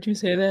mom heard you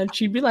say that,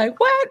 she'd be like,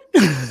 "What?"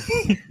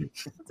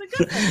 It's a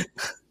good thing.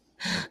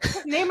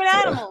 Name an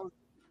animal.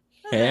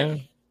 Yeah.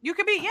 You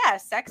could be,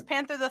 Sex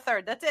Panther the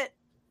third. That's it.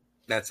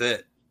 That's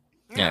it.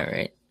 All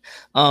right.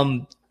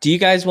 Do you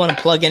guys want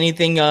to plug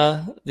anything?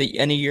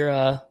 Any of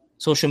your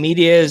social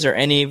medias or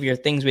any of your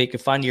things where you can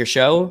find your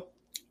show?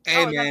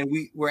 Hey, Oh,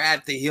 man, we're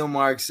at the Heel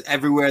Marks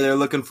everywhere. They're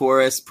looking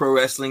for us. Pro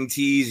Wrestling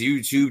Tees,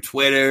 YouTube,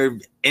 Twitter,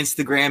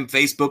 Instagram,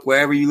 Facebook,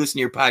 wherever you listen to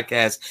your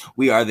podcast.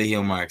 We are the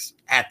Heel Marks.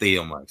 At the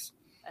Heel Marks.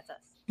 That's us.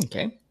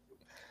 Okay.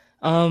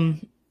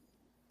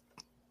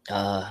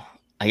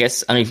 I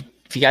guess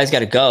if you guys got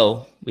to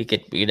go, we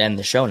could end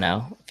the show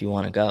now if you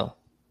want to go.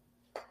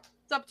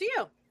 It's up to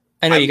you.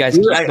 I know you guys.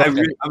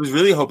 I was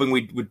really hoping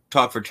we would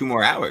talk for 2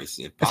 more hours.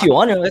 If you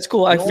want to, that's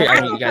cool. I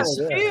know you guys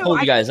Yeah. hold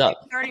you guys I can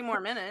up. take 30 more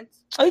minutes.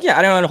 Oh yeah,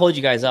 I don't want to hold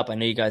you guys up. I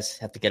know you guys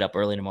have to get up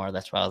early tomorrow.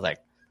 That's why I was like,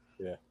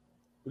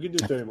 We can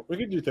do 30. We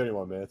can do 30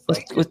 more minutes. let's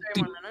 30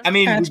 do, more minutes. I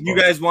mean, That's would you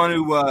cool. guys want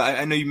to?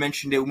 I know you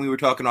mentioned it when we were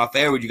talking off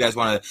air. Would you guys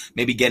want to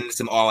maybe get into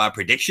some all-out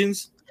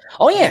predictions?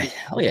 oh yeah.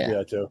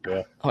 Yeah, too.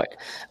 Yeah. I'm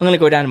gonna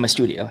go down to my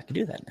studio. I can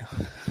do that now.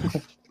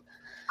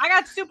 I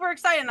got super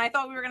excited and I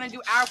thought we were going to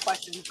do our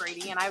questions,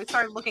 Brady, and I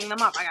started looking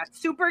them up. I got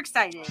super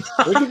excited.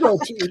 We could go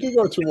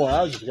 2 more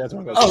hours if you guys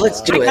want to go. Oh, 2 let's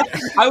more do hours.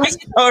 it. I was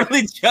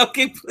totally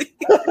joking. Please.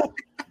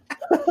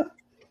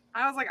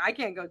 I was like, I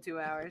can't go 2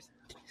 hours.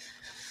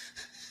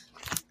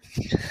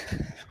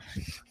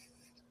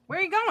 Where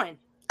are you going?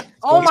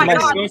 Oh Going to my my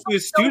God. Going to a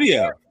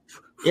studio.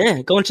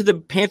 Yeah, going to the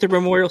Panther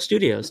Memorial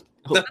Studios.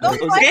 The Those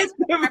lights-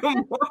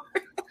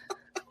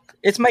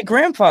 It's my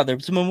grandfather.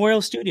 It's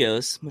Memorial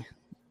Studios.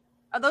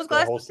 Are those The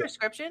whole glasses set.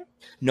 prescription?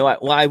 No,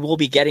 I will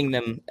be getting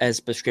them as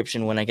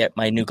prescription when I get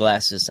my new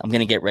glasses. I'm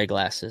gonna get red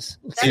glasses.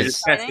 That's You're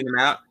just testing them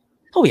out.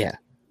 Oh yeah,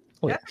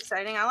 That's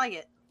exciting. I like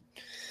it.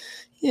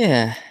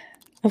 yeah.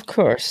 Of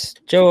course,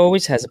 Joe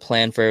always has a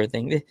plan for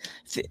everything.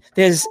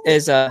 There's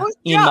Who's Ian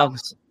Joe?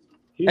 Mugs.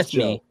 He's That's Joe.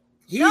 me.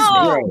 He's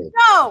No, me.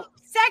 no,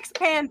 Sex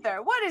Panther.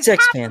 What is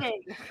Sex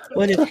happening?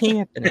 What is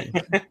happening?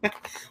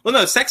 Well,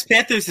 no, Sex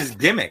Panther's his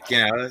gimmick. You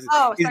know,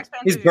 Oh, his, Sex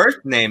Panther. his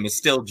birth name is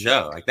still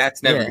Joe. Like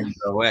that's never Yeah. going to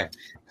go away.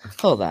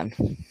 Hold on.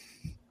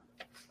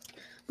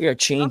 We are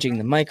changing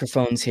the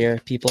microphones here,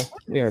 people.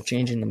 We are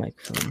changing the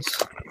microphones.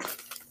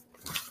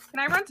 Can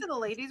I run to the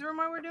ladies' room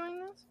while we're doing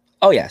this?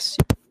 Oh yes.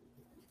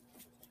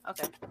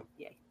 Okay.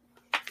 Yay.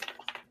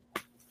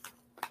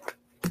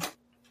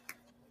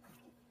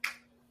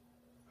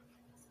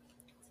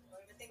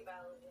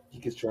 You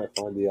can try to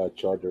find the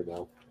charger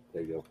now.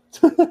 There you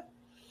go.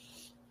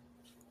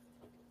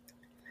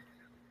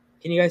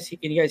 Can you guys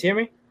hear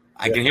me?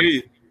 I can hear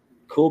you.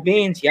 Cool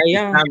beans. Yeah.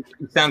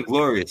 You sound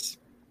glorious.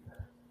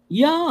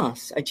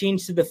 Yes. I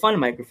changed to the fun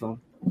microphone.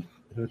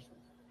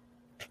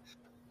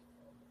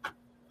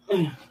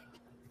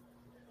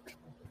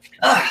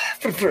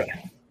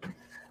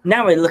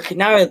 Now I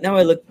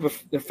look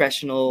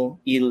professional,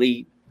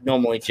 elite,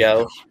 normally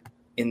Joe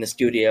in the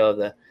studio of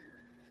the.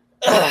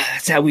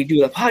 That's how we do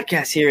the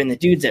podcast here in the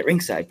Dudes at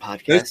Ringside Those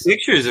podcast.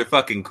 pictures are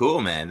fucking cool,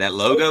 man. That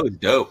logo is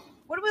dope.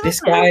 What are we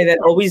This looking at? guy that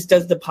always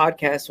does the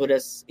podcast with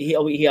us, he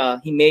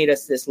made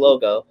us this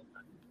logo,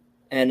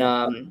 and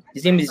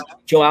his name is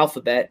Joe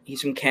Alphabet.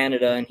 He's from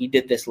Canada, and he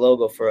did this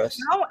logo for us.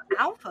 No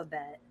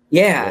alphabet.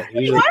 Yeah,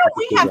 he's Why a don't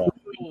we good have guy.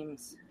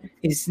 names?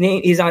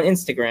 he's on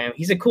Instagram.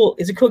 He's a cool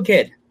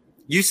kid.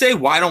 You say,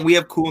 why don't we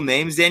have cool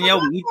names,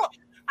 Danielle? We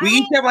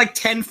each have like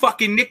 10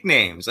 fucking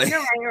nicknames. Like,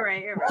 You're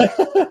right. You're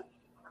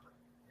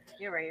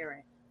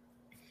right.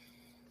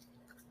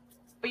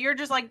 But you're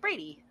just like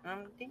Brady.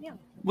 Danielle.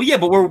 well, yeah,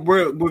 but we're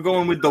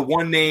going with the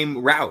one name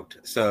route.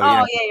 So you Oh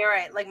know, yeah, you're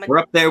right. Like we're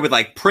up there with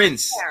like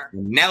Prince, Cher.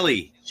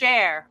 Nelly.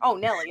 Cher. Oh,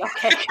 Nelly.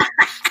 Okay.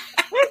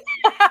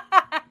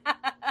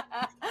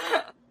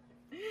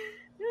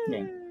 Yeah.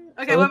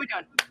 Okay, So- what are we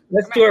doing?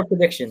 Let's do our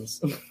predictions.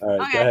 All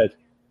right, Okay. go ahead.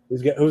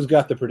 Who's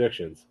got the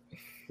predictions?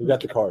 Who got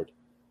the card?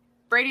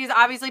 Brady's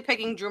obviously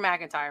picking Drew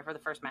McIntyre for the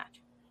first match.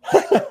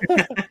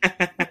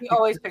 He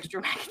always picks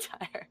Drew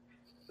McIntyre.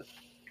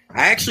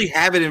 I actually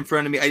have it in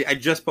front of me. I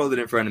just pulled it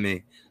in front of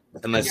me,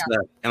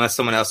 unless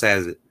someone else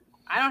has it.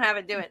 I don't have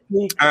it. Do it.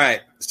 All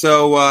right,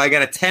 so I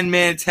got a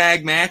 10-man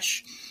tag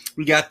match.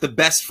 We got the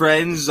best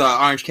friends,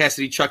 Orange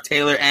Cassidy, Chuck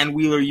Taylor, and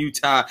Wheeler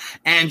Utah,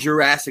 and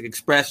Jurassic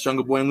Express,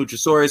 Jungle Boy and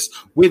Luchasaurus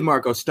with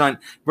Marco Stunt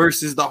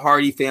versus the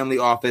Hardy Family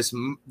Office,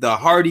 the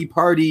Hardy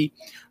Party,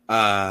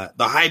 the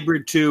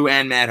Hybrid 2,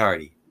 and Matt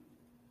Hardy.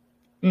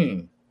 I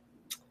mean,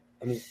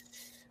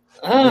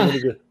 Who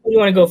do you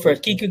want to go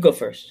first? Kiku, go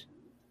first.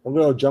 I'm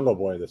going to go Jungle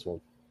Boy in this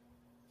one.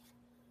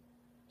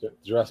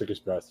 Jurassic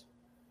Express.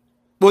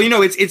 Well,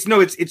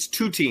 it's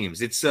two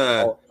teams. It's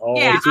Yeah,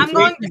 it's I'm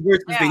going- faces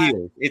versus the yeah.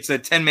 heels. It's a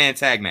 10-man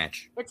tag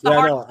match. It's the Yeah,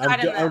 hard no, side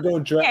and I'm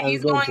going he's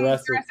I'm going going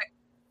Jurassic.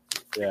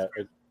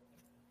 Jurassic.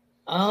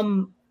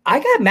 Yeah, I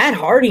got Matt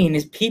Hardy and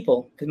his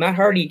people because Matt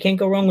Hardy, you can't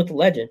go wrong with the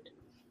legend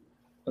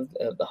of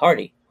the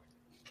Hardy.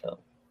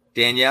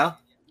 Danielle?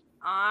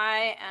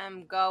 I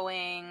am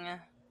going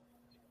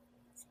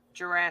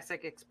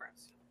Jurassic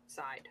Express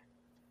side.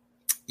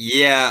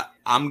 Yeah,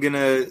 I'm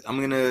gonna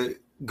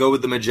go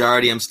with the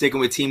majority. I'm sticking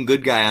with Team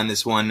Good Guy on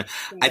this one.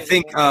 I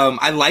think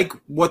I like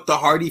what the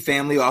Hardy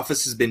Family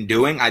Office has been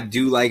doing. I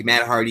do like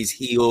Matt Hardy's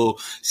heel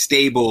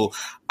stable.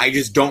 I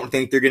just don't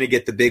think they're going to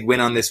get the big win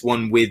on this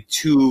one with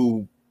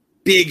two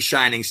big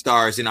shining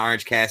stars in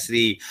Orange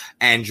Cassidy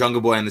and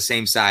Jungle Boy on the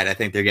same side. I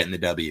think they're getting the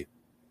W.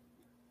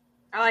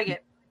 I like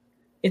it.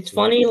 It's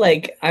funny,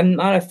 like I'm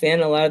not a fan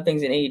of a lot of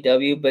things in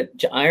AEW, but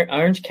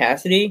Orange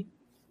Cassidy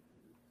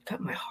got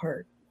my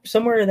heart.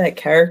 Somewhere that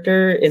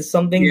character is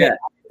something that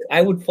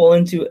I would fall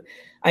into.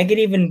 I could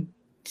even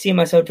see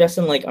myself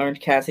dressing like Orange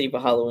Cassidy for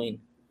Halloween.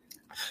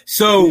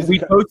 So we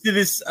posted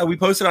this. We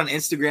posted on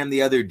Instagram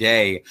the other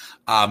day.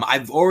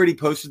 I've already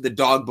posted the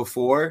dog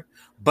before,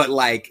 but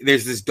like,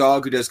 there's this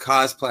dog who does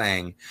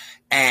cosplaying,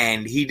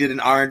 and he did an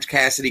Orange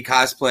Cassidy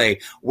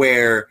cosplay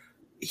where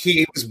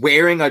he was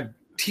wearing a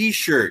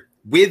T-shirt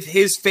with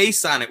his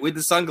face on it, with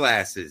the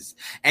sunglasses,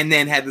 and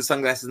then had the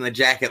sunglasses and the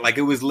jacket. Like,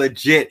 it was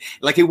legit.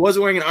 Like, he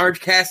wasn't wearing an Orange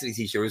Cassidy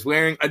T-shirt. He was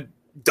wearing a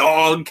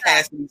dog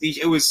Cassidy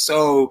T-shirt. It was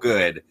so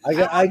good.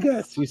 I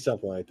gotta see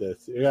something like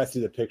this. You gotta see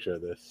the picture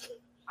of this.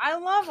 I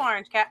love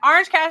Orange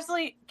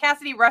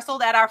Cassidy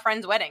wrestled at our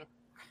friend's wedding.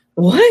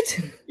 What?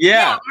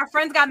 Yeah. Our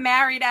friends got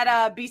married at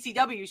a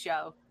BCW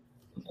show.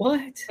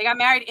 What? They got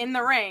married in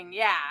the ring.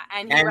 Yeah,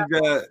 and he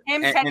wrestled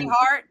him, Teddy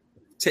Hart,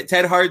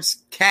 Ted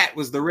Hart's cat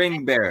was the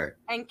ring bearer.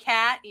 and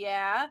Kat.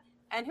 Yeah,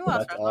 and who else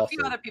That's wrestled? A few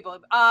awesome. other people.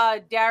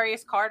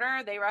 Darius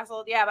Carter. They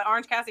wrestled. Yeah, but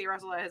Orange Cassidy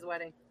wrestled at his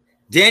wedding.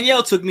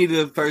 Danielle took me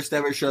to the first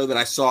ever show that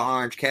I saw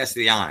Orange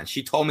Cassidy on.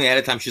 She told me ahead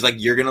of time, she's like,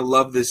 you're going to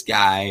love this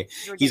guy.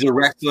 He's a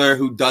wrestler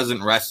who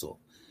doesn't wrestle.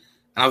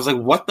 And I was like,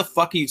 what the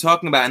fuck are you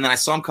talking about? And then I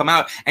saw him come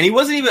out, and he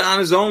wasn't even on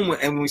his own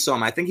when we saw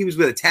him. I think he was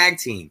with a tag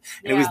team.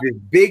 And it was this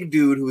big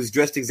dude who was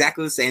dressed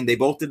exactly the same. They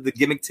both did the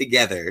gimmick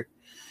together.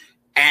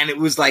 And it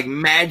was like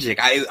magic.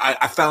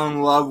 I fell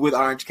in love with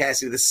Orange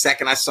Cassidy the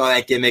second I saw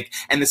that gimmick.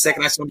 And the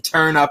second I saw him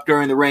turn up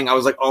during the ring, I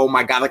was like, oh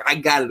my God, like I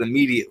got it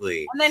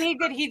immediately. And then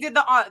he did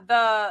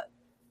the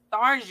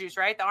orange juice,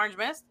 right? The orange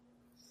mist.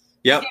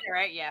 Yep. He did it,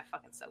 right? Yeah,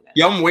 fucking so good.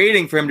 Yeah, I'm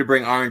waiting for him to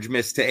bring Orange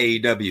Mist to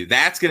AEW.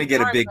 That's going to get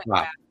a big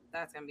pop.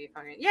 That's gonna be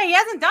fucking. Yeah, he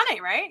hasn't done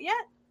it right yet.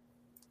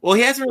 Well,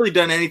 he hasn't really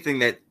done anything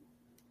that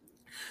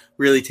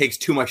really takes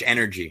too much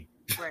energy.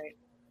 Right.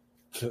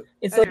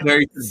 It's like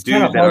Very it's dude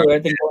kind of that- hard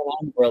everything going on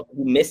in the world,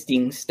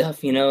 misting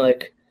stuff, you know,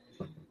 like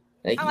I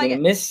you like gonna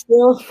it. miss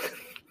still.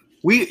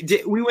 We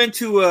went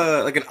to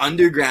like an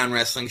underground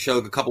wrestling show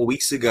a couple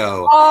weeks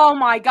ago, Oh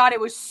my God, it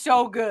was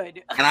so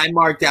good. and I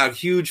marked out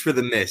huge for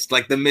the Mist.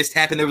 Like the Mist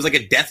happened, there was like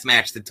a death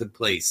match that took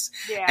place,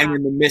 Yeah. and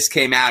when the Mist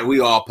came out, we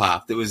all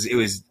popped. It was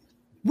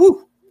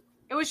woo.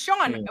 It was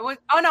Sean. Hmm. It was.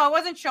 Oh no, it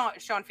wasn't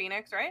Sean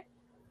Phoenix, right?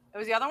 It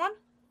was the other one.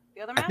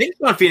 The other I man. think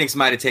Sean Phoenix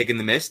might have taken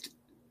the Mist.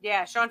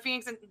 Yeah, Sean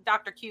Phoenix and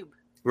Dr. Cube.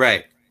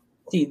 Right.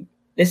 See,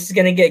 this is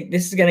gonna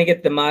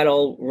get the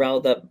model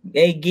riled up.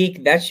 Hey,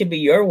 geek, that should be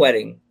your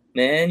wedding,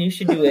 man. You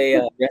should do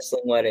a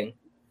wrestling wedding.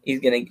 He's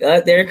gonna.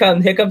 Here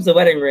comes the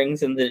wedding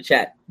rings in the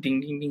chat.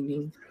 Ding ding ding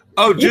ding.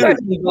 Oh, You dude.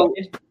 guys be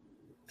voted.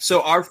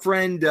 So our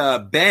friend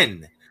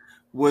Ben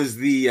was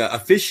the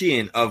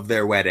officiant of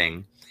their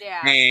wedding,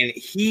 Yeah. and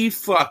he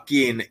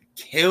fucking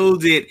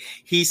killed it.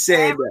 He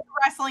said, Every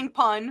wrestling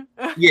pun.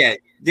 "Yeah,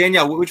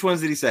 Danielle, which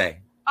ones did he say?"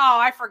 Oh,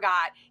 I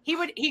forgot.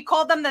 He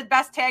called them the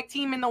best tag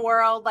team in the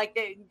world. Like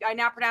I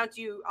now pronounce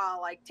you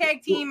like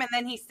tag team, and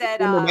then he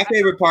said, My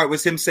favorite part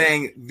was him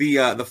saying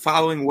the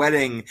following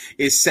wedding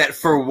is set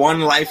for one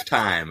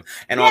lifetime,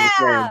 and all the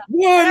time,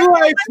 one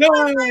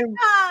lifetime.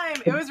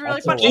 time. It was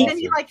really That's fun.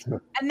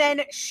 awesome. And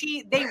then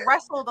they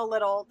wrestled a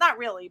little. Not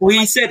really. Well,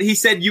 but he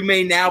said you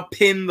may now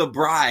pin the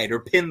bride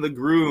or pin the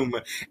groom,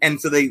 and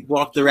so they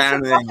walked around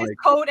and he then took his like,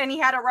 coat and he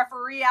had a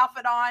referee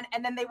outfit on,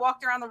 and then they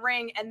walked around the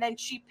ring, and then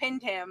she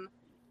pinned him,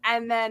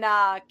 and then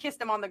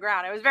kissed him on the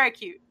ground. It was very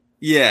cute.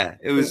 Yeah,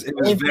 it was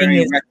Only thing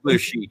very is- wrestler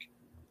chic.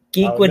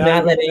 Geek would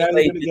not let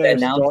anybody do the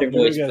announcer You're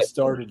gonna voice. get But,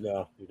 started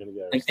now. You're gonna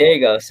get like, there you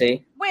go.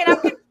 See? Wait,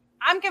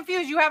 I'm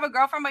confused. You have a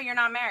girlfriend, but you're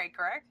not married,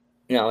 correct?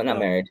 No, not No.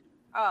 married.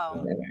 Oh,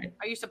 Not married.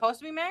 are you supposed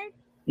to be married?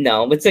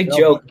 No, it's a No,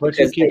 joke. but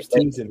she because, keeps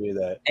like, teasing me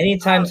that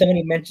anytime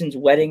somebody mentions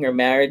wedding or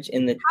marriage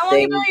in the How long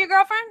you thing, been with your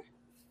girlfriend?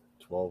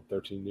 12,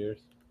 13 years.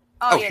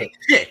 Oh, yeah.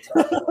 Shit.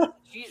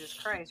 Jesus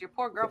Christ, your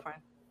poor girlfriend.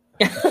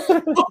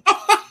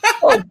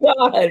 oh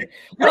God, Does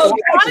oh,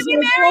 she want to be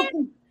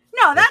married?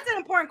 No, that's an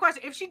important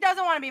question. If she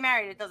doesn't want to be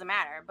married, it doesn't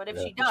matter. But if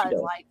Yeah, she if does, she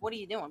does. like, what are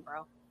you doing,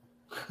 bro?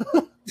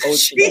 Oh,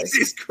 she does.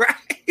 Jesus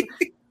Christ.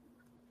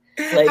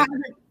 Like,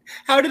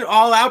 How did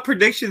All Out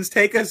predictions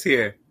take us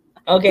here?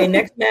 okay,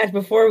 next match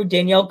before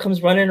Danielle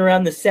comes running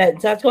around the set and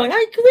starts going,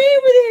 I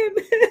agree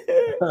with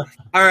him.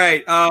 All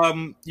right,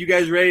 you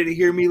guys ready to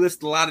hear me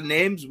list a lot of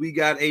names? We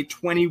got a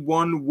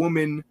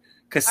 21-woman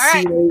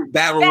casino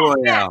battle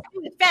royale.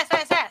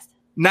 Fast.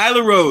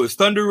 Nyla Rose,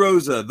 Thunder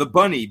Rosa, The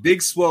Bunny,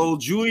 Big Swole,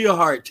 Julia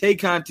Hart, Tay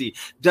Conti,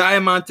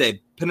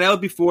 Diamante,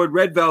 Penelope Ford,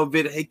 Red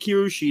Velvet,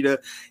 Hikaru Shida,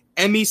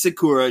 Emi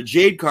Sakura,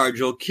 Jade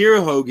Cargill,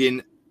 Kira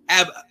Hogan,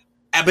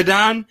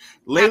 Abaddon,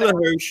 Layla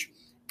Hirsch,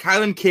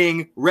 Kylan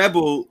King,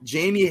 Rebel,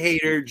 Jamie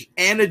Hayter,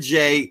 Anna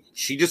Jay.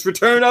 She just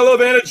returned. I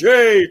love Anna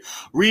Jay.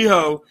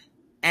 Riho,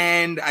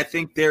 and I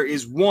think there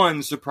is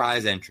one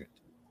surprise entrant.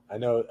 I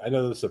know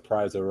the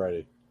surprise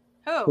already.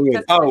 Who?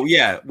 Oh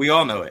yeah, we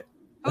all know it.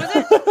 Who is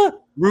it?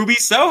 Ruby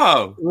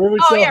Soho. Ruby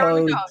Oh, yeah, Soho.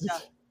 Ruby Soho.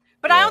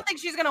 But I don't think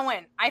she's gonna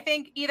win. I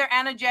think either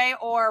Anna Jay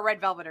or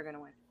Red Velvet are gonna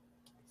win.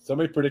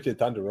 Somebody predicted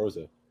Thunder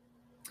Rosa.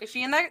 Is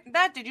she in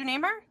that? Did you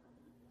name her?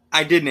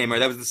 I did name her.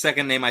 That was the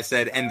second name I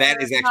said, and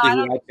that is actually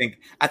who I think.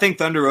 I think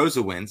Thunder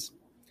Rosa wins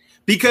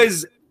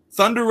because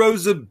Thunder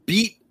Rosa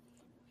beat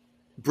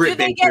Britt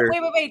Baker.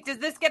 Wait. Does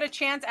this get a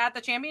chance at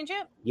the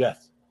championship?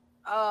 Yes.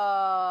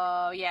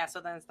 Yeah.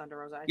 So then it's Thunder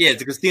Rosa. Yeah,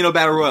 it's a casino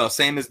battle royal,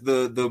 same as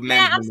the men.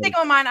 Yeah, I'm sticking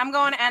with mine. I'm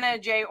going Anna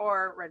Jay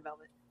or Red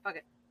Velvet. Fuck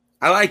it.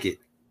 I like it.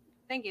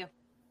 Thank you.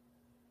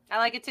 I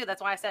like it too.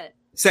 That's why I said it.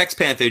 Sex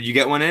Panther, did you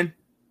get one in?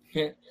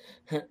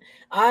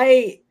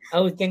 I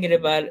was thinking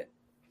about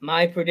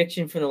my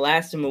prediction for the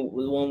last one,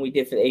 the one we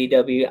did for the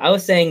AEW. I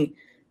was saying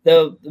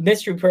the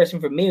mystery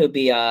person for me would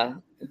be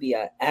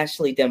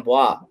Ashley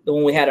Dembois, the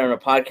one we had on our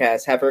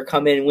podcast. Have her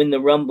come in and win the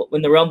rumble,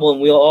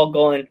 and we'll all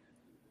going,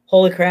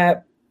 holy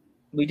crap,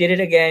 we did it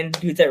again.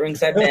 Dudes at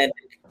Ringside Magic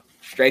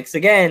strikes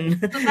again.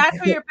 So that's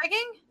who you're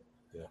picking?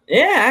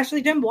 Yeah,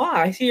 Ashley Dembois.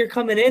 I see her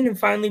coming in and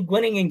finally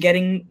winning and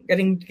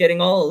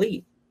getting all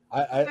elite.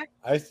 I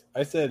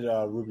said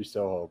Ruby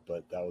Soho,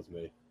 but that was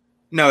me.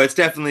 No, it's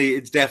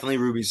definitely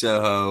Ruby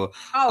Soho.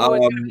 Oh,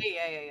 it's gonna be,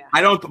 yeah.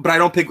 I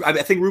don't pick. I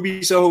think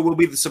Ruby Soho will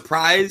be the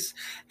surprise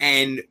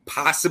and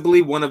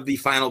possibly one of the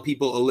final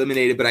people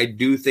eliminated. But I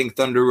do think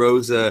Thunder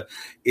Rosa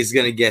is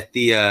gonna get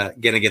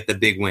the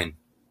big win.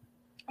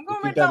 I'm You going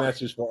think Red that Velvet.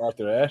 match is for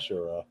Arthur Ashe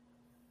or?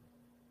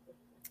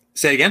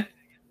 Say it again.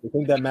 You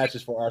think that match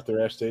is for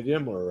Arthur Ashe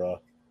Stadium or?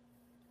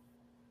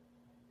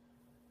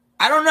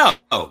 I don't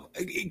know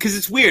because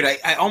it's weird.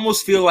 I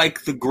almost feel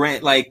like the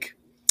Grand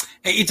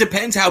it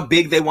depends how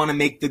big they want to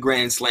make the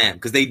Grand Slam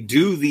because they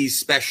do these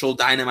special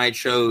Dynamite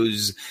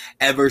shows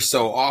ever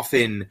so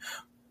often.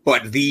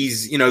 But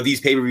these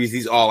pay-per-views,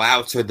 these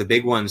all-outs are the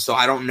big ones. So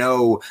I don't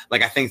know.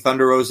 Like I think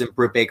Thunder Rosa and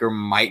Britt Baker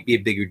might be a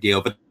bigger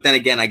deal. But then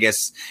again, I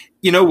guess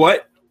you know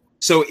what?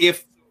 So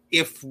if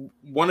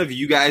one of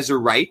you guys are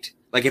right.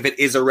 Like if it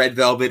is a Red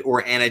Velvet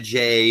or Anna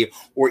Jay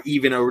or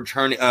even a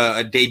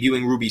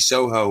debuting Ruby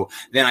Soho,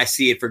 then I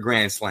see it for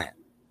Grand Slam.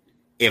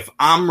 If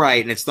I'm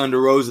right and it's Thunder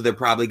Rosa, they're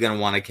probably going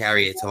to want to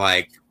carry it to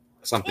like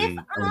something.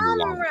 If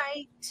I'm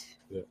right.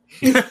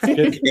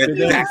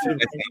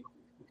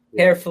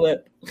 Hair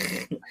flip.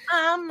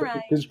 I'm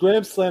right. Because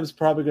Grand Slam's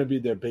probably going to be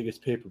their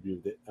biggest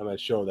pay-per-view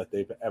show that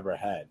they've ever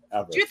had.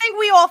 Ever. Do you think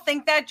we all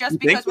think that just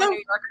because we're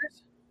New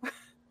Yorkers?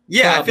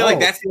 Yeah, I feel like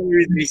that's the only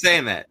reason he's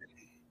saying that.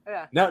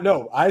 Yeah.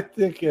 No, I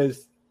think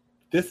this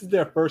is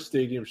their first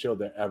stadium show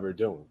they're ever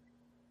doing.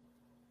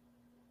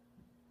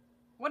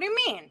 What do you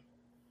mean?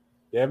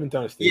 They haven't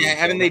done a stadium show.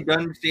 Haven't they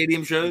done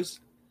stadium shows?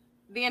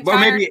 The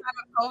entire time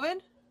of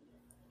COVID?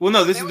 Well,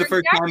 no, this is the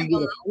first time.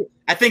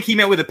 I think he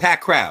met with a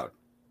packed crowd.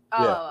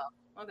 Oh,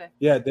 okay.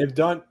 Yeah, they've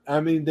done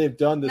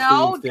the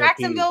No, stadium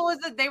Jacksonville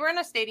they were in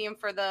a stadium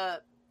for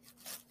That's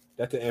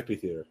an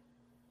amphitheater.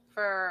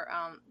 For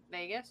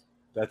Vegas.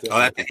 That's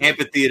an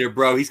amphitheater,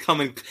 bro. He's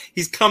coming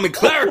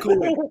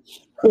clerical.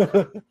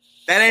 That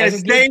ain't a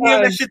stadium.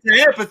 That shit's an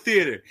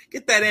amphitheater.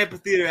 Get that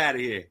amphitheater out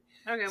of here.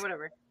 Okay,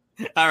 whatever.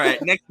 All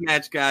right, next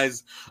match,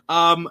 guys.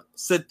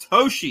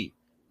 Satoshi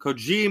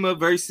Kojima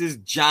versus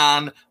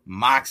Jon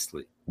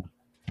Moxley.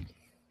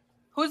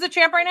 Who's the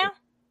champ right now?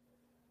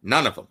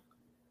 None of them.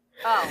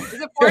 Oh,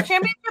 is it for a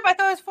championship? I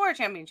thought it was for a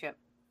championship.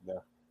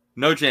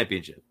 No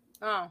championship.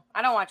 Oh,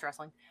 I don't watch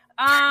wrestling.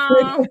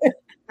 Oh,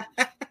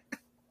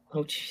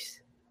 jeez.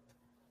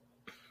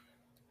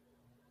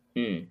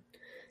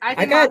 I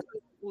think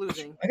Moxley's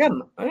losing. I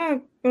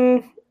got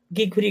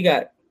Geek, what do you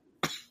got?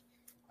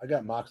 I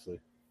got Moxley.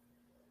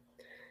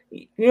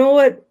 You know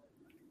what?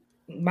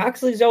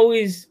 Moxley's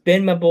always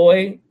been my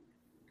boy.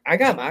 I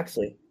got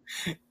Moxley.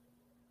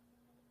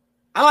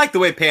 I like the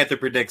way Panther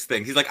predicts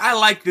things. He's like, I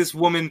like this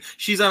woman.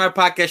 She's on our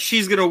podcast.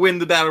 She's going to win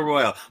the Battle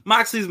Royal.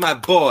 Moxley's my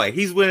boy.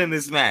 He's winning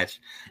this match.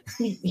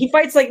 He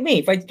fights like me.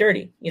 He fights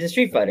dirty. He's a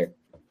street fighter.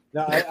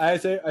 No, I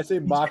say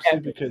Moxley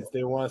because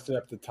they want to set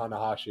up the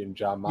Tanahashi and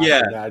John Moxley.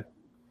 Yeah. And I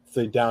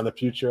say down the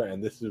future,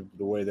 and this is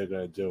the way they're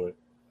going to do it.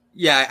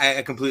 Yeah,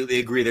 I completely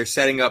agree. They're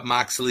setting up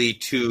Moxley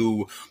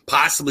to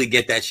possibly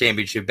get that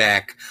championship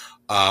back,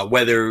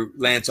 whether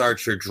Lance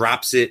Archer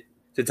drops it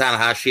to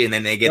Tanahashi and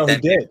then they get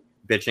that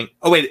bitching.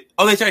 Oh, wait.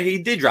 Oh, that's right. He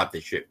did drop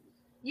this shit.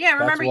 Yeah,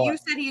 remember you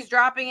said he's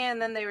dropping it and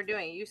then they were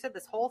doing it. You said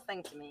this whole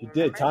thing to me. He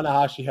did.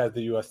 Tanahashi has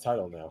the U.S.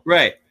 title now.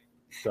 Right.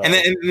 So. And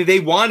they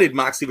wanted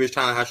Moxley versus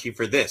Tanahashi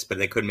for this, but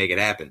they couldn't make it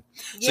happen.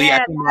 So yeah,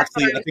 I think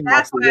Moxley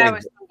wins. I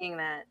was thinking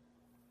that.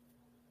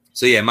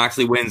 So yeah,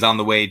 Moxley wins on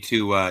the way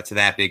to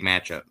that big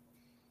matchup.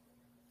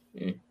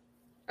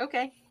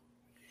 Okay.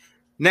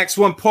 Next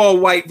one, Paul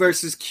White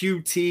versus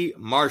QT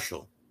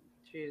Marshall.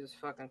 Jesus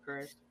fucking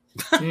Christ.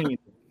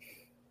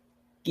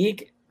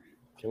 Geek.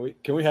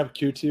 Can we have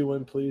QT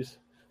win, please?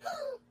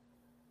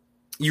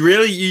 You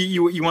really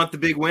you want the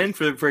big win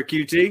for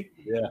QT?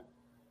 Yeah.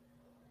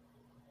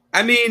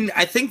 I mean,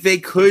 I think they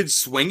could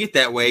swing it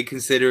that way,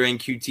 considering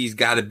QT's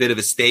got a bit of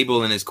a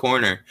stable in his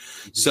corner.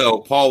 So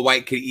Paul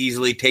White could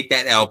easily take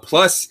that L.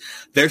 Plus,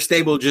 their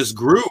stable just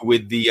grew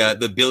with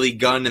the Billy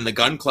Gunn and the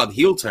Gun Club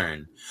heel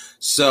turn.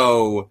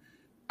 So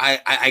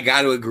I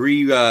got to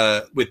agree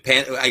with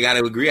Pan. I got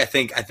to agree. I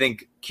think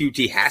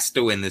QT has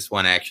to win this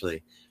one.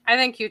 Actually, I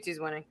think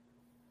QT's winning.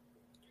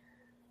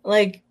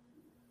 Like,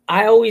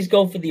 I always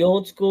go for the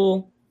old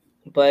school,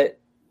 but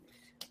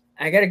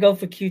I got to go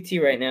for QT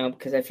right now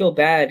because I feel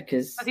bad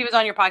because he was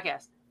on your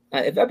podcast.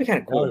 That'd be kind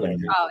of cool.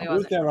 He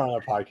was never on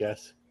our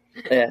podcast.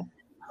 Yeah,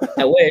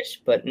 I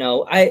wish, but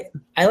no. I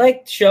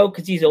like the show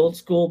because he's old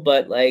school,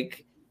 but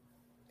like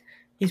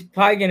he's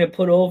probably gonna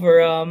put over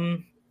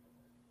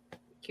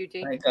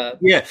QT. Like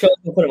yeah,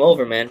 put him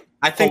over, man.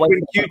 I think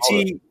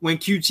when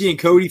QT and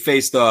Cody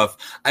faced off,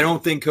 I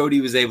don't think Cody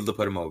was able to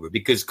put him over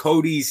because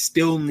Cody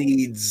still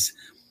needs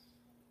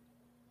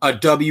a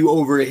W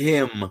over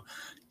him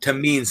to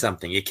mean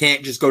something. You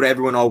can't just go to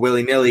everyone all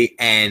willy-nilly,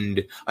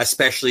 and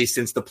especially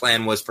since the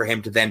plan was for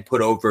him to then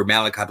put over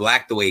Malachi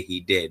Black the way he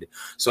did.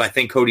 So I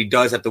think Cody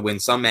does have to win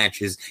some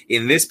matches.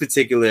 In this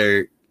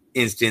particular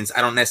instance,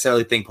 I don't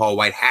necessarily think Paul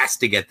White has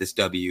to get this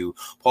W.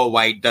 Paul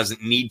White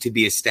doesn't need to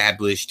be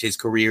established. His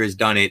career has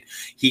done it.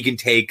 He can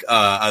take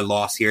a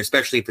loss here,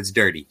 especially if it's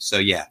dirty. So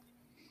yeah.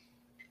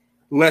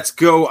 Let's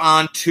go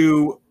on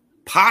to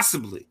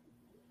possibly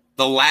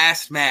the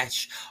last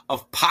match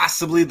of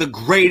possibly the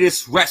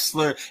greatest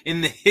wrestler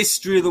in the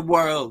history of the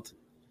world.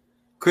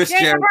 Chris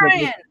Jericho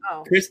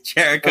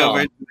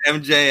versus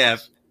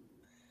MJF.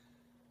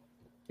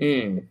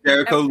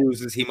 Jericho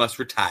loses. He must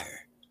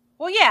retire.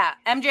 Well, yeah.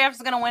 MJF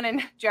is going to win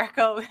and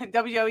Jericho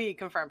WWE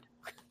confirmed.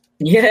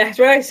 Yeah, that's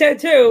what I said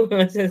too.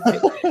 MJF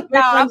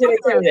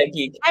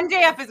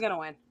is going to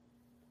win.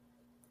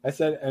 I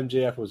said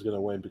MJF was going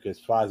to win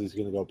because Fozzie's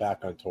going to go back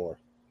on tour.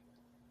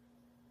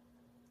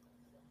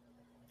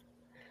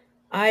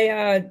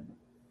 I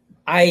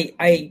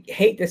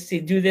hate to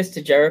do this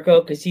to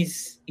Jericho because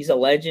he's a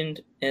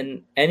legend,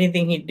 and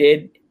anything he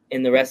did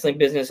in the wrestling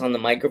business on the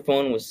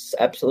microphone was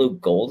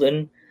absolute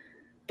golden.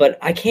 But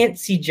I can't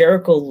see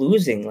Jericho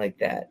losing like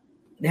that.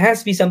 There has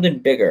to be something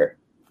bigger.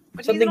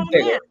 But something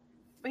bigger.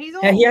 But he's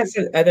old. He has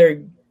to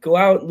either go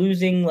out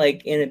losing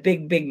like in a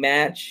big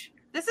match.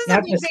 This is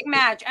a big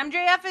match.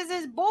 MJF is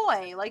his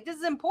boy. Like, this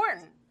is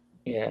important.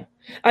 Yeah.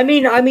 I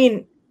mean,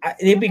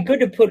 it'd be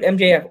good to put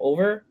MJF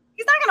over.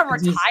 He's not going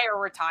to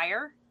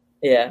retire.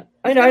 Yeah.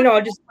 I know.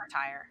 I'll just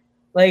retire.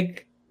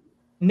 Like,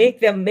 they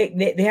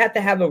have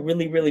to have a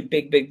really, really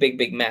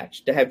big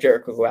match to have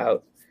Jericho go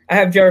out. I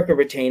have Jericho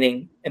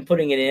retaining and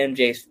putting it in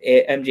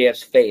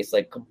MJF's face.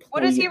 Like, completely.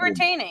 What is he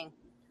retaining?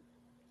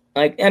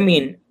 Like, I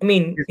mean,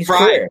 his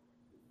career.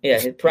 Yeah,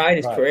 his pride,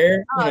 his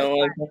career.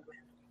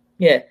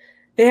 Yeah.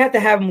 They have to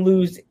have him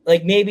lose.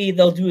 Like, maybe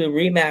they'll do a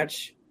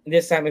rematch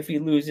this time. If he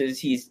loses,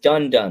 he's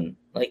done.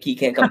 Like, he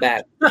can't come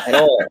back at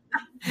all.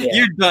 Yeah.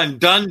 You're done.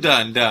 Done.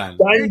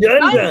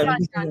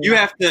 You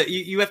have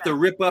to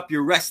rip up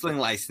your wrestling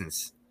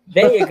license.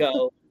 There you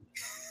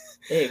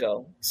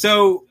go.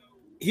 So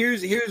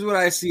here's what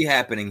I see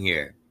happening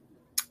here.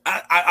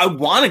 I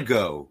want to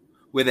go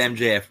with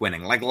MJF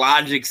winning. Like,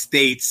 logic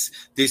states,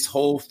 this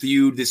whole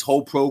feud, this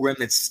whole program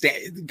that's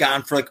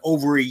gone for like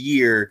over a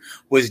year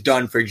was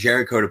done for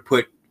Jericho to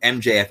put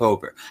MJF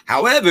over.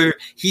 However,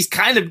 he's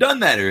kind of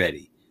done that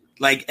already.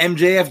 Like,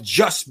 MJF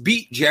just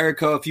beat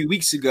Jericho a few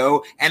weeks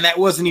ago, and that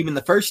wasn't even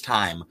the first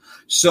time.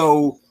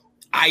 So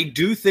I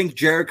do think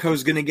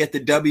Jericho's going to get the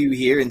W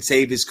here and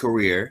save his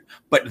career.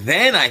 But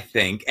then I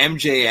think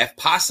MJF,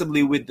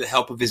 possibly with the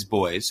help of his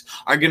boys,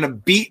 are going to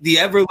beat the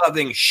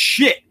ever-loving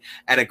shit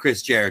out of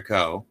Chris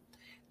Jericho.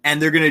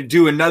 and they're going to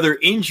do another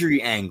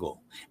injury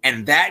angle.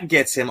 And that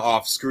gets him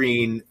off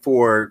screen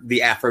for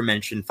the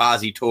aforementioned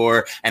Fozzy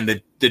tour and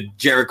the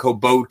Jericho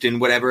boat and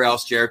whatever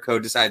else Jericho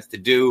decides to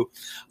do.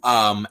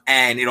 And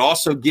it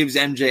also gives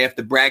MJF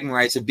the bragging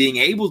rights of being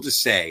able to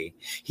say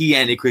he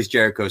ended Chris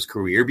Jericho's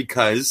career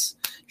because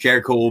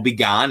Jericho will be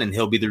gone and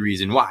he'll be the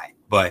reason why.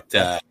 But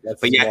yeah, I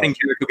think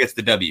Jericho gets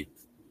the W.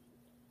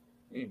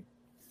 I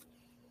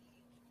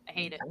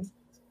hate it.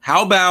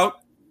 How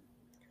about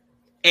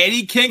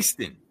Eddie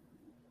Kingston?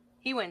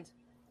 He wins.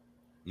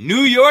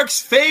 New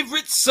York's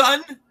favorite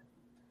son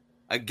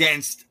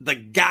against the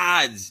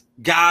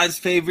God's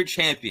favorite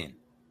champion.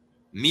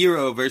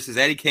 Miro versus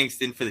Eddie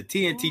Kingston for the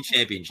TNT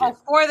Championship. Oh,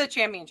 for the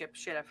championship.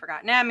 Shit, I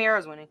forgot. Nah,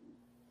 Miro's winning.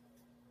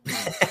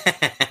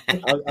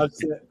 I'm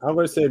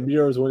going to say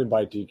Miro's winning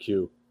by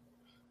DQ.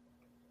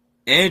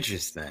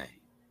 Interesting.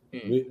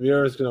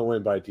 Miro's going to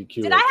win by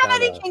DQ. Did I have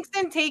Eddie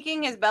Kingston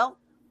taking his belt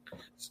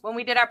when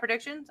we did our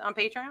predictions on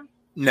Patreon?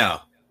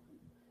 No.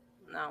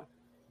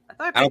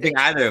 I don't think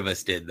either of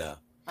us did, though.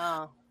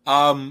 Oh.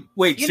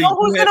 Wait. You know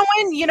who's gonna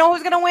win? You know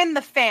who's gonna win?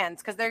 The fans,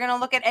 because they're gonna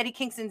look at Eddie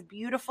Kingston's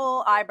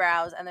beautiful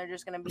eyebrows and they're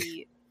just gonna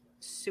be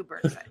super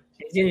excited.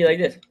 Is he like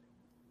this?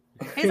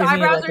 His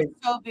eyebrows are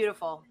so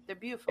beautiful. They're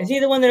beautiful. Is he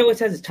the one that always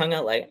has his tongue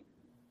out like?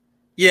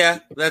 Yeah,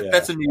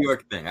 that's a New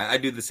York thing. I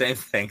do the same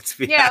thing.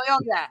 We all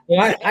do that.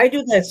 Well, I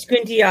do that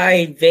squinty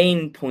eye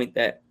vein point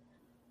that.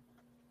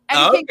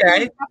 Eddie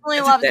Kingston definitely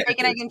loves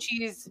bacon, egg, and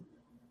cheese.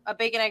 A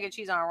bacon, egg, and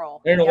cheese on a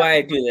roll. I don't know why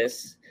I do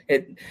this.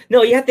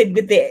 No, you have to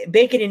with the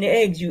bacon and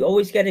eggs. You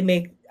always got to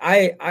make.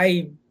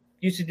 I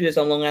used to do this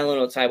on Long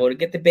Island outside. To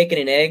get the bacon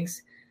and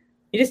eggs,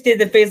 you just did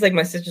the face like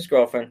my sister's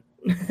girlfriend.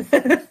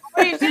 What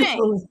are you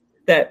saying?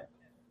 That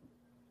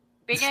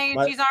bacon, egg,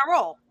 and cheese on a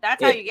roll.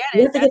 That's how you get it.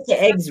 You have to get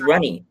the eggs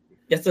runny.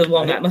 That's a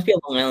Long Island. Must be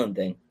a Long Island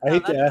thing. I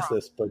hate to ask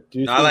this, but do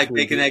you think I like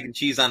bacon, egg, and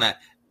cheese on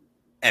that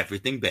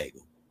everything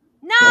bagel.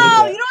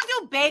 No, you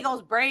don't do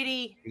bagels,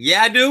 Brady.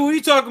 Yeah, I do. What are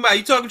you talking about?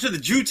 You talking to the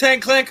Ju-Tang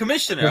Clan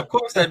commissioner? Of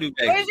course I do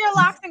bagels. Where's your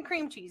lox and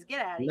cream cheese?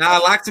 Get out of here. Nah,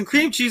 lox and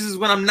cream cheese is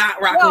when I'm not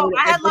rocking. No, with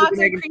I had lox and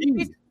bacon, cream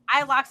cheese. I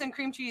had lox and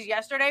cream cheese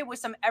yesterday with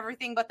some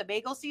everything but the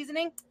bagel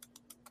seasoning.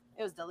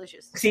 It was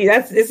delicious. See,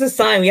 it's a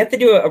sign. We have to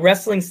do a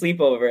wrestling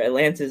sleepover at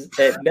Lance's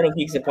at Meadow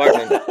Peak's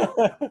apartment.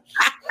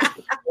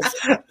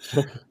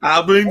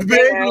 I'll bring the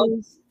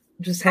bagels.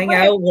 Just hang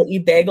out. We'll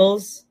eat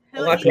bagels.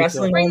 We'll watch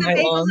wrestling all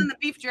night long. And the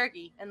beef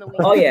jerky and the wings.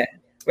 Oh yeah,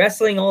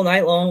 wrestling all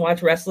night long.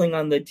 Watch wrestling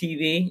on the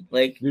TV.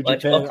 Like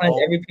watch all kinds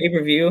every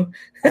pay-per-view.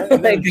 Like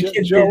the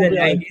kids did in the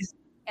 90s.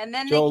 And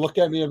then Joe look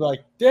at me and be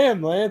like,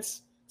 "Damn,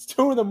 Lance, it's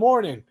 2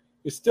 a.m.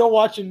 You're still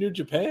watching New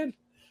Japan?"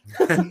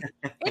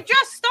 It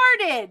just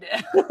started.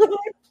 What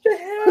the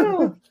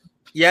hell?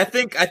 Yeah, I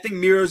think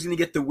Miro's gonna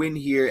get the win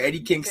here. Eddie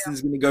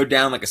Kingston's gonna go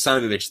down like a son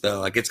of a bitch, though.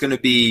 Like this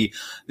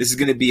is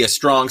gonna be a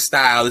strong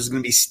style. This is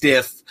gonna be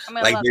stiff.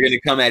 Like they're gonna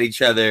come at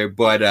each other,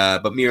 but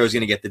Miro's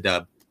gonna get the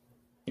dub.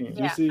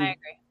 Yeah, I agree. Do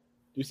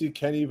you see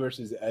Kenny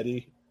versus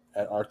Eddie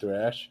at Arthur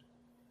Ashe?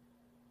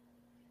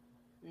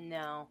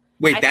 No.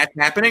 Wait, that's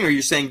happening, or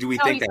you're saying do we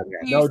think that?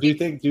 No, do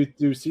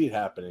you see it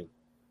happening?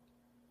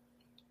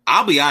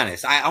 I'll be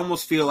honest. I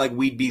almost feel like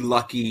we'd be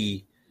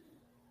lucky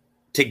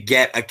to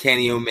get a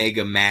Kenny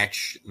Omega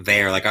match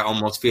there. Like I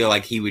almost feel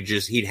like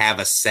he'd have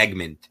a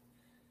segment.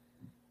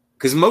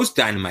 Because most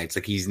Dynamites,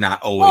 like he's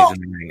not always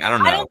in the ring. I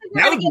don't know.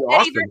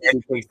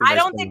 I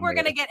don't think we're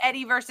gonna get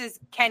Eddie versus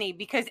Kenny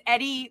because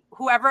Eddie,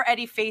 whoever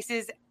Eddie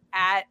faces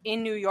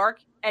in New York,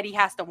 Eddie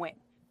has to win.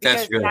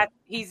 That's good.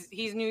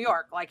 He's New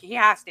York, like he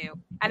has to,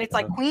 and it's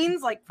like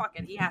Queens, like fuck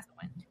it, he has to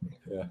win.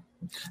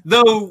 Yeah.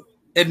 Though,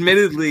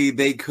 admittedly,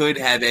 they could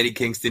have Eddie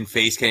Kingston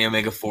face Kenny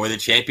Omega for the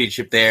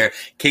championship there.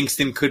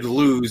 Kingston could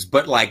lose,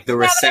 but like the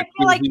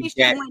reception he'd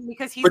get,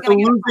 but the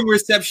losing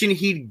reception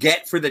he'd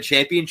get for the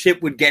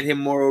championship would get him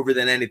more over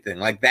than anything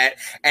like that.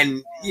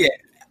 And yeah,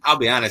 I'll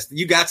be honest,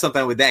 you got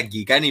something with that,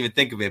 Geek. I didn't even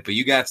think of it, but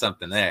you got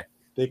something there.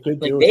 They could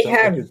do they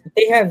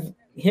have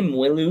him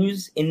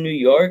lose in New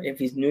York if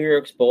he's New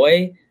York's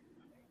boy.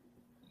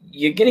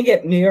 You're gonna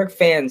get New York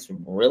fans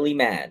really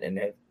mad, and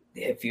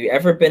if you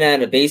ever been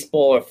at a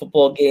baseball or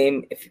football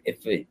game,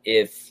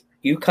 if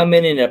you come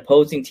in an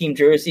opposing team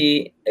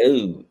jersey,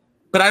 ooh.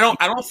 But I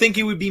don't think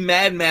he would be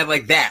mad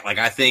like that. Like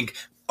I think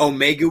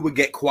Omega would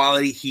get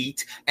quality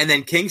heat, and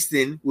then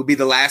Kingston would be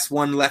the last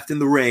one left in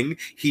the ring.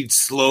 He'd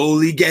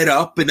slowly get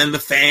up, and then the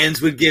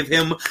fans would give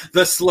him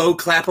the slow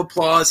clap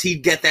applause.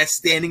 He'd get that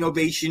standing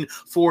ovation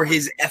for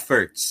his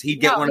efforts.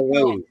 He'd get one of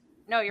those.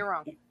 No, you're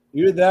wrong.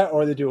 Either that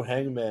or they do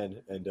Hangman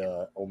and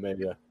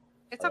Omega.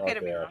 It's okay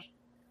to be wrong.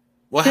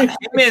 Well,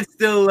 Hangman's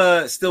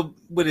still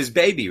with his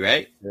baby,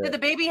 right? Yeah. Did the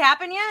baby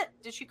happen yet?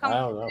 Did she come? I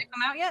don't know. Did it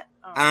come out yet?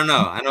 Oh. I don't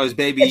know. I know his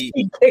baby.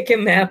 Kick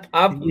him out,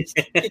 Pop.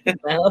 Kick him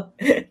out.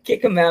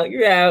 Kick him out.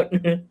 You're out.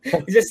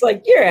 He's just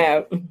like, you're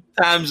out.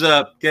 Time's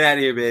up. Get out of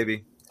here,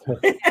 baby. All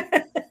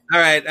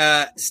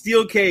right.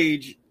 Steel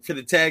Cage for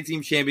the tag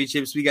team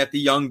championships. We got the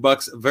Young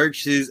Bucks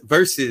versus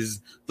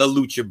the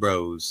Lucha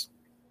Bros.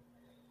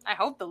 I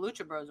hope the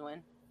Lucha Bros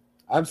win.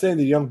 I'm saying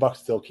the Young Bucks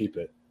still keep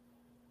it.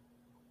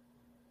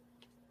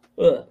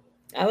 Ugh.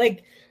 I'm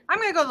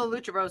gonna go the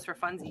Lucha Bros for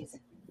funsies.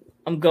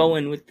 I'm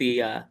going with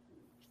the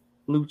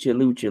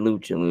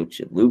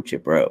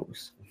Lucha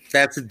Bros.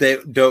 That's a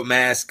dope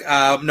mask.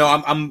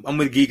 No, I'm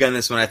with Geek on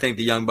this one. I think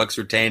the Young Bucks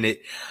retain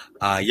it.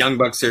 Young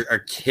Bucks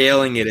are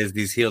killing it as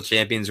these heel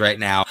champions right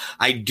now.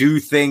 I do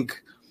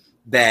think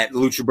that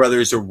Lucha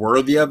Brothers are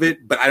worthy of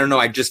it, but I don't know.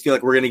 I just feel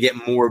like we're going to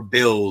get more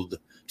build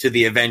to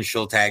the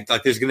eventual tag.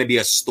 Like there's going to be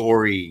a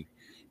story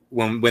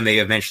when they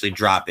eventually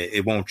drop it.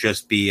 It won't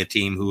just be a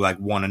team who like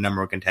won a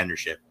number one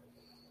contendership.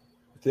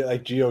 Is it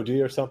like GOD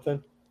or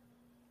something?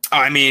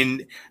 I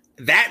mean,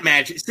 that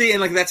match, see,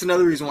 and like that's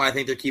another reason why I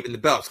think they're keeping the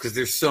belts, because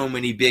there's so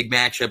many big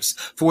matchups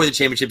for the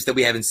championships that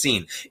we haven't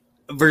seen.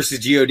 Versus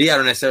GOD, I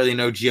don't necessarily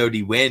know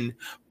GOD win,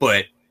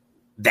 but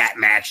that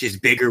match is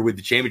bigger with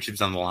the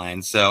championships on the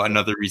line, so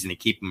another reason to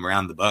keep them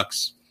around the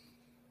Bucks.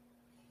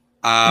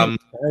 Too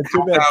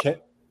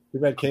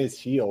bad Kenny's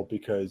heel,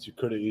 because you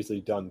could have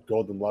easily done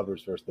Golden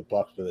Lovers versus the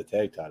Bucks for the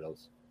tag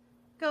titles.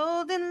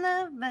 Golden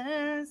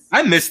Lovers.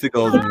 I miss the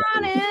Golden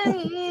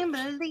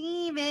Lovers.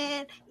 Believe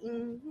it.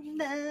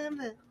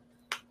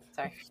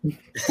 Sorry.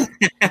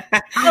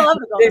 I love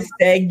the Golden This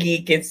tag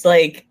geek, it's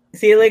like,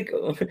 see, like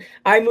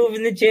I move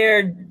in the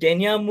chair,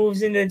 Danielle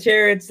moves in the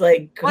chair. It's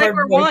like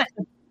we're one.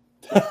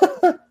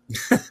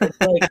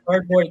 It's like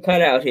cardboard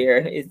cutout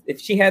here.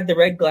 If she had the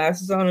red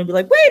glasses on, I'd be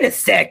like, wait a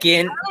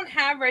second. I don't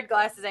have red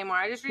glasses anymore.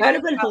 I just That'd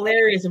have been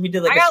hilarious if we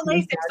did like I got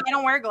LASIK, so I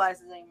don't wear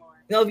glasses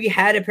anymore. No, if you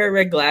had a pair of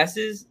red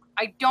glasses.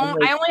 I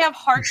don't. I only have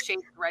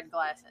heart-shaped red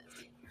glasses,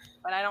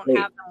 but I don't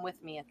have them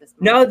with me at this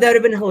moment. No, that would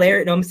have been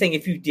hilarious. No, I'm saying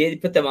if you did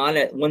put them on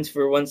at once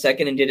for 1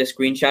 second and did a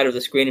screenshot of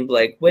the screen and be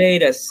like,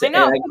 wait a second.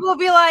 I know. People will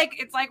be like,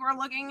 it's like we're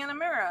looking in a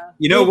mirror.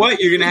 You know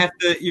what? You're gonna have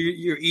to.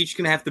 You're each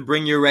gonna have to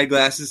bring your red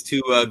glasses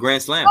to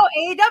Grand Slam. Oh,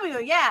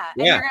 AEW, yeah.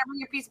 And you're gonna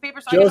bring a piece of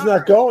paper. So Joe's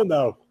not going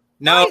though.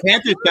 No,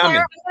 Panther's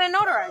coming. I'm gonna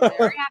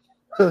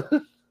notarize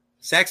it.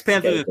 Sax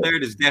Panther the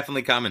Third is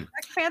definitely coming.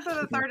 Sax Panther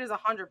the Third is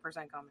 100%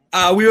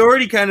 coming. We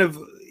already kind of.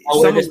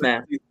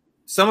 man.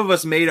 Some of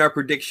us made our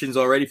predictions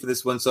already for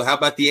this one. So how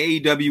about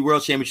the AEW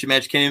World Championship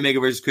match? Kenny Omega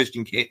versus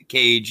Christian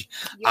Cage.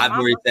 I've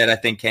already said I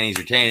think Kenny's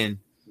retaining.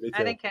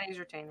 I think Kenny's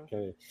retaining.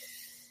 Okay.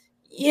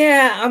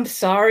 Yeah, I'm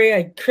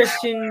sorry.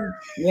 Christian,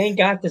 you ain't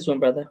got this one,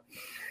 brother.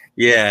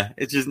 Yeah,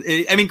 it's just.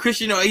 I mean,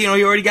 Christian, he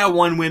already got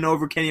one win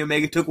over Kenny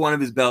Omega. Took one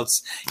of his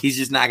belts. He's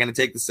just not going to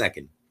take the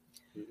second.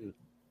 Mm-mm.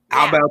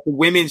 How about the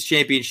Women's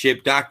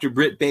Championship? Dr.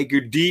 Britt Baker,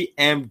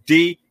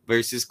 DMD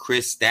versus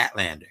Chris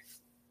Statlander.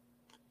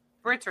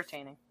 Britt's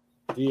retaining.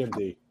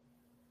 DMD.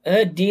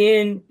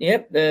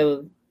 Yep.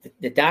 The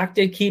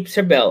doctor keeps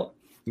her belt.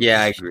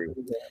 Yeah, I agree.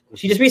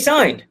 She just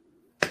resigned.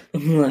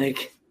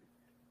 Like,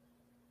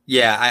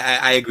 yeah,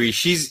 I agree.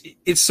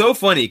 It's so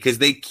funny because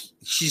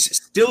she's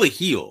still a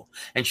heel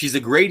and she's a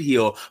great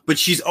heel, but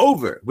she's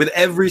over with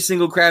every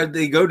single crowd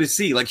they go to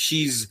see. Like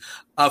she's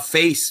a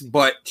face,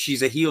 but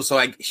she's a heel,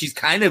 so she's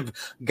kind of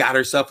got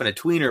herself in a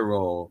tweener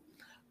role.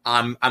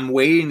 I'm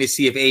waiting to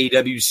see if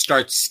AEW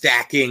starts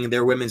stacking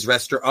their women's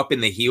wrestler up in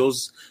the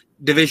heels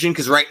division,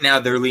 because right now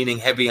they're leaning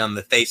heavy on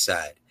the face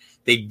side.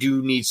 They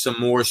do need some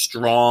more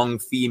strong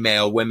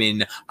female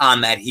women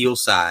on that heel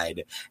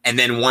side. And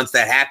then once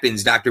that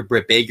happens, Dr.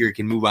 Britt Baker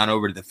can move on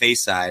over to the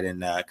face side.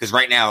 And because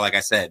right now, like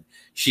I said,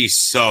 she's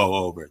so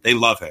over. They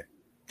love her.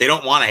 They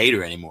don't want to hate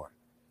her anymore.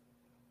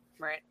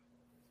 Right.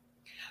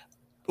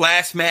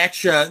 Last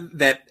match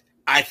that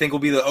I think will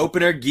be the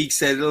opener. Geek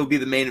said it'll be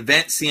the main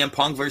event. CM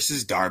Punk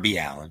versus Darby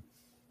Allin.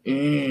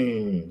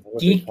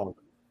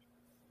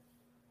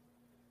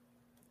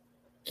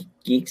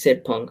 Geek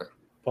said Punk.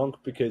 Punk,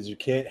 because you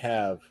can't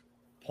have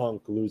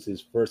Punk lose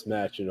his first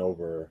match in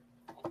over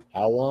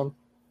how long?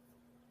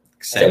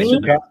 7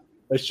 years.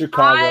 It's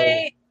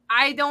Chicago.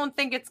 I don't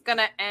think it's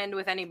gonna end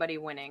with anybody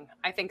winning.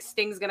 I think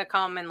Sting's gonna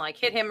come and like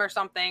hit him or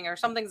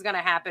something's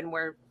gonna happen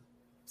where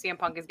CM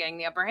Punk is getting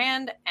the upper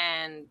hand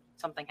and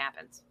something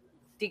happens.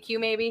 DQ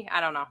maybe? I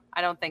don't know.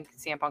 I don't think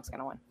CM Punk's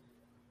gonna win.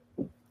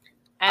 And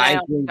I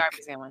don't think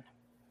Darby's gonna win.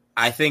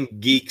 I think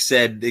Geek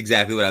said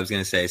exactly what I was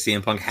going to say.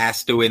 CM Punk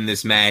has to win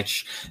this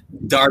match.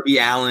 Darby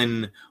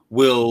Allin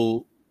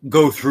will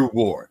go through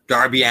war.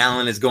 Darby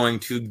Allin is going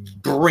to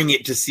bring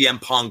it to CM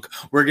Punk.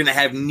 We're going to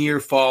have near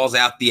falls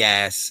out the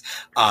ass.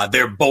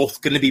 They're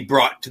both going to be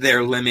brought to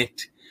their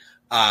limit.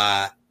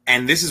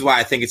 And this is why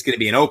I think it's going to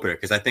be an opener,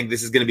 because I think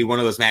this is going to be one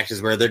of those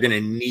matches where they're going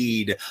to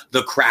need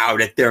the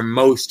crowd at their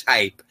most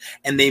hype,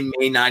 and they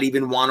may not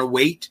even want to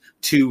wait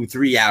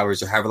 2-3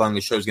 hours or however long the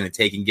show is going to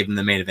take and give them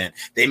the main event.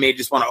 They may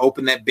just want to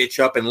open that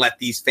bitch up and let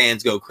these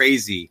fans go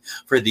crazy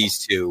for these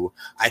two.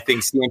 I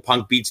think CM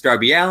Punk beats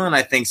Darby Allin.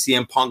 I think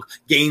CM Punk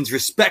gains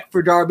respect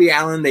for Darby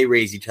Allin. They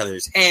raise each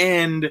other's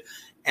hand.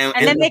 And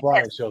then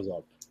Bryan shows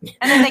up.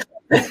 And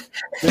then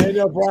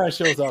Daniel Bryan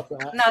shows up.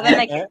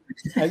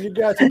 And you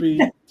got to be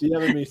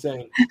DMing me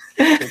saying,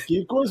 the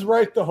Geek was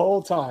right the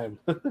whole time.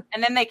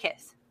 And then they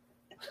kiss.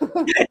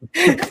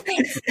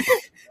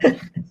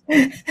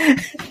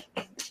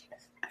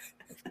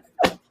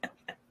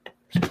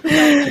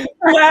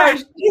 Wow,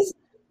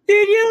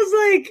 Danielle's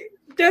like,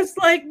 just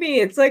like me.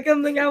 It's like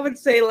something I would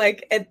say,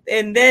 like,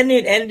 and then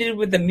it ended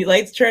with the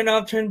lights turned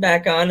off, turned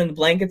back on, and the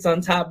blankets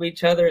on top of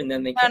each other, and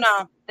then they kiss.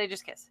 No, they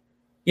just kiss.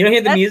 You don't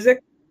hear the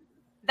music?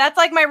 That's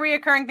like my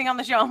reoccurring thing on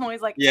the show. I'm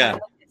always like, Yeah.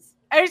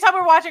 Every time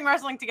we're watching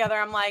wrestling together,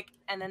 I'm like,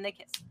 and then they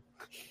kiss.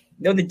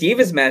 No, the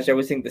Divas match, I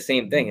always think the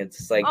same thing. It's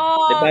just like,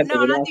 Oh,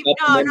 no,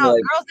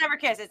 girls never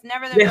kiss. It's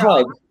never they the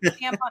girls.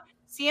 hug.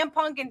 CM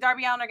Punk and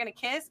Darby Allin are gonna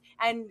kiss,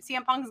 and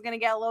CM Punk is gonna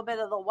get a little bit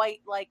of the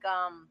white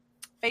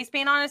face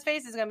paint on his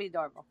face. Is gonna be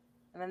adorable,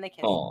 and then they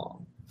kiss.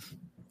 Oh,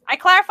 I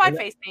clarified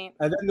face paint.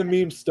 And then the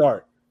memes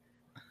start.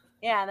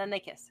 Yeah, and then they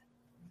kiss.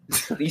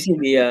 you see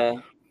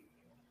the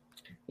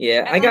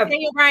yeah. And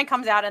Daniel Bryan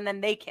comes out, and then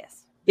they kiss.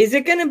 Is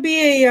it gonna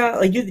be a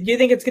do you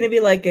think it's gonna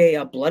be like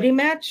a bloody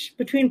match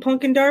between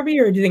Punk and Darby,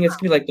 or do you think it's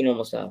gonna be like the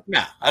normal style?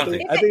 No, I don't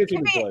think. I think it's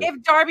gonna be bloody.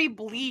 If Darby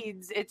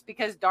bleeds, it's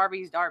because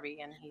Darby's Darby,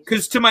 and he's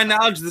Because to my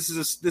knowledge, this is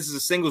a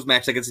singles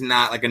match. Like it's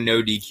not like a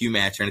no DQ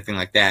match or anything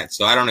like that.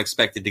 So I don't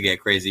expect it to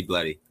get crazy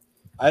bloody.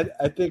 I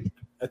think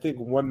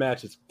one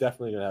match is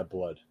definitely gonna have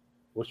blood.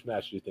 Which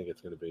match do you think it's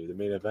gonna be? The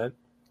main event?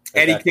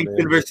 Eddie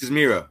Kingston versus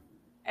Miro.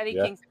 Eddie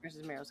Kingston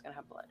versus Miro is gonna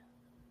have blood.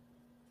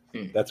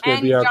 That's gonna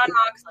And be our John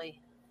Moxley.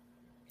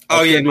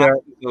 Oh yeah, gonna be our-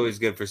 Moxley's always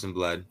good for some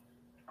blood.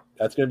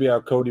 That's gonna be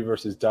our Cody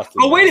versus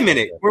Dustin. Oh wait a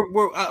minute,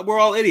 we're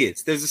all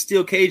idiots. There's a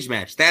steel cage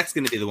match. That's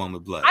gonna be the one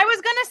with blood. I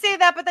was gonna say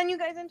that, but then you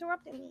guys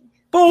interrupted me.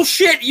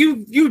 Bullshit!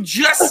 You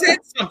just said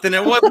something.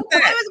 It wasn't I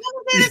that. was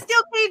gonna say the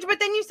steel cage, but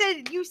then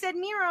you said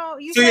Miro.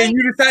 So yeah,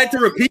 you decided to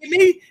repeat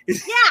me?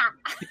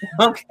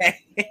 Yeah. Okay.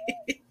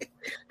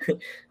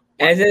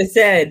 As I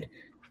said,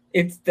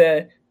 it's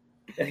the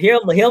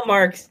heel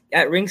marks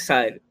at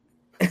ringside.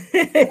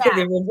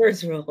 The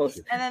reverse roles.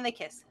 And then they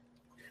kiss.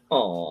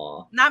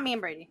 Aw. Not me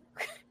and Brady.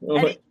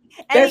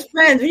 Best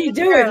friends, what are you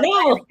doing?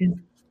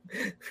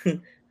 No.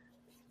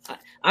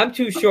 I'm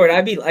too short.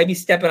 I'd be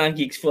stepping on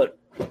Geek's foot.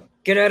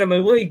 Get out of my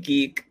way,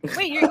 Geek.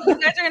 Wait, you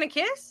guys are gonna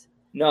kiss?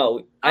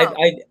 No, Oh.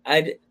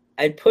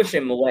 I'd push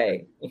him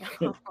away.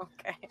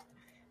 Okay.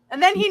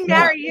 And then he'd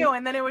marry you,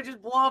 and then it would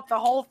just blow up the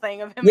whole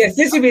thing of him. Yes,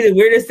 this would be the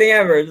weirdest thing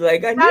ever.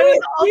 Like I knew That is it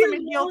the all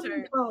ultimate heel along turn.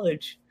 in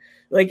college.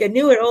 Like I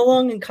knew it all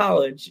along in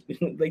college.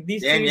 Like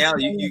these Danielle,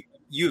 two-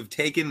 you have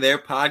taken their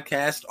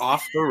podcast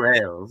off the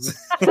rails.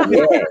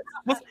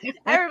 Yeah.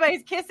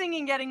 Everybody's kissing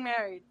and getting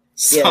married.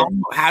 So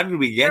how did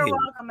we get You're here?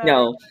 welcome.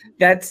 No,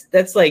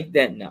 that's like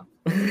that. No,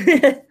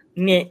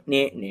 nah.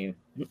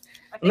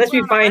 Unless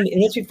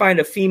we find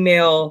a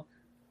female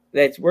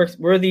that's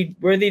worthy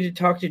to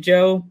talk to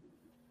Joe.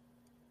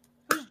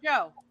 Who's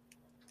Joe?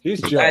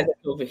 He's The Joe. guy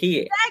that's over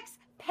here. Sex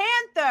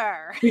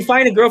Panther. We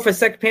find a girl for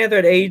Sex Panther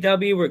at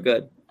AEW. We're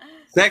good.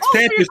 Sex Oh, so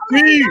Panther you're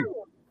coming to Steve. AEW.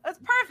 That's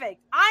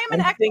perfect. I am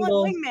an I'm excellent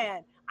single.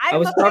 wingman. I I'm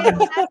was a talking-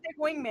 fantastic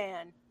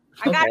wingman.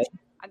 I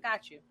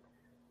got you.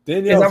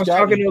 Danielle's I was got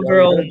talking you, to a Joe.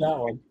 girl- You heard that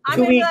one. I'm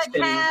 2 gonna be weeks like,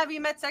 and- have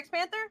you met Sex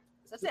Panther?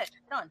 That's it.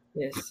 Done.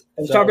 Yes,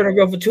 I was So- talking to a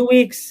girl for 2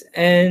 weeks,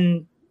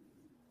 and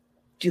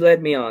she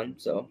led me on.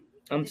 So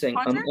I'm Did you saying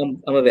punch her?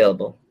 I'm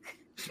available.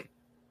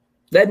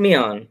 Led me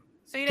on.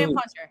 So you didn't 2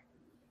 punch her.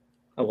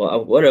 Oh, well, I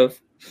would have.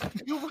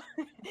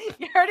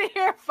 You heard it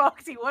here,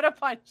 folks. He would have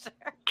punched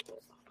her.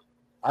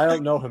 I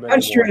don't know him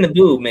Punched her in anymore. the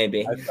boob,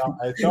 maybe. I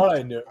thought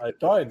I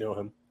knew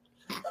him.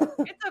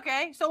 It's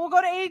okay. So we'll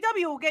go to AEW.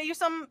 We'll get you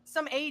some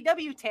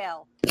AEW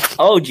tail.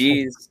 Oh,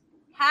 jeez.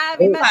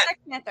 Have you met Oh, Sex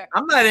Panther?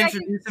 I'm not Yeah,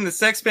 introducing the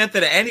Sex Panther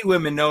to any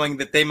women knowing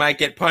that they might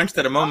get punched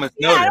at a moment's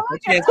yeah, I notice. don't I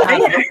can't want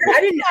stop you-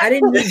 it. I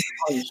didn't need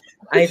punched.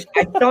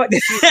 I thought she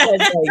said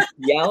like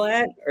yell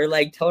at or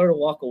like tell her to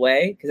walk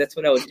away because that's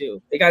what I would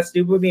do. They got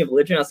stupid with me and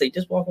belligerent. I'll say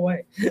just walk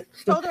away.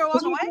 Told her to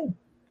walk away.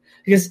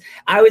 Because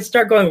I would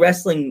start going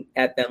wrestling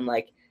at them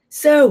like,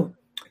 so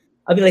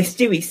I'll be like,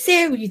 Stewie,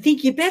 so you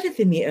think you're better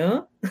than me,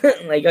 huh?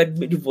 Like I'd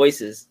do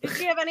voices. Did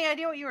she have any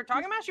idea what you were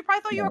talking about? She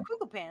probably thought you were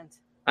cuckoo pants.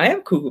 I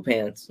have cuckoo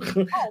pants.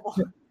 Oh, well,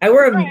 I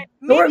wear a, Right.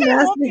 I wear a Maybe I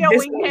mask won't be like a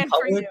this in wingman for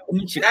public. you.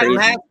 Ain't you That crazy?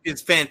 mask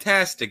is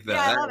fantastic, though.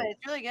 yeah, I love it.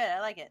 It's really good. I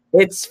like it.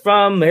 It's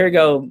from here we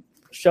go,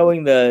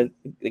 showing the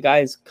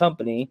guy's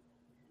company.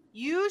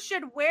 You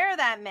should wear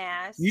that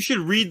mask. You should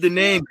read the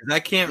name because I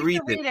can't You read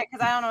should read it. it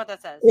because I don't know what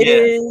that says. It Yeah.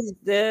 is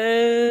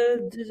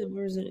the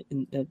where is it?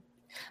 I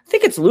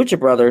think it's Lucha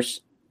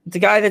Brothers. It's a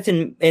guy that's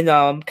in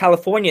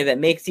California that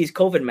makes these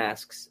COVID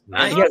masks.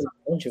 Nice. He has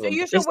a bunch of So them.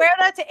 you should wear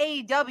that to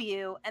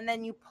AEW, and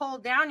then you pull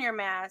down your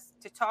mask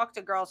to talk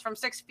to girls from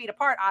 6 feet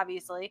apart,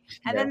 obviously,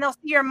 and then they'll see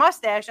your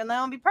mustache, and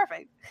they'll be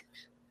perfect.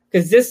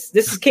 Because this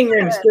is King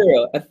Rey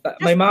Mysterio.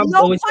 My Just mom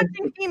no always said,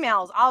 punching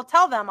females. I'll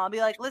tell them. I'll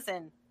be like,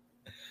 listen,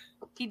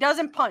 he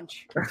doesn't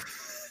punch.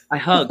 I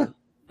hug.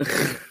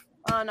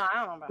 Oh no, I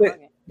don't know about But-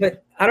 hugging.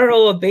 But I don't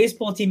know, a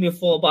baseball team you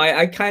fall by.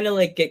 I kind of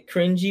like get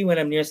cringy when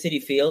I'm near City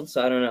Field,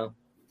 so I don't know.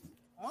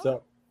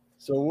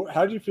 So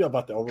how do you feel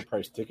about the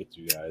overpriced tickets,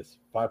 you guys?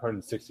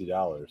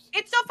 $560.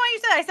 It's so funny you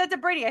said. I said to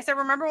Brady, I said,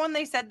 remember when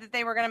they said that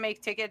they were going to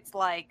make tickets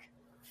like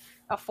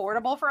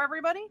affordable for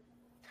everybody?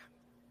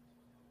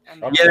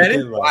 And I'm Yeah, that is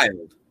thinking, like,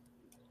 wild.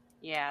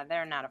 yeah,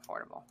 they're not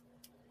affordable.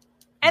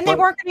 And they But-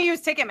 weren't going to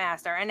use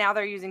Ticketmaster, and now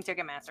they're using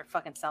Ticketmaster.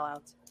 Fucking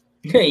sellouts.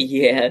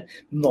 Yeah,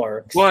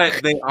 Marks.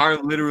 but they are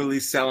literally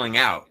selling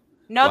out.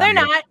 No, they're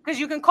Wow. not, because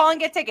you can call and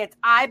get tickets.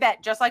 I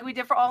bet, just like we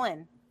did for All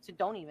In. So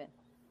don't even.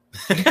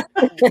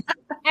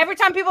 Every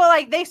time people are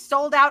like, they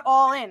sold out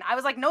All In. I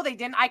was like, no, they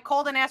didn't. I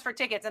called and asked for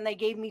tickets, and they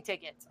gave me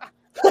tickets.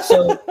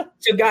 So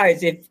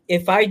guys,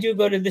 if I do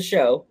go to the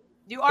show,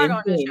 You are in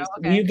going to the Queens, show.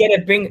 will you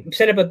Okay.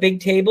 set up a big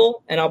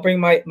table, and I'll bring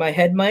my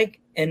head mic,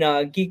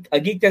 and Geek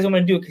doesn't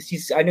want to do it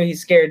because I know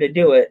he's scared to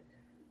do it.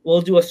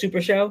 We'll do a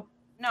super show.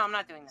 No, I'm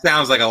not doing that.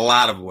 Sounds like a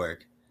lot of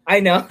work. I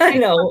know.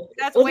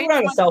 That's We'll way do it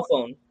on too a much cell work.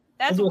 phone.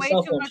 That's We'll do a way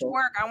cell too phone much show.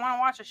 work. I want to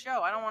watch a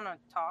show. I don't want to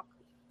talk.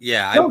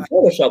 Yeah, No,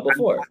 Photoshop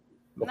before.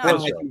 I'm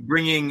Before show.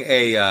 bringing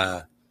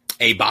a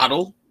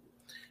bottle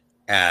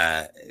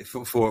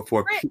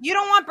for You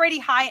don't want Brady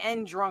high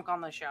and drunk on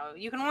the show.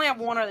 You can only have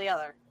one or the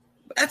other.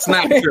 That's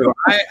not true.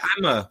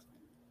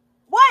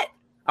 What?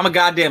 I'm a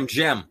goddamn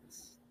gem.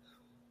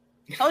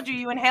 Told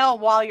you inhale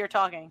while you're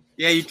talking.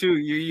 Yeah, you too.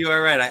 You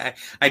are right.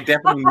 I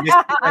definitely missed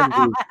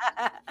the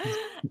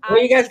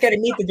Well, you guys got to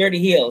meet the Dirty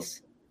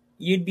Heels.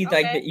 You'd be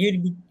Okay.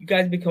 you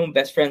guys become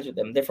best friends with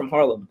them. They're from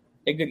Harlem.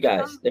 They're good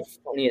guys. They're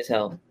funny as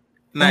hell.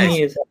 Nice.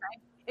 Funny as hell.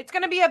 It's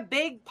gonna be a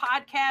big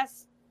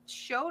podcast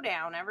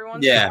showdown.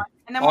 Everyone's Yeah.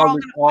 and then we're all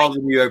gonna All fight.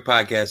 the New York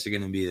podcasts are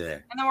going to be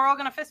there. And then we're all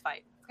gonna fist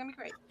fight. It's gonna be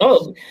great.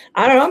 Oh,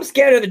 I don't know. I'm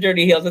scared of the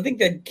Dirty Heels. I think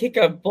they'd kick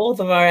up both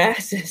of our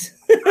asses.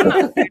 I'm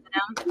not scared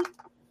of them.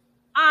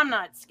 I'm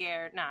not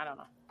scared. No, I don't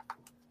know.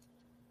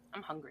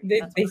 I'm hungry.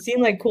 they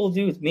seem like cool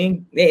dudes.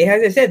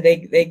 As I said,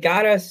 they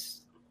got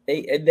us.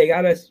 They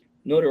got us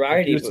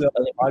notoriety. Produce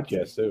a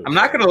podcast too. I'm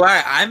not going to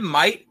lie. I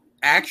might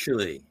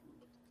actually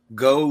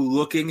go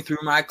looking through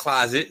my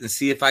closet and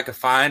see if I can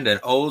find an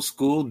old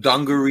school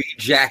dungaree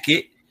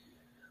jacket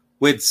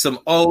with some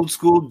old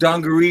school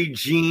dungaree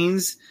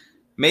jeans.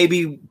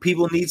 Maybe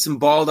people need some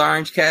bald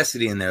Orange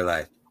Cassidy in their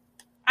life.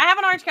 I have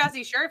an Orange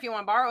Cassidy shirt if you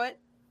want to borrow it.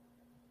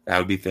 That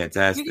would be You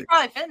fantastic. could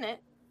probably fit in it.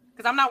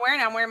 Because I'm not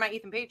wearing it. I'm wearing my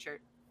Ethan Page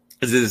shirt.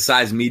 Is it a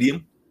size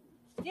medium?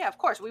 Yeah, of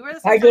course. We wear the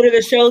same I go shirt. to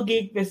the show,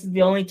 Geek. This is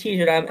the only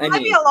T-shirt I It might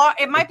need. be a lot.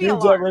 It might be a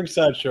Dudes at lot.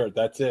 ringside shirt.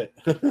 That's it.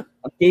 I'm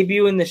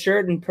debuting the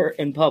shirt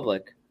in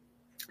public.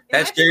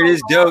 That shirt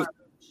is dope.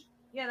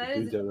 Yeah, that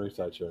is. Dudes at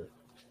ringside shirt.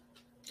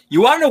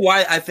 You want to know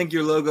why I think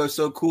your logo is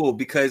so cool?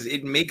 Because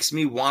it makes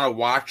me want to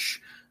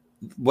watch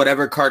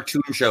whatever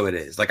cartoon show it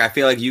is. Like, I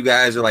feel like you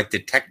guys are like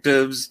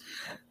detectives.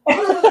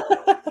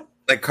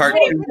 Like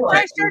cartoon. What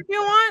size shirt do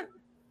you want?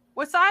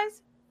 What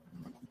size?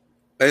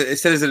 It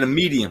says it a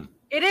medium.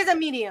 It is a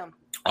medium.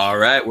 All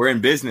right, we're in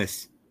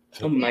business.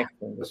 Oh my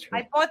God.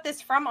 I bought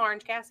this from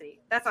Orange Cassidy.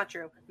 That's not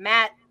true.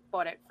 Matt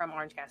bought it from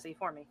Orange Cassidy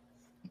for me.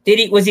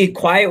 Was he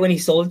quiet when he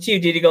sold it to you?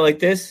 Did he go like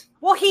this?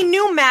 Well, he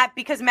knew Matt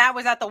because Matt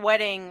was at the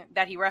wedding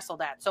that he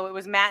wrestled at. So it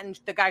was Matt and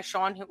the guy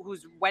Sean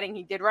whose wedding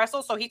he did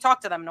wrestle. So he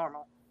talked to them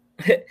normal.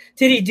 Did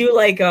he do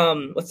like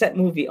what's that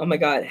movie? Oh my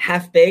God,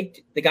 Half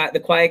Baked.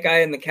 The quiet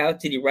guy on the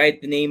couch. Did he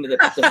write the name of the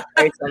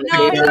price on the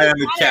No, table? Yeah, on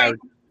the couch.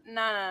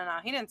 No.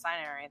 He didn't sign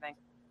it or anything.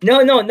 No.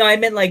 I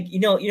meant like you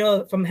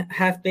know from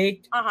Half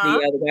Baked, Uh-huh.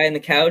 the guy on the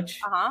couch.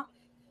 Uh-huh.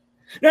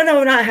 No,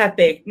 not Half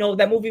Baked. No,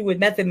 that movie with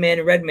Method Man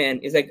and Redman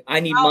is like I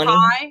need How money.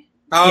 high?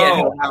 Oh,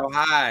 Yeah. how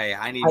high?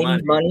 I need I money.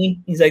 need money.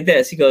 He's like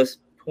this. He goes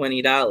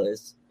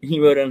 $20. He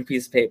wrote it on a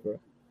piece of paper.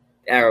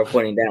 Arrow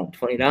pointing down,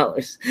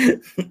 $20.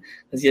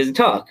 Because he doesn't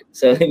talk.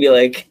 So he'd be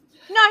like,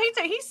 No,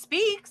 he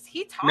speaks.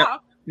 He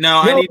talks.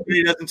 No, No. I need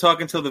he doesn't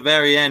talk until the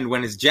very end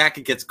when his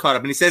jacket gets caught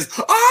up and he says,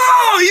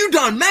 "Oh, you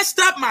done messed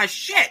up my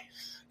shit."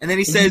 And then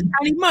he says,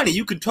 "I need money.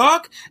 You can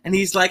talk." And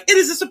he's like, "It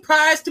is a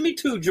surprise to me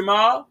too,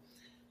 Jamal."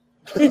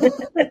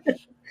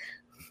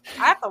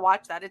 I have to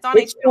watch that. It's on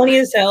it's HBO. funny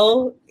as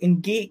hell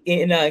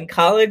in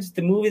college.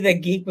 The movie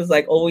that Geek was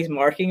like always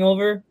marking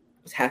over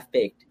was Half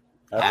Baked.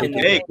 Half Baked.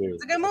 Baked.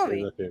 It's a good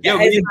movie. Yo, Yeah,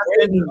 me it's a and my great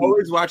friends movie.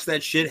 always watch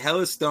that shit,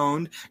 hella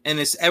stoned, and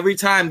it's every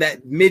time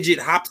that midget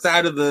hops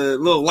out of the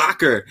little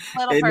locker.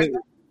 Little and person.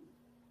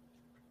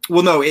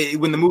 Well, no,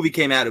 when the movie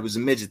came out, it was a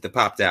midget that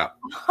popped out.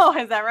 Oh,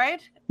 is that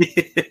right?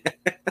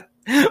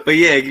 But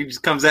yeah, he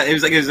just comes out. It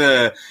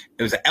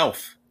was an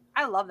elf.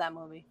 I love that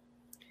movie.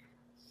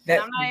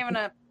 That, I'm not even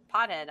a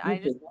pothead. I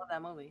just love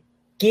that movie.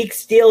 Geek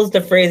steals the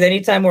phrase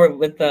anytime we're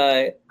with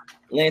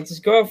Lance's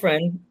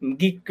girlfriend,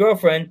 Geek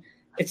girlfriend.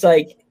 It's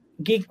like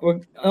Geek,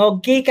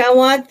 Geek, I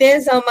want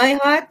this on my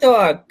hot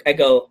dog. I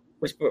go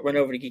run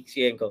over to Geek's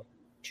ear and go,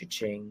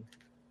 cha-ching.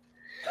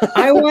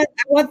 I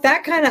want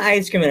that kind of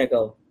ice cream, and I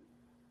go,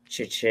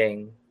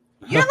 cha-ching.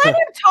 You let him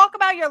talk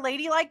about your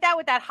lady like that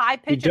with that high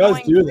She pitch. does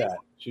annoying do voice?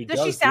 that.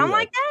 Does she sound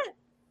like that?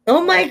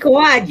 Oh my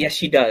God! Yes,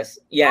 she does.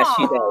 Yes,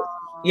 she does.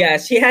 Aw. Yeah,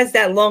 she has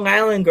that Long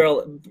Island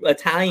girl,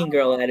 Italian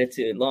girl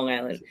attitude. Long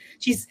Island.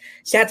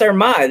 That's our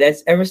ma.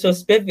 That's ever so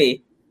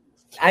spiffy.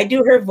 I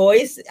do her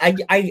voice.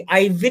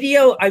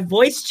 I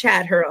voice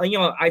chat her. You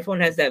know,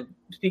 iPhone has that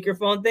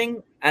speakerphone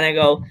thing, and I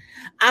go,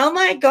 "Oh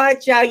my God,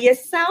 Joe, you're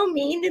so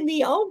mean to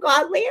me. Oh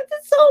God, Lance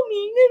is so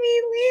mean to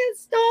me.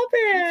 Lance, stop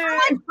I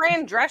it." like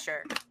Fran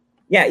Drescher.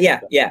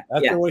 Yeah.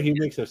 That's the way he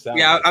makes her sound.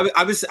 Yeah,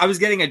 I was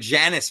getting a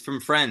Janice from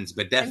Friends,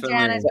 but definitely.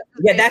 Janice.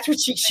 Yeah, that's what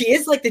she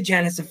is like the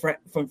Janice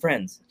from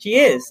Friends. She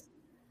is.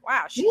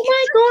 Wow, she Oh keeps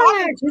my God,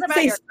 talking she about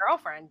says- your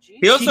girlfriend. Jeez.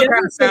 He also She kind of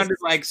doesn't say- sounded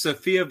like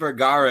Sofia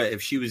Vergara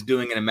if she was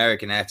doing an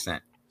American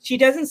accent. She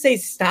doesn't say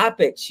stop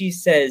it. She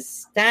says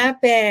stop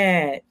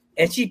it.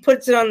 And she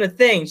puts it on the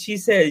thing. She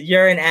says,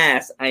 "You're an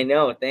ass." I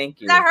know.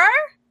 Thank you. Is that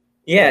her?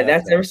 Yeah, Yeah,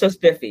 that's ever so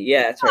spiffy.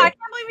 Yeah, that's Oh, I her. can't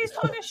believe he's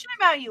talking shit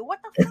about you. What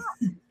the fuck?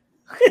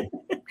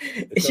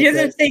 It's She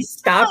doesn't say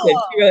stop it.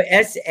 She goes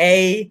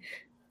SAA.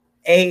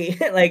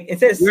 Like it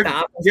says Your-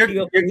 stop.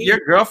 Your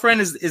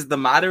girlfriend is the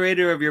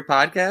moderator of your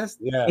podcast?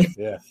 Yeah.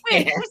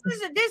 Wait,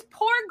 this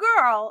poor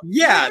girl.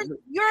 Yeah.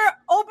 You're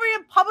openly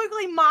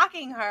publicly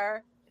mocking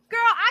her. Girl,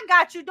 I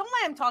got you. Don't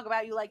let him talk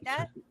about you like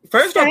that.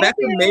 First off, that's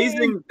Thank you.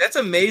 amazing. That's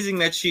amazing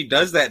that she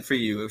does that for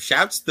you.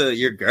 Shouts to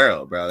your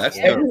girl, bro. That's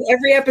Yeah. dope.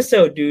 every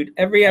episode, dude.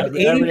 Every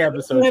Every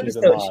episode,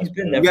 episode she's she's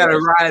been involved. there. You got for a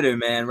us. rider,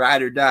 man.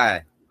 Ride or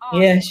die. Oh,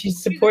 Yeah, she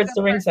she's supports a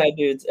the good ringside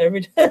dudes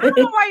every I time. don't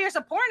know why you're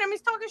supporting him.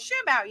 He's talking shit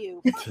about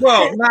you.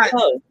 Well, not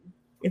Love.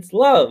 It's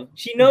love.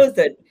 She knows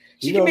that.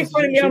 She can make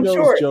fun of me. I'm knows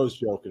short. Joe's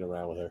joking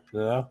around with her. You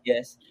know?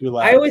 Yes. She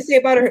laughs. I always say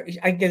about her,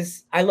 I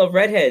guess I love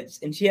redheads,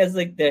 and she has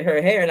like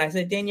her hair, and I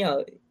said,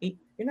 Danielle, you're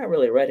not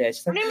really a redhead.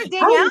 She's Her like, name is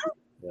Danielle?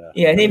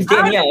 yeah, her name's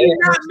How Danielle. did you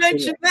not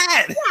mention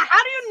that? Yeah,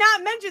 how do you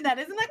not mention that?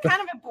 Isn't that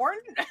kind of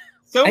important?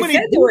 So I many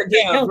said the word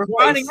details. Danielle We're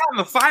twice. finding out in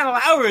the final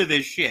hour of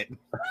this shit.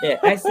 Yeah,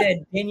 I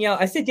said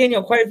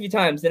Danielle quite a few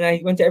times. Then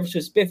I went to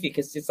episode spiffy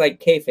because it's like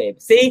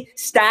kayfabe. See,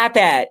 stop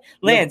it,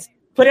 Lance.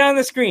 Put it on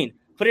the screen.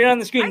 Put it on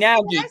the screen now.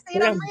 I Geek. see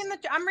it.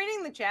 I'm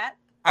reading the chat.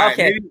 All right,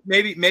 Okay.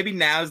 maybe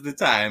now's the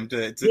time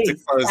to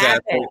Please, close stop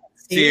out. it.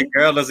 So your See?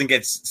 girl doesn't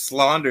get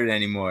slandered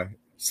anymore.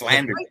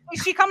 Slandered. Wait,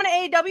 is she coming to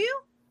AEW?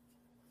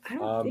 I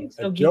don't think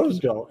so. If Joe's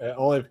Geeky. going,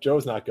 only if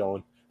Joe's not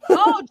going.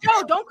 Oh,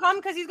 Joe, don't come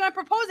because he's going to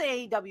propose at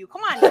AEW.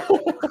 Come on.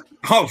 Now.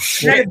 Oh You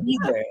shit! gotta be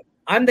there.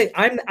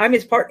 I'm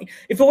his partner.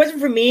 If it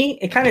wasn't for me,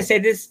 it kind of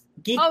said this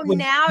Geek. Oh, would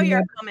now never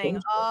you're be coming.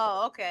 social.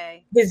 Oh,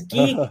 okay. This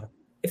Geek.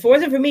 If it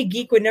wasn't for me,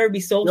 Geek would never be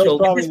social. Joe's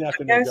probably This not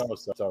going to podcast, go,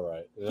 so it's all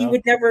right. You He know?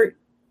 would never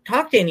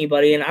talk to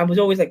anybody, and I was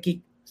always like,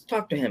 Geek, let's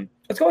talk to him.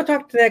 Let's go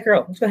talk to that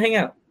girl. Let's go hang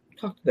out.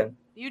 Talk to them.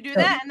 You do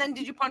that, and then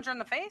did you punch her in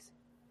the face?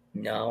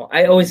 No,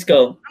 I always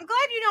go. I'm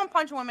glad you don't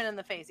punch women in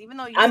the face, even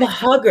though you. I'm a said-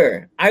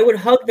 hugger. I would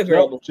hug the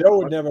girl. Joe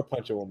would never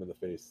punch a woman in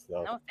the face.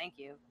 So. No, thank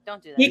you.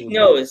 Don't do that. Geek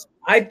knows.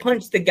 I'd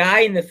punch the guy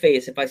in the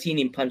face if I seen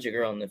him punch a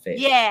girl in the face.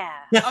 Yeah.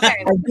 Okay.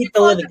 I beat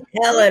the living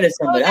hell out of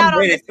somebody. Close out I'm on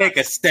Way ready. to take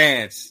a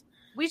stance.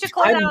 We should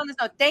close out I'm- on this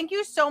note. Thank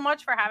you so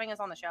much for having us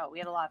on the show. We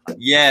had a lot of fun.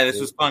 Yeah, this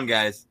was fun,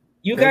 guys,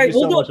 You Thank guys, you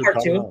we'll so do a much for part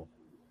coming two. on.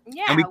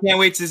 Yeah. and we can't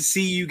wait to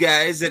see you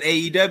guys at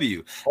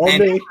AEW. Or And-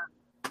 me.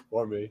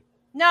 Or me.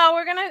 No,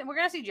 we're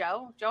gonna see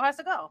Joe. Joe has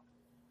to go.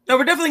 No,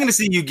 we're definitely gonna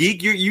see you,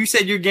 Geek. You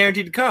said you're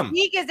guaranteed to come.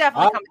 Geek is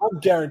definitely coming. I'm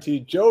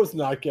guaranteed. Joe's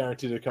not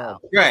guaranteed to come.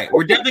 Right.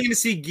 We're definitely gonna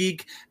see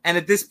Geek. And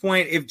at this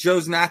point, if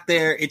Joe's not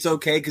there, it's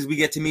okay because we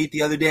get to meet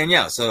the other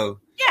Danielle. So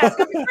Yeah, it's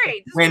gonna be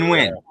great. This is gonna be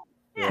win-win.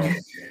 great. Yeah.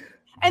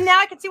 And now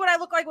I can see what I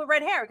look like with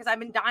red hair because I've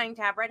been dying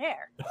to have red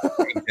hair.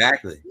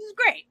 Exactly. This is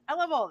great. I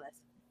love all this.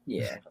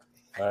 Yeah.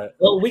 All right.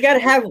 Well, we gotta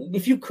have.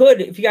 If you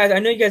guys, I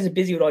know you guys are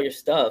busy with all your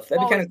stuff.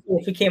 That'd be kind Always. of cool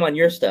if we came on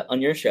your stuff on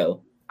your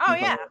show. Oh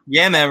yeah.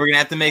 Yeah, man, we're gonna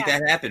have to make Yeah.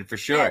 that happen for Yeah,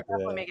 sure.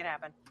 definitely Yeah. make it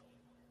happen.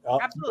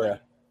 Absolutely. Absolutely. Yeah.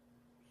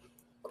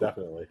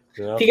 Definitely.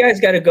 You know? If you guys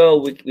gotta go,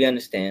 we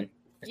understand.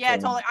 Yeah,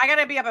 totally. I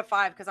gotta be up at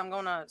 5 because I'm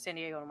going to San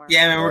Diego tomorrow.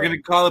 Yeah, man, we're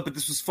gonna call it, but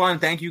this was fun.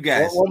 Thank you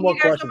guys. One more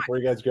Thank you guys so question much. before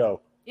you guys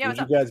go. Yeah, Would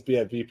what's you up? guys be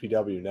at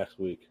VPW next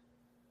week?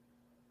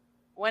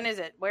 When is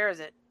it? Where is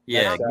it?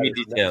 Yeah, Next give me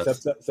Saturday,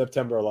 details.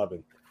 September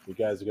 11th. You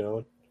guys are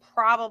going?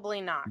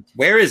 Probably not.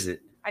 Where is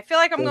it? I feel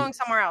like I'm It's- going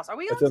somewhere else. Are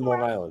we going It's in somewhere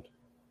Long else? Island.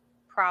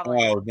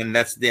 Probably. Oh, then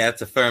that's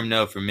a firm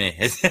no for me.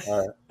 All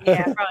right.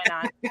 Yeah, probably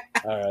not.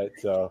 All right.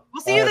 So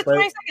We'll see you the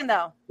 22nd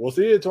though. We'll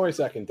see you the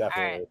 22nd.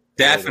 Definitely.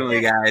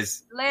 Definitely,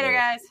 guys. Later,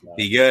 Yeah. guys.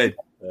 Be good.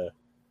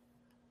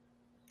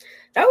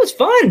 That was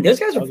fun. Those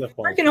guys That were was a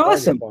fun. freaking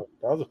awesome.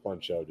 That was a fun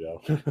show,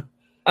 Joe.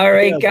 All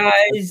right, Yeah,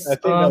 guys. I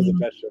think that was the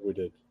best show we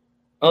did.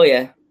 Oh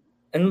yeah,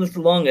 and it was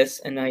the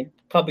longest, and I'm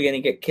probably gonna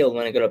get killed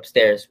when I go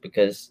upstairs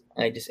because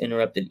I just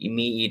interrupted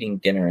me eating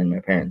dinner and my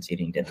parents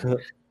eating dinner.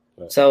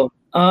 Right. So,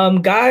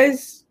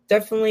 guys,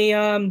 definitely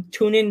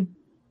tune in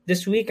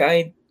this week.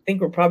 I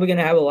think we're probably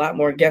gonna have a lot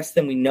more guests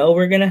than we know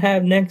we're gonna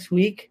have next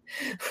week,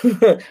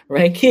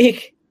 right,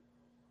 Geek?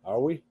 Are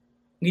we?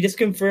 We just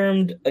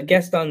confirmed a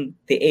guest on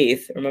the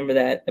 8th. Remember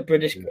that a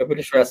British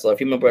wrestler, a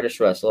female British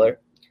wrestler,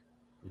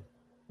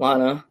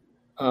 Lana,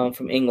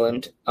 from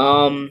England.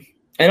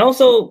 And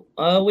also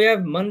we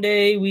have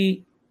Monday.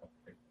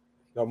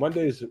 No,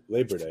 Monday is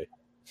Labor Day.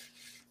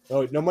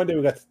 No, Monday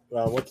we got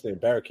what's the name?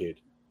 Barricade.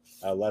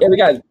 11, Yeah, we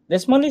got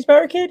this Monday's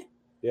Barricade.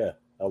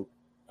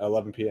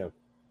 11 p.m.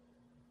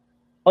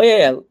 Oh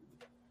yeah.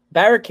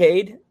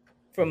 Barricade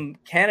from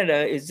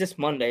Canada is this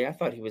Monday. I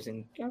thought it was.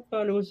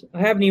 I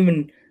have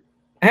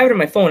it on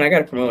my phone. I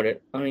gotta promote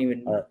it. I don't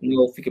even All right.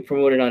 know if we could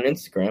promote it on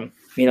Instagram.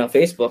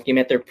 Facebook. You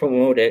meant to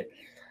promote it.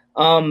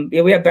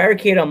 Yeah, we have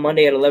Barricade on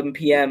Monday at 11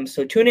 p.m.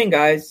 So tune in,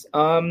 guys.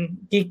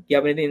 Geek, you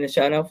have anything to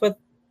shout out with?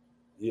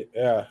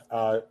 Yeah.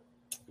 I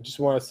just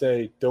want to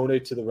say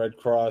donate to the Red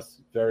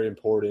Cross. Very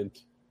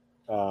important.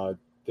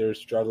 They're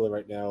struggling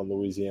right now in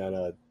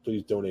Louisiana.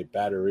 Please donate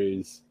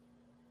batteries,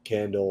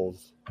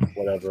 candles,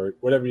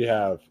 whatever you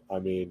have. I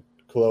mean,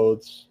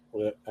 clothes.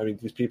 I mean,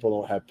 these people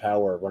don't have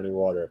power, running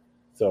water.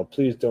 So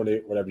please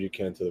donate whatever you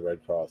can to the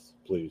Red Cross,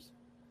 please.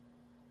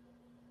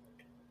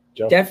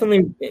 Joe?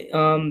 Definitely.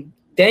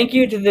 Thank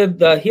you to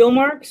the heel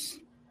marks.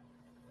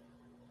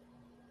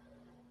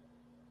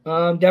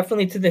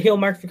 Definitely to the heel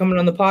marks for coming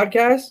on the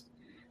podcast.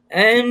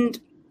 And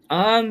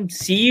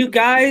see you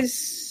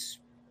guys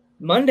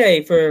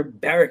Monday for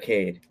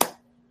Barricade.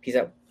 Peace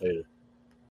out. Later.